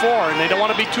had before, and they don't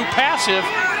want to be too passive,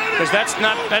 because that's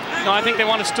not that. No, I think they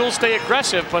want to still stay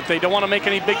aggressive, but they don't want to make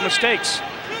any big mistakes.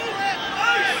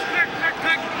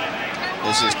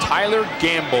 This is Tyler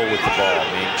Gamble with the ball,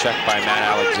 being checked by Matt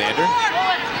Alexander.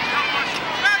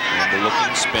 Gamble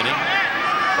looking, spinning,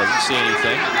 doesn't see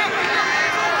anything.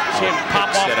 See him pop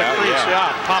off the crease,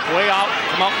 pop way out,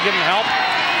 come out and give him help.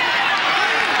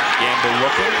 Gamble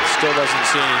looking, still doesn't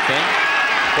see anything.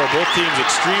 Well, both teams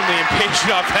extremely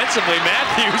impatient offensively.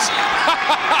 Matthews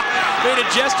made a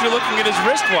gesture looking at his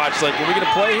wristwatch, like, are we going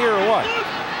to play here or what?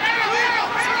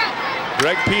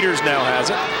 Greg Peters now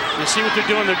has it. You see what they're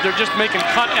doing? They're just making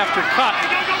cut after cut.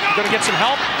 They're going to get some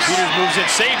help. Peters moves in,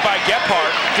 saved by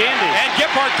Gephardt. Dandy. And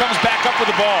Gephardt comes back up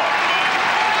with the ball.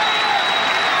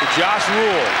 Josh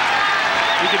Rule.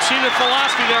 You can see the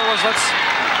philosophy there was, let's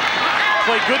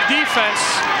play good defense.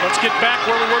 Let's get back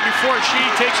where we were before.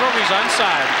 Sheedy takes over, he's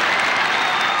onside.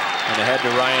 And ahead to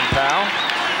Ryan Powell.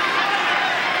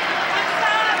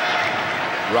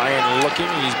 Ryan looking,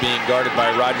 he's being guarded by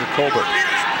Roger Colbert.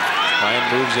 Ryan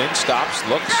moves in, stops,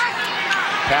 looks.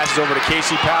 Passes over to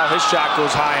Casey Powell. His shot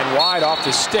goes high and wide off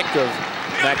the stick of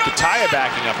Matt Cutia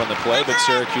backing up on the play, but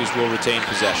Syracuse will retain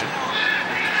possession.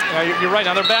 You're right.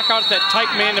 Now they're back out at that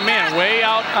tight man-to-man, way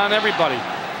out on everybody.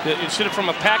 Instead of from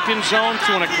a packed-in zone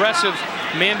to an aggressive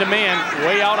man-to-man,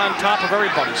 way out on top of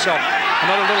everybody. So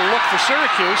another little look for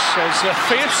Syracuse as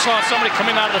fans saw somebody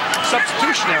coming out of the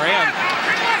substitutionary end.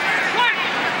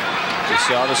 We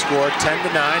saw the score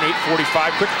 10-9,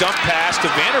 8:45. Quick dump pass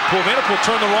to Vanderpool. Vanderpool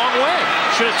turned the wrong way.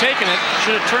 Should have taken it.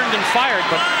 Should have turned and fired,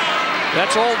 but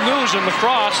that's old news in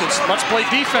lacrosse. It's let's play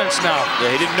defense now.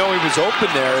 Yeah, he didn't know he was open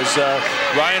there as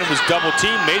Ryan was double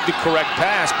teamed, made the correct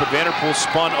pass, but Vanderpool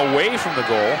spun away from the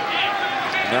goal.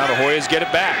 And now the Hoyas get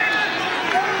it back.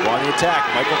 On the attack,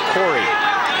 Michael Corey.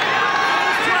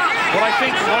 What I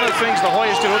think one of the things the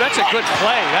Hoyas do, that's a good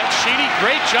play. That's Sheedy,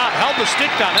 great job, held the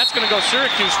stick down. That's going to go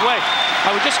Syracuse way.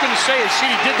 I was just going to say, as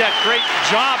Sheedy did that great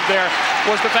job there,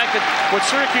 was the fact that what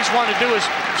Syracuse wanted to do is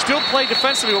still play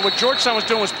defensively. What Georgetown was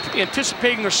doing was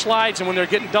anticipating their slides, and when they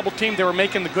were getting double teamed, they were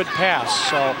making the good pass.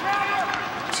 So,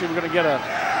 let's see, we're going to get a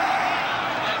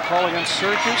call against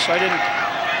Syracuse.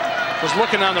 Was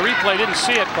looking on the replay, didn't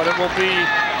see it, but it will be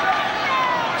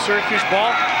Syracuse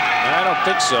ball. I don't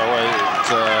think so.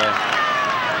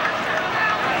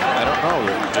 I don't know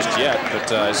just yet,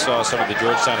 but I saw some of the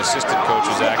Georgetown assistant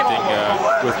coaches acting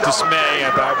with dismay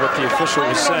about what the official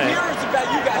was saying.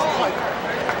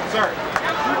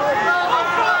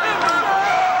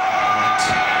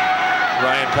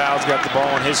 Ryan Powell's got the ball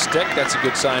on his stick. That's a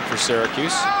good sign for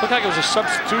Syracuse. Looked like it was a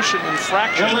substitution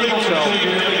infraction.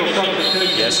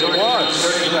 Yes, it was.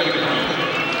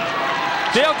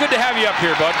 Dale, good to have you up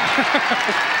here, bud.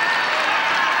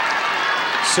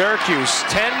 Syracuse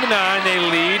 10-9, they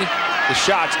lead the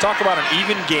shots. Talk about an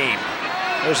even game.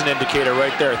 There's an indicator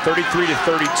right there,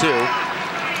 33-32.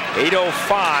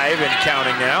 8:05 and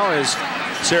counting now as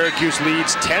Syracuse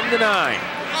leads 10-9.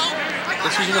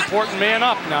 This is an important man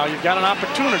up now. You've got an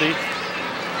opportunity.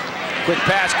 Quick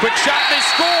pass, quick shot, they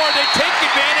score, they take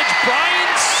advantage.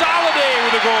 Brian Soliday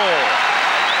with a goal.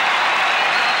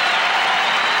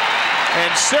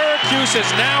 And Syracuse has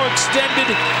now extended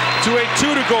to a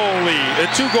two-goal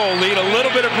lead, a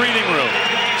little bit of breathing room.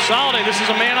 Soliday, this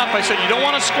is a man up. I said you don't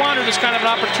want to squander this kind of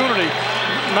an opportunity.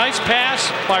 Nice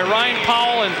pass by Ryan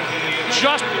Powell, and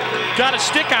just got a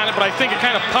stick on it, but I think it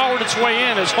kind of powered its way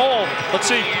in as Hole.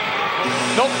 Let's see.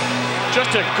 Nope,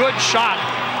 just a good shot.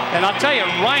 And I'll tell you,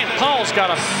 Ryan Powell's got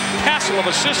a passel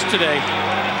of assists today.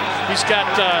 He's got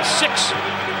six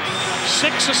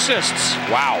assists.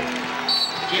 Wow.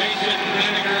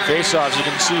 Face-offs, you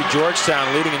can see Georgetown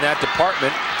leading in that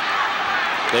department.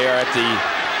 They are at the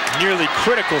nearly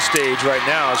critical stage right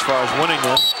now as far as winning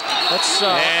them.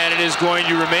 And it is going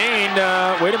to remain,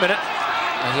 wait a minute.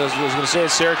 I was going to say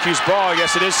it's Syracuse ball.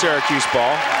 Yes, it is Syracuse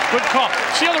ball. Good call.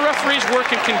 See how the referees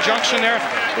work in conjunction there?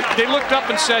 They looked up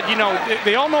and said, you know,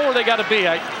 they all know where they got to be.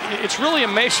 It's really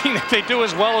amazing that they do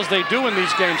as well as they do in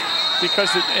these games.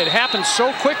 because it happened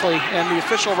so quickly, and the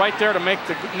official right there to make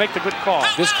the good call.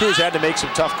 This crew's had to make some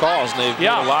tough calls, and they've made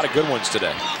a lot of good ones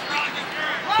today.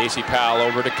 Casey Powell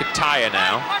over to Cutia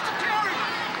now.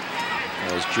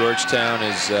 As Georgetown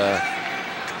is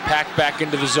packed back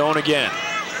into the zone again.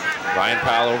 Ryan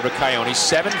Powell over to Coyote.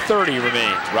 7:30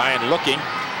 remains. Ryan looking,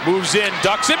 moves in,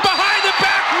 ducks it behind the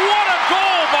back. What a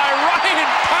goal by Ryan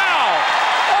Powell!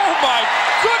 Oh my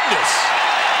goodness!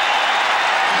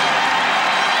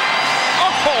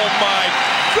 Oh my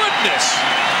goodness!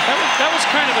 That was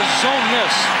kind of a zone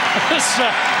miss.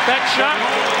 That shot,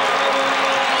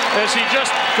 as he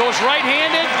just goes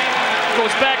right-handed,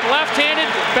 goes back left-handed,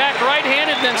 back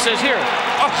right-handed, then says, here,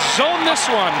 zone this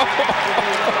one.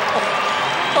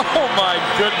 Oh my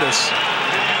goodness.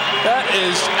 That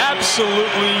is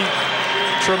absolutely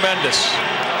tremendous.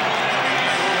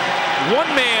 One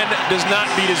man does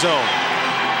not beat his own.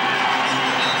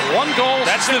 One goal.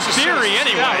 That's the theory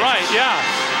anyway. Yeah, right, yeah.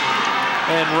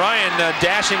 And Ryan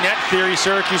dashing that theory.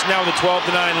 Syracuse now with a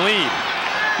 12-9 lead.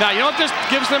 Now, you know what this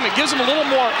gives them? It gives them a little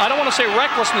more, I don't want to say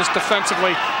recklessness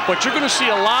defensively, but you're going to see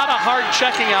a lot of hard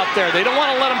checking out there. They don't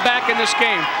want to let them back in this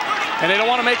game, and they don't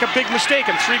want to make a big mistake.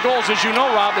 And 3 goals, as you know,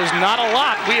 Rob, is not a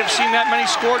lot. We have seen that many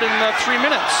scored in 3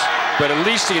 minutes. But at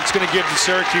least it's going to give the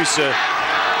Syracuse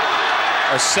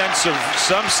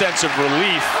some sense of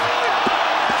relief.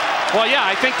 Well, yeah,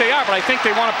 I think they are, but I think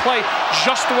they want to play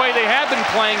just the way they have been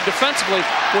playing defensively,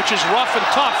 which is rough and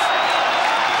tough.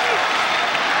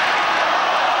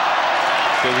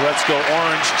 Big let's go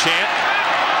orange chant.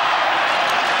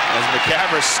 As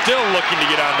McCavera still looking to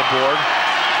get on the board.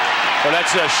 Or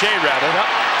that's Shea, rather. Yep.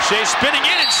 Shea spinning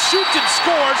in and shoots and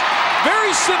scores.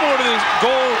 Very similar to the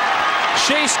goal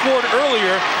Shea scored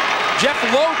earlier. Jeff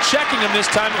Lowe checking him this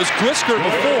time. It was Glisker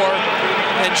before.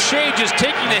 And Shea just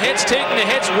taking the hits,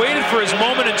 waited for his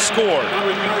moment and scored.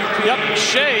 Yep,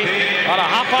 Shea out of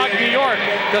Hauppauge, New York,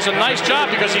 does a nice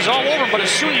job because he's all over. But as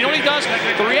soon, you know what he does?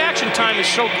 The reaction time is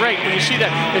so great when you see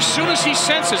that. As soon as he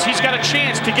senses he's got a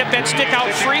chance to get that stick out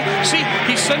free, see,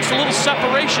 he sensed a little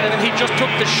separation and then he just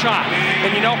took the shot.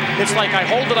 And you know, it's like I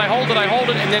hold it,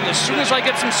 and then as soon as I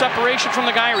get some separation from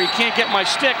the guy or he can't get my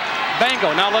stick,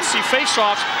 bango. Now let's see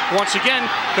face-offs. Once again,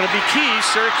 going to be key.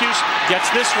 Syracuse gets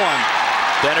this one.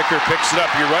 Denneker picks it up.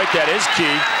 You're right, that is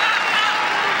key.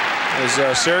 As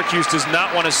Syracuse does not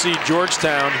want to see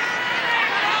Georgetown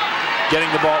getting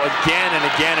the ball again and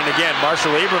again and again.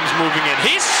 Marshall Abrams moving in.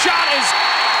 His shot is,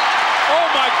 oh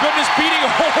my goodness, beating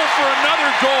a hole for another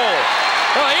goal.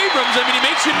 Well, Abrams, I mean, he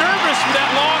makes you nervous with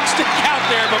that long stick out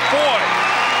there, but boy,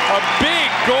 a big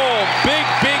goal, big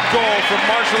goal from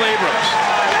Marshall Abrams.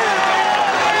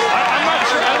 I'm not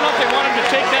sure. I don't know if they want him to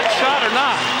take that shot or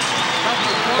not.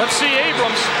 Let's see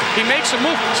Abrams. He makes a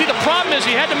move. See, the problem is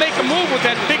he had to make a move with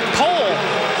that big pole.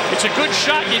 It's a good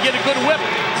shot. You get a good whip.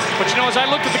 But, you know, as I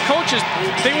looked at the coaches,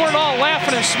 they weren't all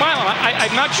laughing and smiling.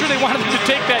 I'm not sure they wanted him to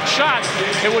take that shot.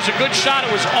 It was a good shot. It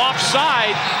was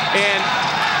offside, and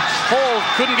Powell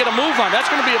couldn't get a move on. That's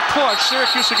going to be a push.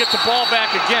 Syracuse will get the ball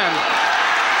back again.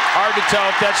 Hard to tell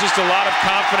if that's just a lot of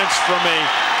confidence from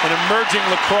an emerging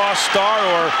lacrosse star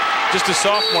or just a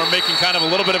sophomore making kind of a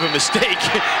little bit of a mistake.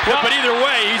 But either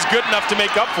way, he's good enough to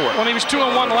make up for it. When he was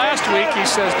 2-1 last week, he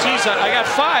says, geez, I got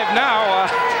 5 now.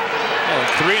 And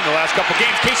 3 in the last couple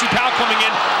games. Casey Powell coming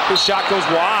in. His shot goes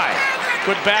wide.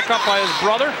 Good backup by his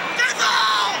brother.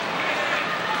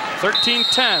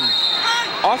 13-10.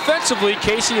 Offensively,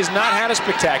 Casey has not had a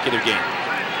spectacular game.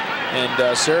 And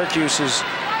Syracuse is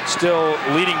still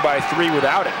leading by 3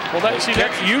 without it. Well,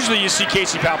 usually you see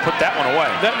Casey Powell put that one away.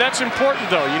 That's important,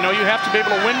 though. You know, you have to be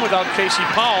able to win without Casey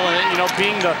Powell, and you know,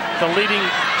 being the leading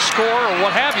scorer or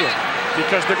what have you,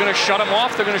 because they're going to shut him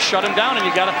off, they're going to shut him down, and you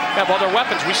got to have other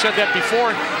weapons. We said that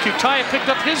before. Cutia picked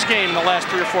up his game in the last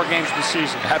 3 or 4 games of the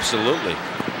season. Absolutely.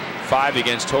 5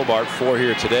 against Hobart, 4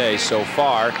 here today so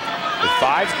far. With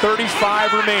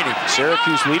 5:35 remaining,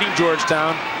 Syracuse leading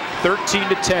Georgetown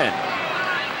 13-10.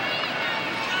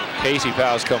 Casey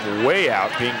Powell's come way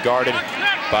out, being guarded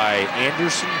by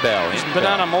Anderson Bell. He's been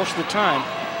on him most of the time.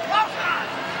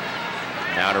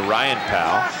 Now to Ryan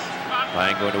Powell.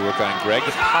 Ryan going to work on Greg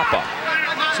Papa.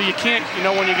 So you can't, you know,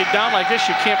 when you get down like this,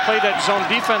 you can't play that zone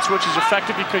defense, which is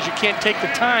effective because you can't take the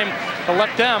time to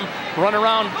let them run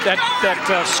around that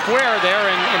square there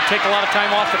and take a lot of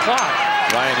time off the clock.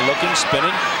 Ryan looking,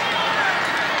 spinning.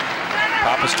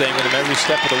 Papa staying with him every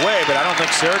step of the way, but I don't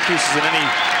think Syracuse is in any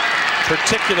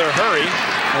particular hurry.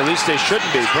 At least they shouldn't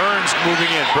be. Burns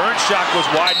moving in. Burns' shot goes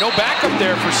wide. No backup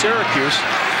there for Syracuse.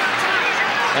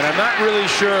 And I'm not really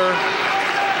sure.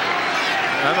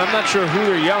 I'm not sure who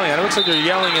they're yelling at. It looks like they're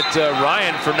yelling at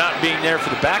Ryan for not being there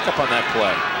for the backup on that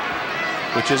play.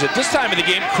 which is at this time of the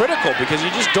game critical because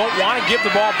you just don't want to give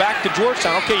the ball back to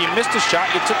Georgetown. Okay, you missed a shot,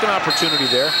 you took an opportunity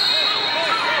there.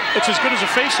 It's as good as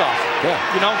a face-off. Yeah.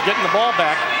 You know, getting the ball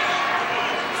back.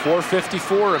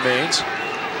 4:54 remains.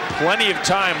 Plenty of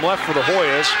time left for the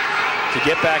Hoyas to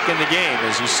get back in the game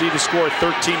as you see the score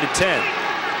 13-10.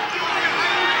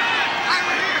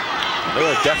 They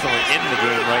are definitely in the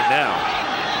game right now.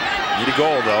 Need a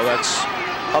goal though. That's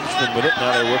Hubschman with it.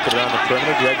 Now they work it around the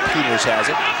perimeter. Greg Peters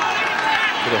has it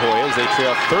for the Hoyas. They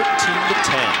trail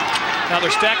 13-10. Now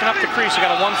they're stacking up the crease. You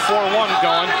got a 1-4-1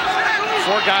 going.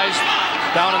 4 guys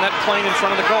down in that plane in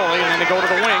front of the goalie, and then they go to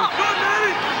the wing.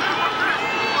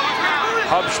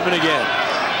 Hubschman again.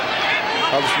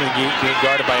 Hubschman being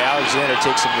guarded by Alexander,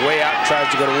 takes him way out and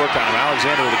tries to go to work on him.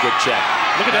 Alexander with a good check.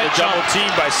 Look at that double team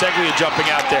by Seglia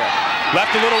jumping out there.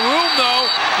 Left a little room though,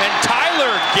 and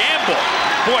Tyler Gamble.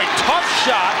 Boy, tough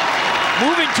shot.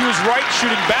 Moving to his right,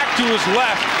 shooting back to his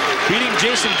left, beating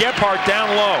Jason Gebhardt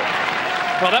down low.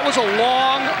 Well, that was a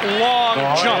long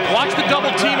jump. Watch the double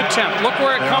team attempt. Look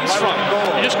where it comes from.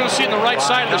 You're just going to see it on the right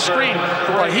side of the screen.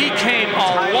 But he came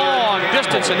a long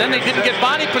distance, and then they didn't get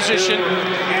body position.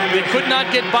 They could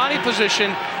not get body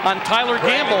position on Tyler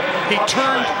Gamble. He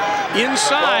turned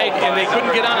inside, and they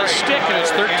couldn't get on a stick, and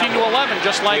it's 13-11,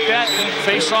 just like that.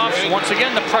 Face-offs, once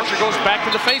again, the pressure goes back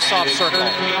to the face-off circle.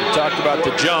 We talked about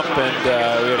the jump, and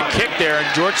we had a kick there, and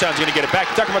Georgetown's going to get it back.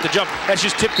 Talking about the jump, that's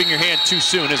just tipping your hand too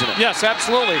soon, isn't it? Yes,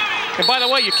 absolutely. And by the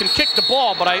way, you can kick the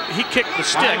ball, but he kicked the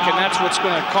stick, and that's what's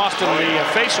going to cost him the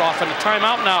face-off. And the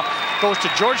timeout now goes to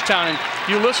Georgetown. And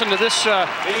you listen to this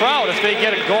crowd, if they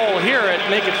get a goal here and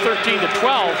make it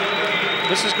 13-12,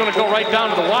 this is going to go right down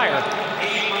to the wire.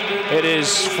 It is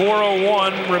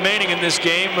 4:01 remaining in this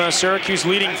game. Syracuse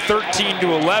leading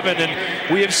 13-11,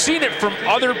 and we have seen it from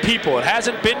other people. It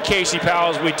hasn't been Casey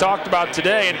Powell, as we talked about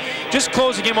today, and just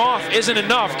closing him off isn't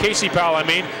enough. Casey Powell, I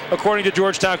mean, according to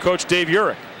Georgetown coach Dave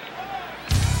Urick.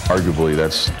 Arguably,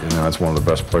 that's one of the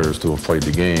best players to have played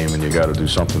the game, and you got to do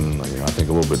something, I think,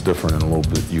 a little bit different and a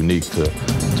little bit unique to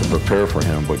prepare for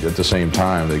him. But at the same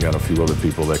time, they got a few other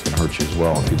people that can hurt you as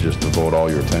well if you just devote all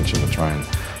your attention to try and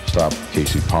stop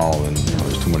Casey Powell, and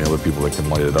there's too many other people that can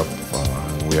light it up,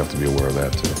 and we have to be aware of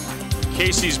that too.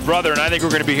 Casey's brother, and I think we're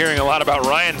going to be hearing a lot about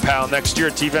Ryan Powell next year.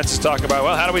 T-Vents is talking about,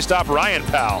 well, how do we stop Ryan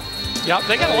Powell? Yeah,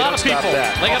 they got a lot of people.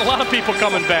 They got a lot of people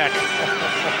coming back.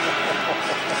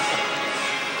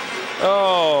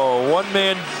 Oh, one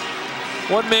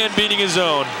man beating his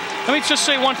own. Let me just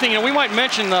say one thing. We might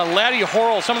mention Laddie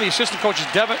Horrell, some of the assistant coaches,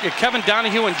 Kevin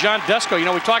Donahue and John Desko.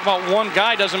 We talk about one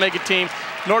guy doesn't make a team,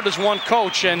 nor does one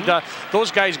coach. And those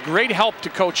guys, great help to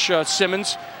Coach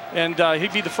Simmons. And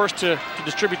he'd be the first to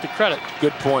distribute the credit.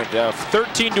 Good point.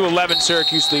 13-11,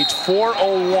 Syracuse leads.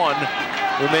 4:01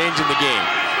 remains in the game.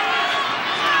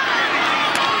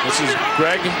 This is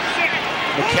Greg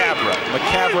McCavera.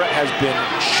 McCavera has been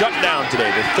shut down today,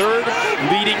 the 3rd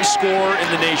leading scorer in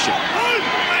the nation.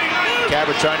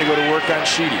 McCavera trying to go to work on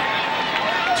Sheedy.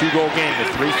 2-goal game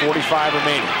with 3:45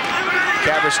 remaining.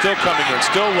 McCavera still coming in,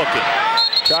 still looking.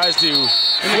 Tries to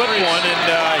flip one,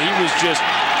 and he was just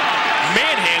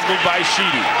manhandled by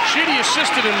Sheedy. Sheedy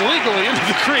assisted him legally into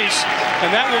the crease,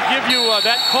 and that will give you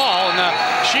that call. And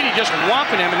Sheedy just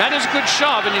whomping him, and that is a good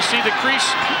shove. And you see the crease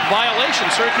violation.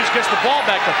 Syracuse gets the ball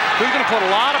back. They're going to put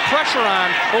a lot of pressure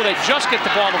on. Oh, they just get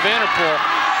the ball to Vanderpool.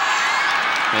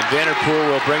 And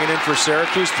Vanderpool will bring it in for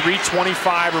Syracuse.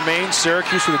 3:25 remains.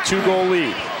 Syracuse with a 2-goal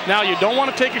lead. Now, you don't want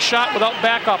to take a shot without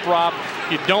backup, Rob.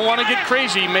 You don't want to get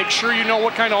crazy. Make sure you know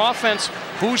what kind of offense,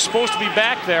 who's supposed to be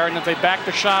back there, and that they back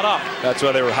the shot up. That's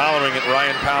why they were hollering at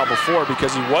Ryan Powell before,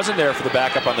 because he wasn't there for the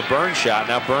backup on the Burns shot.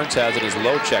 Now Burns has it as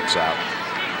Lowe checks out.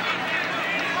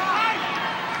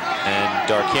 And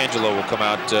D'Arcangelo will come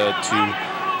out to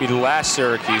be the last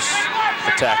Syracuse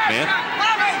attack man.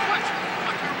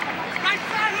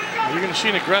 You're going to see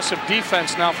an aggressive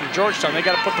defense now from Georgetown. They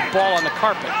got to put the ball on the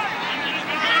carpet.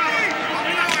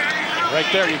 Right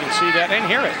there, you can see that and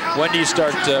hear it. When do you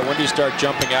start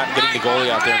jumping out and getting the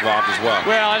goalie out there involved as well?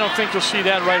 Well, I don't think you'll see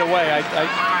that right away.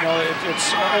 It's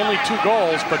only 2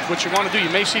 goals, but what you want to do,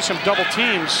 you may see some double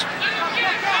teams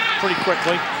pretty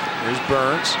quickly. Here's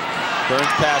Burns.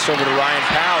 Burns pass over to Ryan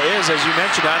Powell is, as you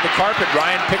mentioned, on the carpet.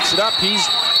 Ryan picks it up. He's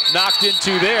knocked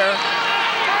into there.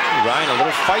 Ryan a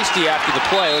little feisty after the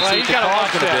play. Let's see what the call's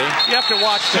going to be. You have to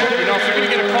watch that. If you're going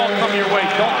to get a call come your way,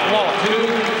 don't blow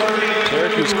it.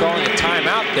 Syracuse calling a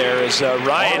timeout there as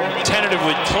Ryan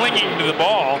tentatively clinging to the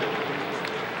ball.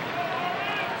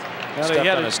 Stepped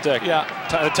on his stick. Yeah.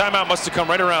 The timeout must have come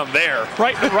right around there.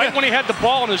 Right when he had the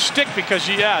ball on his stick, because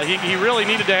he really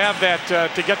needed to have that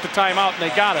to get the timeout, and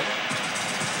they got it.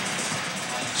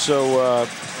 So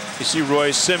You see Roy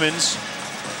Simmons.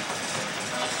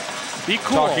 Be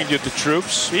cool. Talking to the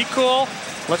troops. Be cool.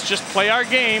 Let's just play our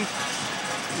game.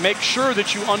 Make sure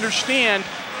that you understand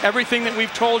everything that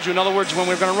we've told you. In other words, when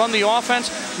we're going to run the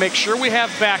offense, make sure we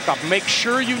have backup. Make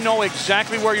sure you know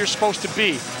exactly where you're supposed to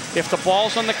be. If the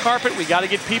ball's on the carpet, we got to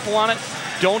get people on it.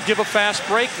 Don't give a fast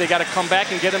break. They got to come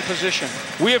back and get in position.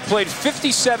 We have played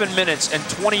 57 minutes and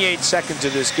 28 seconds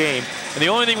of this game. And the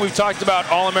only thing we've talked about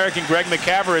All-American Greg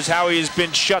McCavera is how he has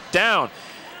been shut down.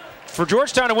 For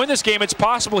Georgetown to win this game, it's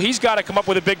possible he's got to come up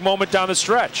with a big moment down the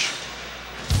stretch.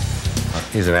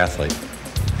 He's an athlete.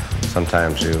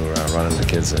 Sometimes you run into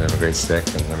kids that have a great stick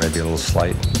and they're maybe a little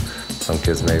slight. Some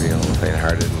kids may be a little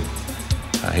faint-hearted.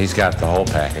 He's got the whole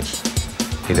package.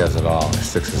 He does it all. He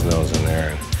sticks his nose in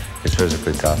there, and he's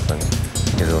physically tough, and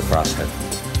he's a lacrosse head.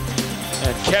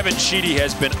 And Kevin Sheedy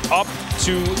has been up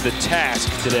to the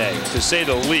task today, to say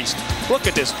the least. Look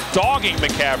at this, dogging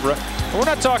McCavera. And we're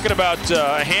not talking about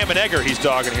a ham and egger he's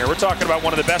dogging here. We're talking about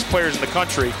one of the best players in the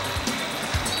country.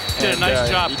 Did a nice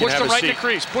job. Pushed him right in the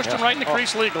crease. Pushed him right in the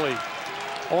crease legally.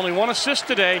 Only 1 assist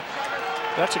today.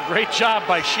 That's a great job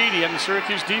by Sheedy and the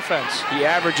Syracuse defense. He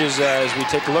averages, as we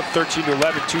take a look, 13 to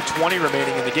 11, 2:20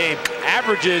 remaining in the game.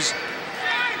 Averages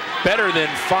better than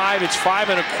 5. It's 5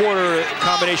 1/4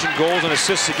 combination goals and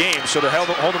assists a game. So to hold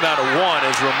him down to 1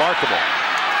 is remarkable.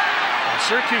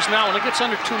 Syracuse now, when it gets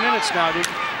under 2 minutes now, they're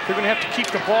going to have to keep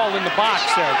the ball in the box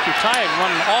there. Cutia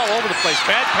running all over the place.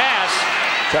 Bad pass.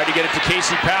 Tried to get it to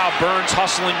Casey Powell. Burns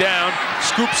hustling down,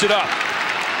 scoops it up.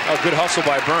 A good hustle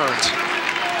by Burns.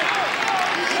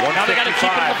 Now they got to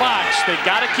keep it in the box. They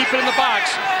got to keep it in the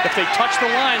box. If they touch the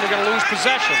line, they're going to lose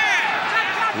possession.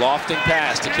 Lofting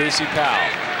pass to Casey Powell.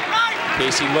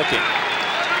 Casey looking.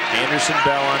 Anderson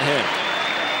Bell on him.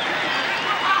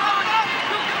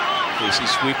 Casey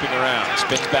sweeping around.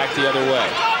 Spins back the other way.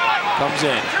 Comes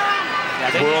in.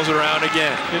 Whirls around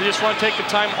again. They just want to take the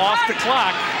time off the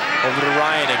clock. Over to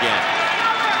Ryan again.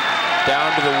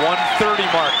 Down to the 1:30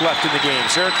 mark left in the game.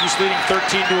 Syracuse leading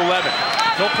 13 to 11.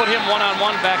 They'll put him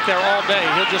one-on-one back there all day.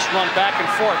 He'll just run back and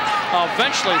forth.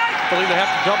 Eventually, they'll either have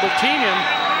to double team him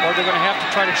or they're going to have to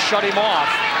try to shut him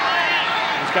off.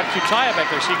 He's got Cutia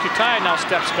back there. See, Cutia now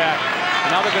steps back.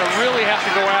 And now they're going to really have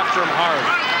to go after him hard.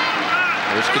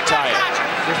 There's Cutia.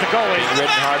 There's the goalie. Being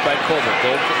ridden hard by Colbert.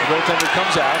 Goaltender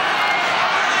comes out.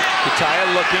 Cutia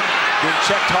looking. Being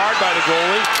checked hard by the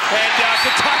goalie. And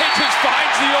Cutia just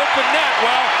finds the open net.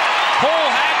 Well, Cole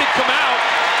had to come out.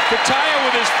 Cutia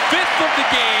with his 5th of the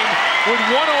game with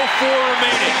 1:04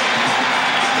 remaining.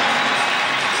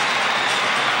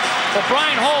 Well,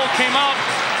 Brian Hull came out,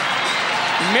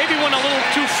 maybe went a little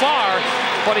too far,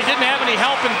 but he didn't have any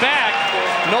help in back.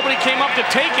 Nobody came up to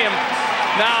take him.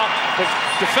 Now, the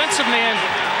defensive man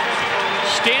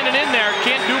standing in there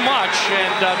can't do much,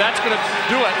 and that's going to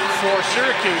do it for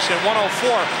Syracuse at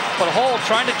 1:04. But Hull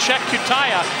trying to check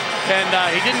Cutia, and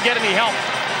he didn't get any help.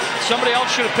 Somebody else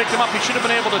should have picked him up. He should have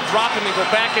been able to drop him and go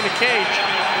back in the cage.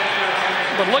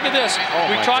 But look at this.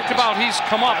 We talked about he's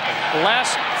come up the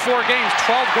last 4 games,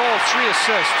 12 goals, 3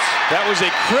 assists. That was a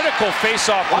critical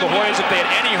face-off for the Hoyas if they had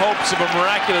any hopes of a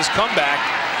miraculous comeback.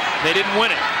 They didn't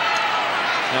win it.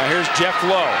 Now here's Jeff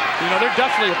Lowe. You know, they're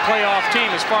definitely a playoff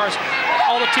team as far as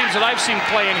all the teams that I've seen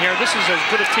play in here. This is as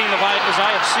good a team as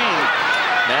I have seen.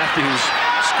 Matthews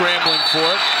scrambling for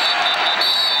it.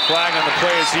 Flag on the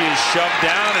play as he is shoved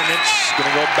down, and it's going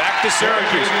to go back to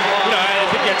Syracuse. You know, I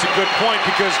think that's a good point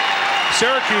because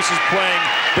Syracuse is playing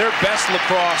their best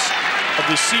lacrosse of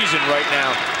the season right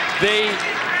now. They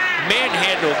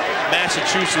manhandled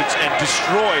Massachusetts and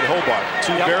destroyed Hobart.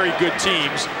 2 very good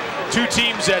teams. 2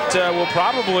 teams that will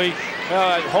probably,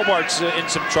 Hobart's in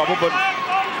some trouble, but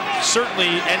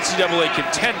certainly NCAA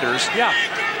contenders. Yeah.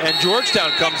 And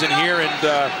Georgetown comes in here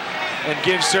and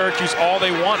gives Syracuse all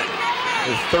they wanted.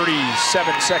 With 37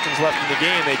 seconds left in the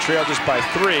game, they trail just by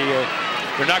 3.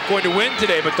 They're not going to win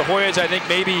today, but the Hoyas, I think,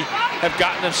 maybe have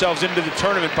gotten themselves into the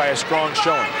tournament by a strong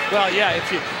showing. Well, yeah,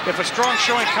 if a strong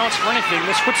showing counts for anything,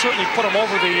 this would certainly put them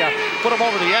over the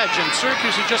edge. And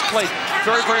Syracuse has just played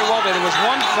very, very well. There was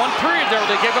one period there where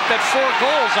they gave up that 4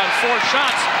 goals on 4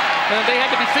 shots, and they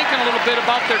had to be thinking a little bit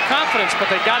about their confidence, but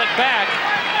they got it back,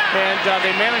 and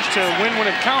they managed to win when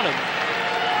it counted.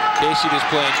 Casey is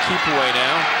playing keep away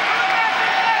now.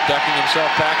 Ducking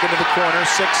himself back into the corner.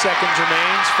 6 seconds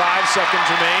remains. 5 seconds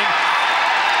remain.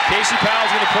 Casey Powell's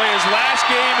going to play his last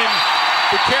game in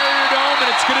the Carrier Dome, and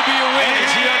it's going to be a win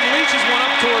as he unleashes one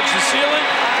up towards the ceiling.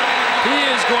 He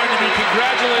is going to be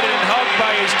congratulated and hugged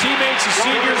by his teammates, the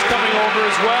seniors coming over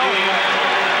as well.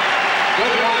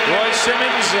 Roy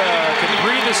Simmons can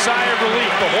breathe a sigh of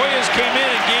relief. The Hoyas came in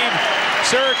and gave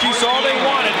Syracuse all they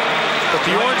wanted. But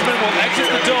the Orangemen will exit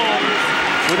the Dome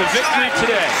with a victory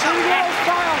today.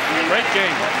 Great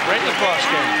game. Great lacrosse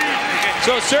game.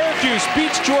 So Syracuse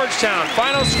beats Georgetown.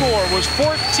 Final score was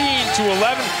 14-11.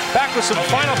 Back with some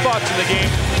final thoughts in the game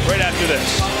right after this.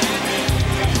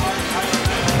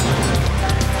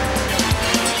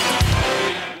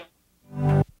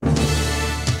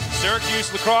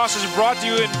 Syracuse Lacrosse is brought to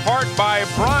you in part by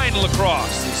Brine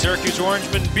Lacrosse. The Syracuse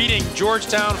Orangemen beating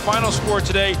Georgetown. Final score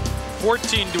today,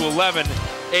 14-11.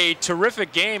 A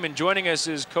terrific game, and joining us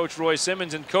is Coach Roy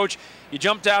Simmons. And Coach, you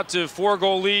jumped out to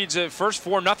 4-goal leads at first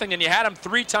 4-0, and you had them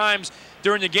 3 times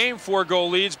during the game, 4-goal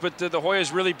leads, but the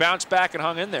Hoyas really bounced back and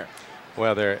hung in there.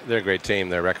 Well, they're a great team.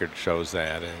 Their record shows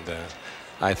that, and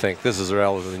I think this is a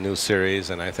relatively new series,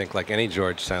 and I think like any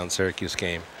Georgetown-Syracuse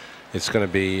game, it's going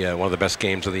to be one of the best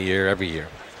games of the year every year.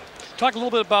 Talk a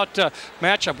little bit about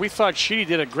matchup. We thought Sheedy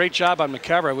did a great job on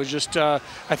McCavera. It was just, I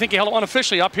think he held it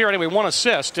unofficially up here anyway, 1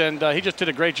 assist, and he just did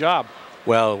a great job.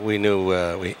 Well, we knew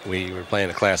we were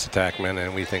playing a class attackman,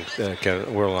 and we think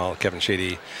Kevin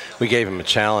Sheedy, we gave him a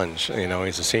challenge. You know,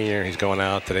 he's a senior. He's going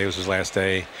out. Today was his last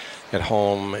day at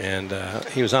home, and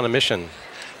he was on a mission,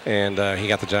 and he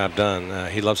got the job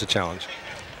done. He loves a challenge.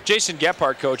 Jason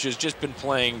Gephardt, coach, has just been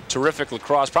playing terrific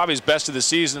lacrosse, probably his best of the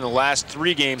season in the last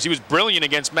 3 games. He was brilliant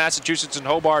against Massachusetts and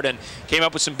Hobart and came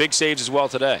up with some big saves as well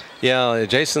today. Yeah,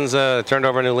 Jason's turned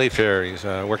over a new leaf here. He's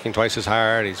working twice as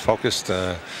hard. He's focused.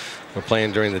 We're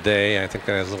playing during the day. I think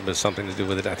that has a little bit something to do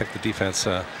with it. I think the defense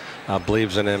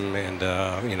believes in him,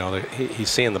 and you know,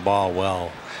 he's seeing the ball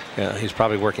well. He's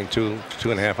probably working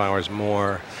 2.5 hours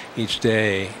more each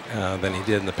day than he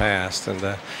did in the past,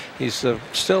 and he's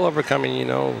still overcoming, you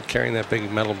know, carrying that big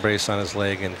metal brace on his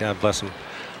leg, and God bless him.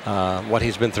 What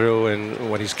he's been through and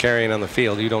what he's carrying on the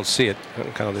field, you don't see it,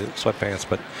 kind of the sweatpants,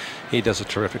 but he does a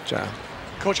terrific job.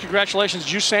 Coach, congratulations.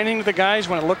 Did you say anything to the guys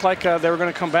when it looked like they were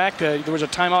going to come back? There was a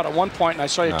timeout at one point, and I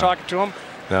saw you talking to them.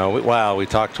 No, we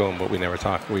talked to him, but we never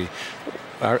talked.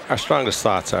 Our strongest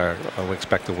thoughts are we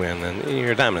expect to win, and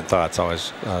your dominant thoughts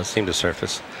always seem to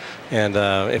surface. And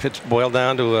if it's boiled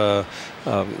down to a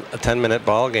 10-minute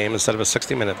ball game instead of a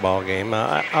 60-minute ball game,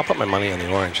 I'll put my money on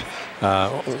the Orange.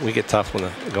 We get tough when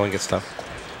the going gets tough.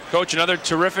 Coach, another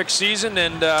terrific season,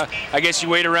 and I guess you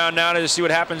wait around now to see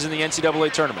what happens in the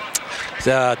NCAA tournament.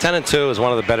 10-2 is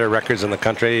one of the better records in the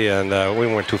country, and we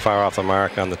weren't too far off the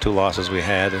mark on the 2 losses we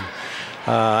had. And,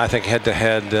 I think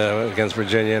head-to-head against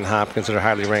Virginia and Hopkins, that are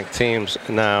highly ranked teams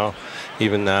now,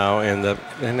 even now, and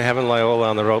having Loyola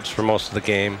on the ropes for most of the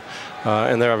game.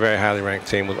 And they're a very highly ranked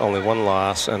team with only 1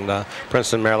 loss, and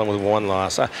Princeton, Maryland with 1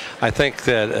 loss. I think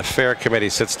that a fair committee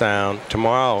sits down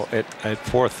tomorrow at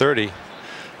 4:30.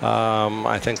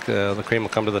 I think the cream will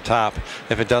come to the top.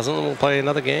 If it doesn't, we'll play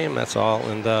another game, that's all.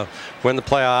 And we're in the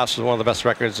playoffs with one of the best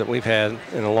records that we've had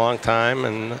in a long time,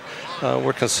 and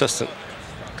we're consistent.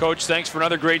 Coach, thanks for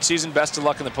another great season. Best of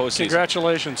luck in the postseason.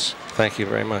 Congratulations. Thank you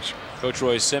very much. Coach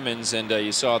Roy Simmons, and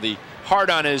you saw the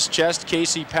heart on his chest,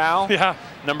 Casey Powell. Yeah.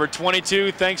 Number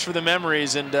 22, thanks for the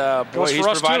memories, and boy, he's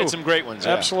provided some great ones.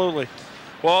 Absolutely. Yeah.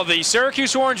 Well, the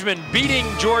Syracuse Orangemen beating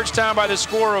Georgetown by the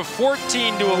score of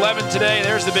 14-11 today.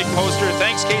 There's the big poster.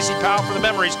 Thanks, Casey Powell, for the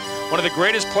memories. One of the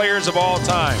greatest players of all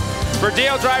time. For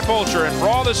Dale Dreipolcher and for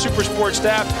all the Super Sports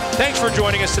staff, thanks for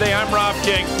joining us today. I'm Rob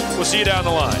King. We'll see you down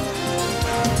the line.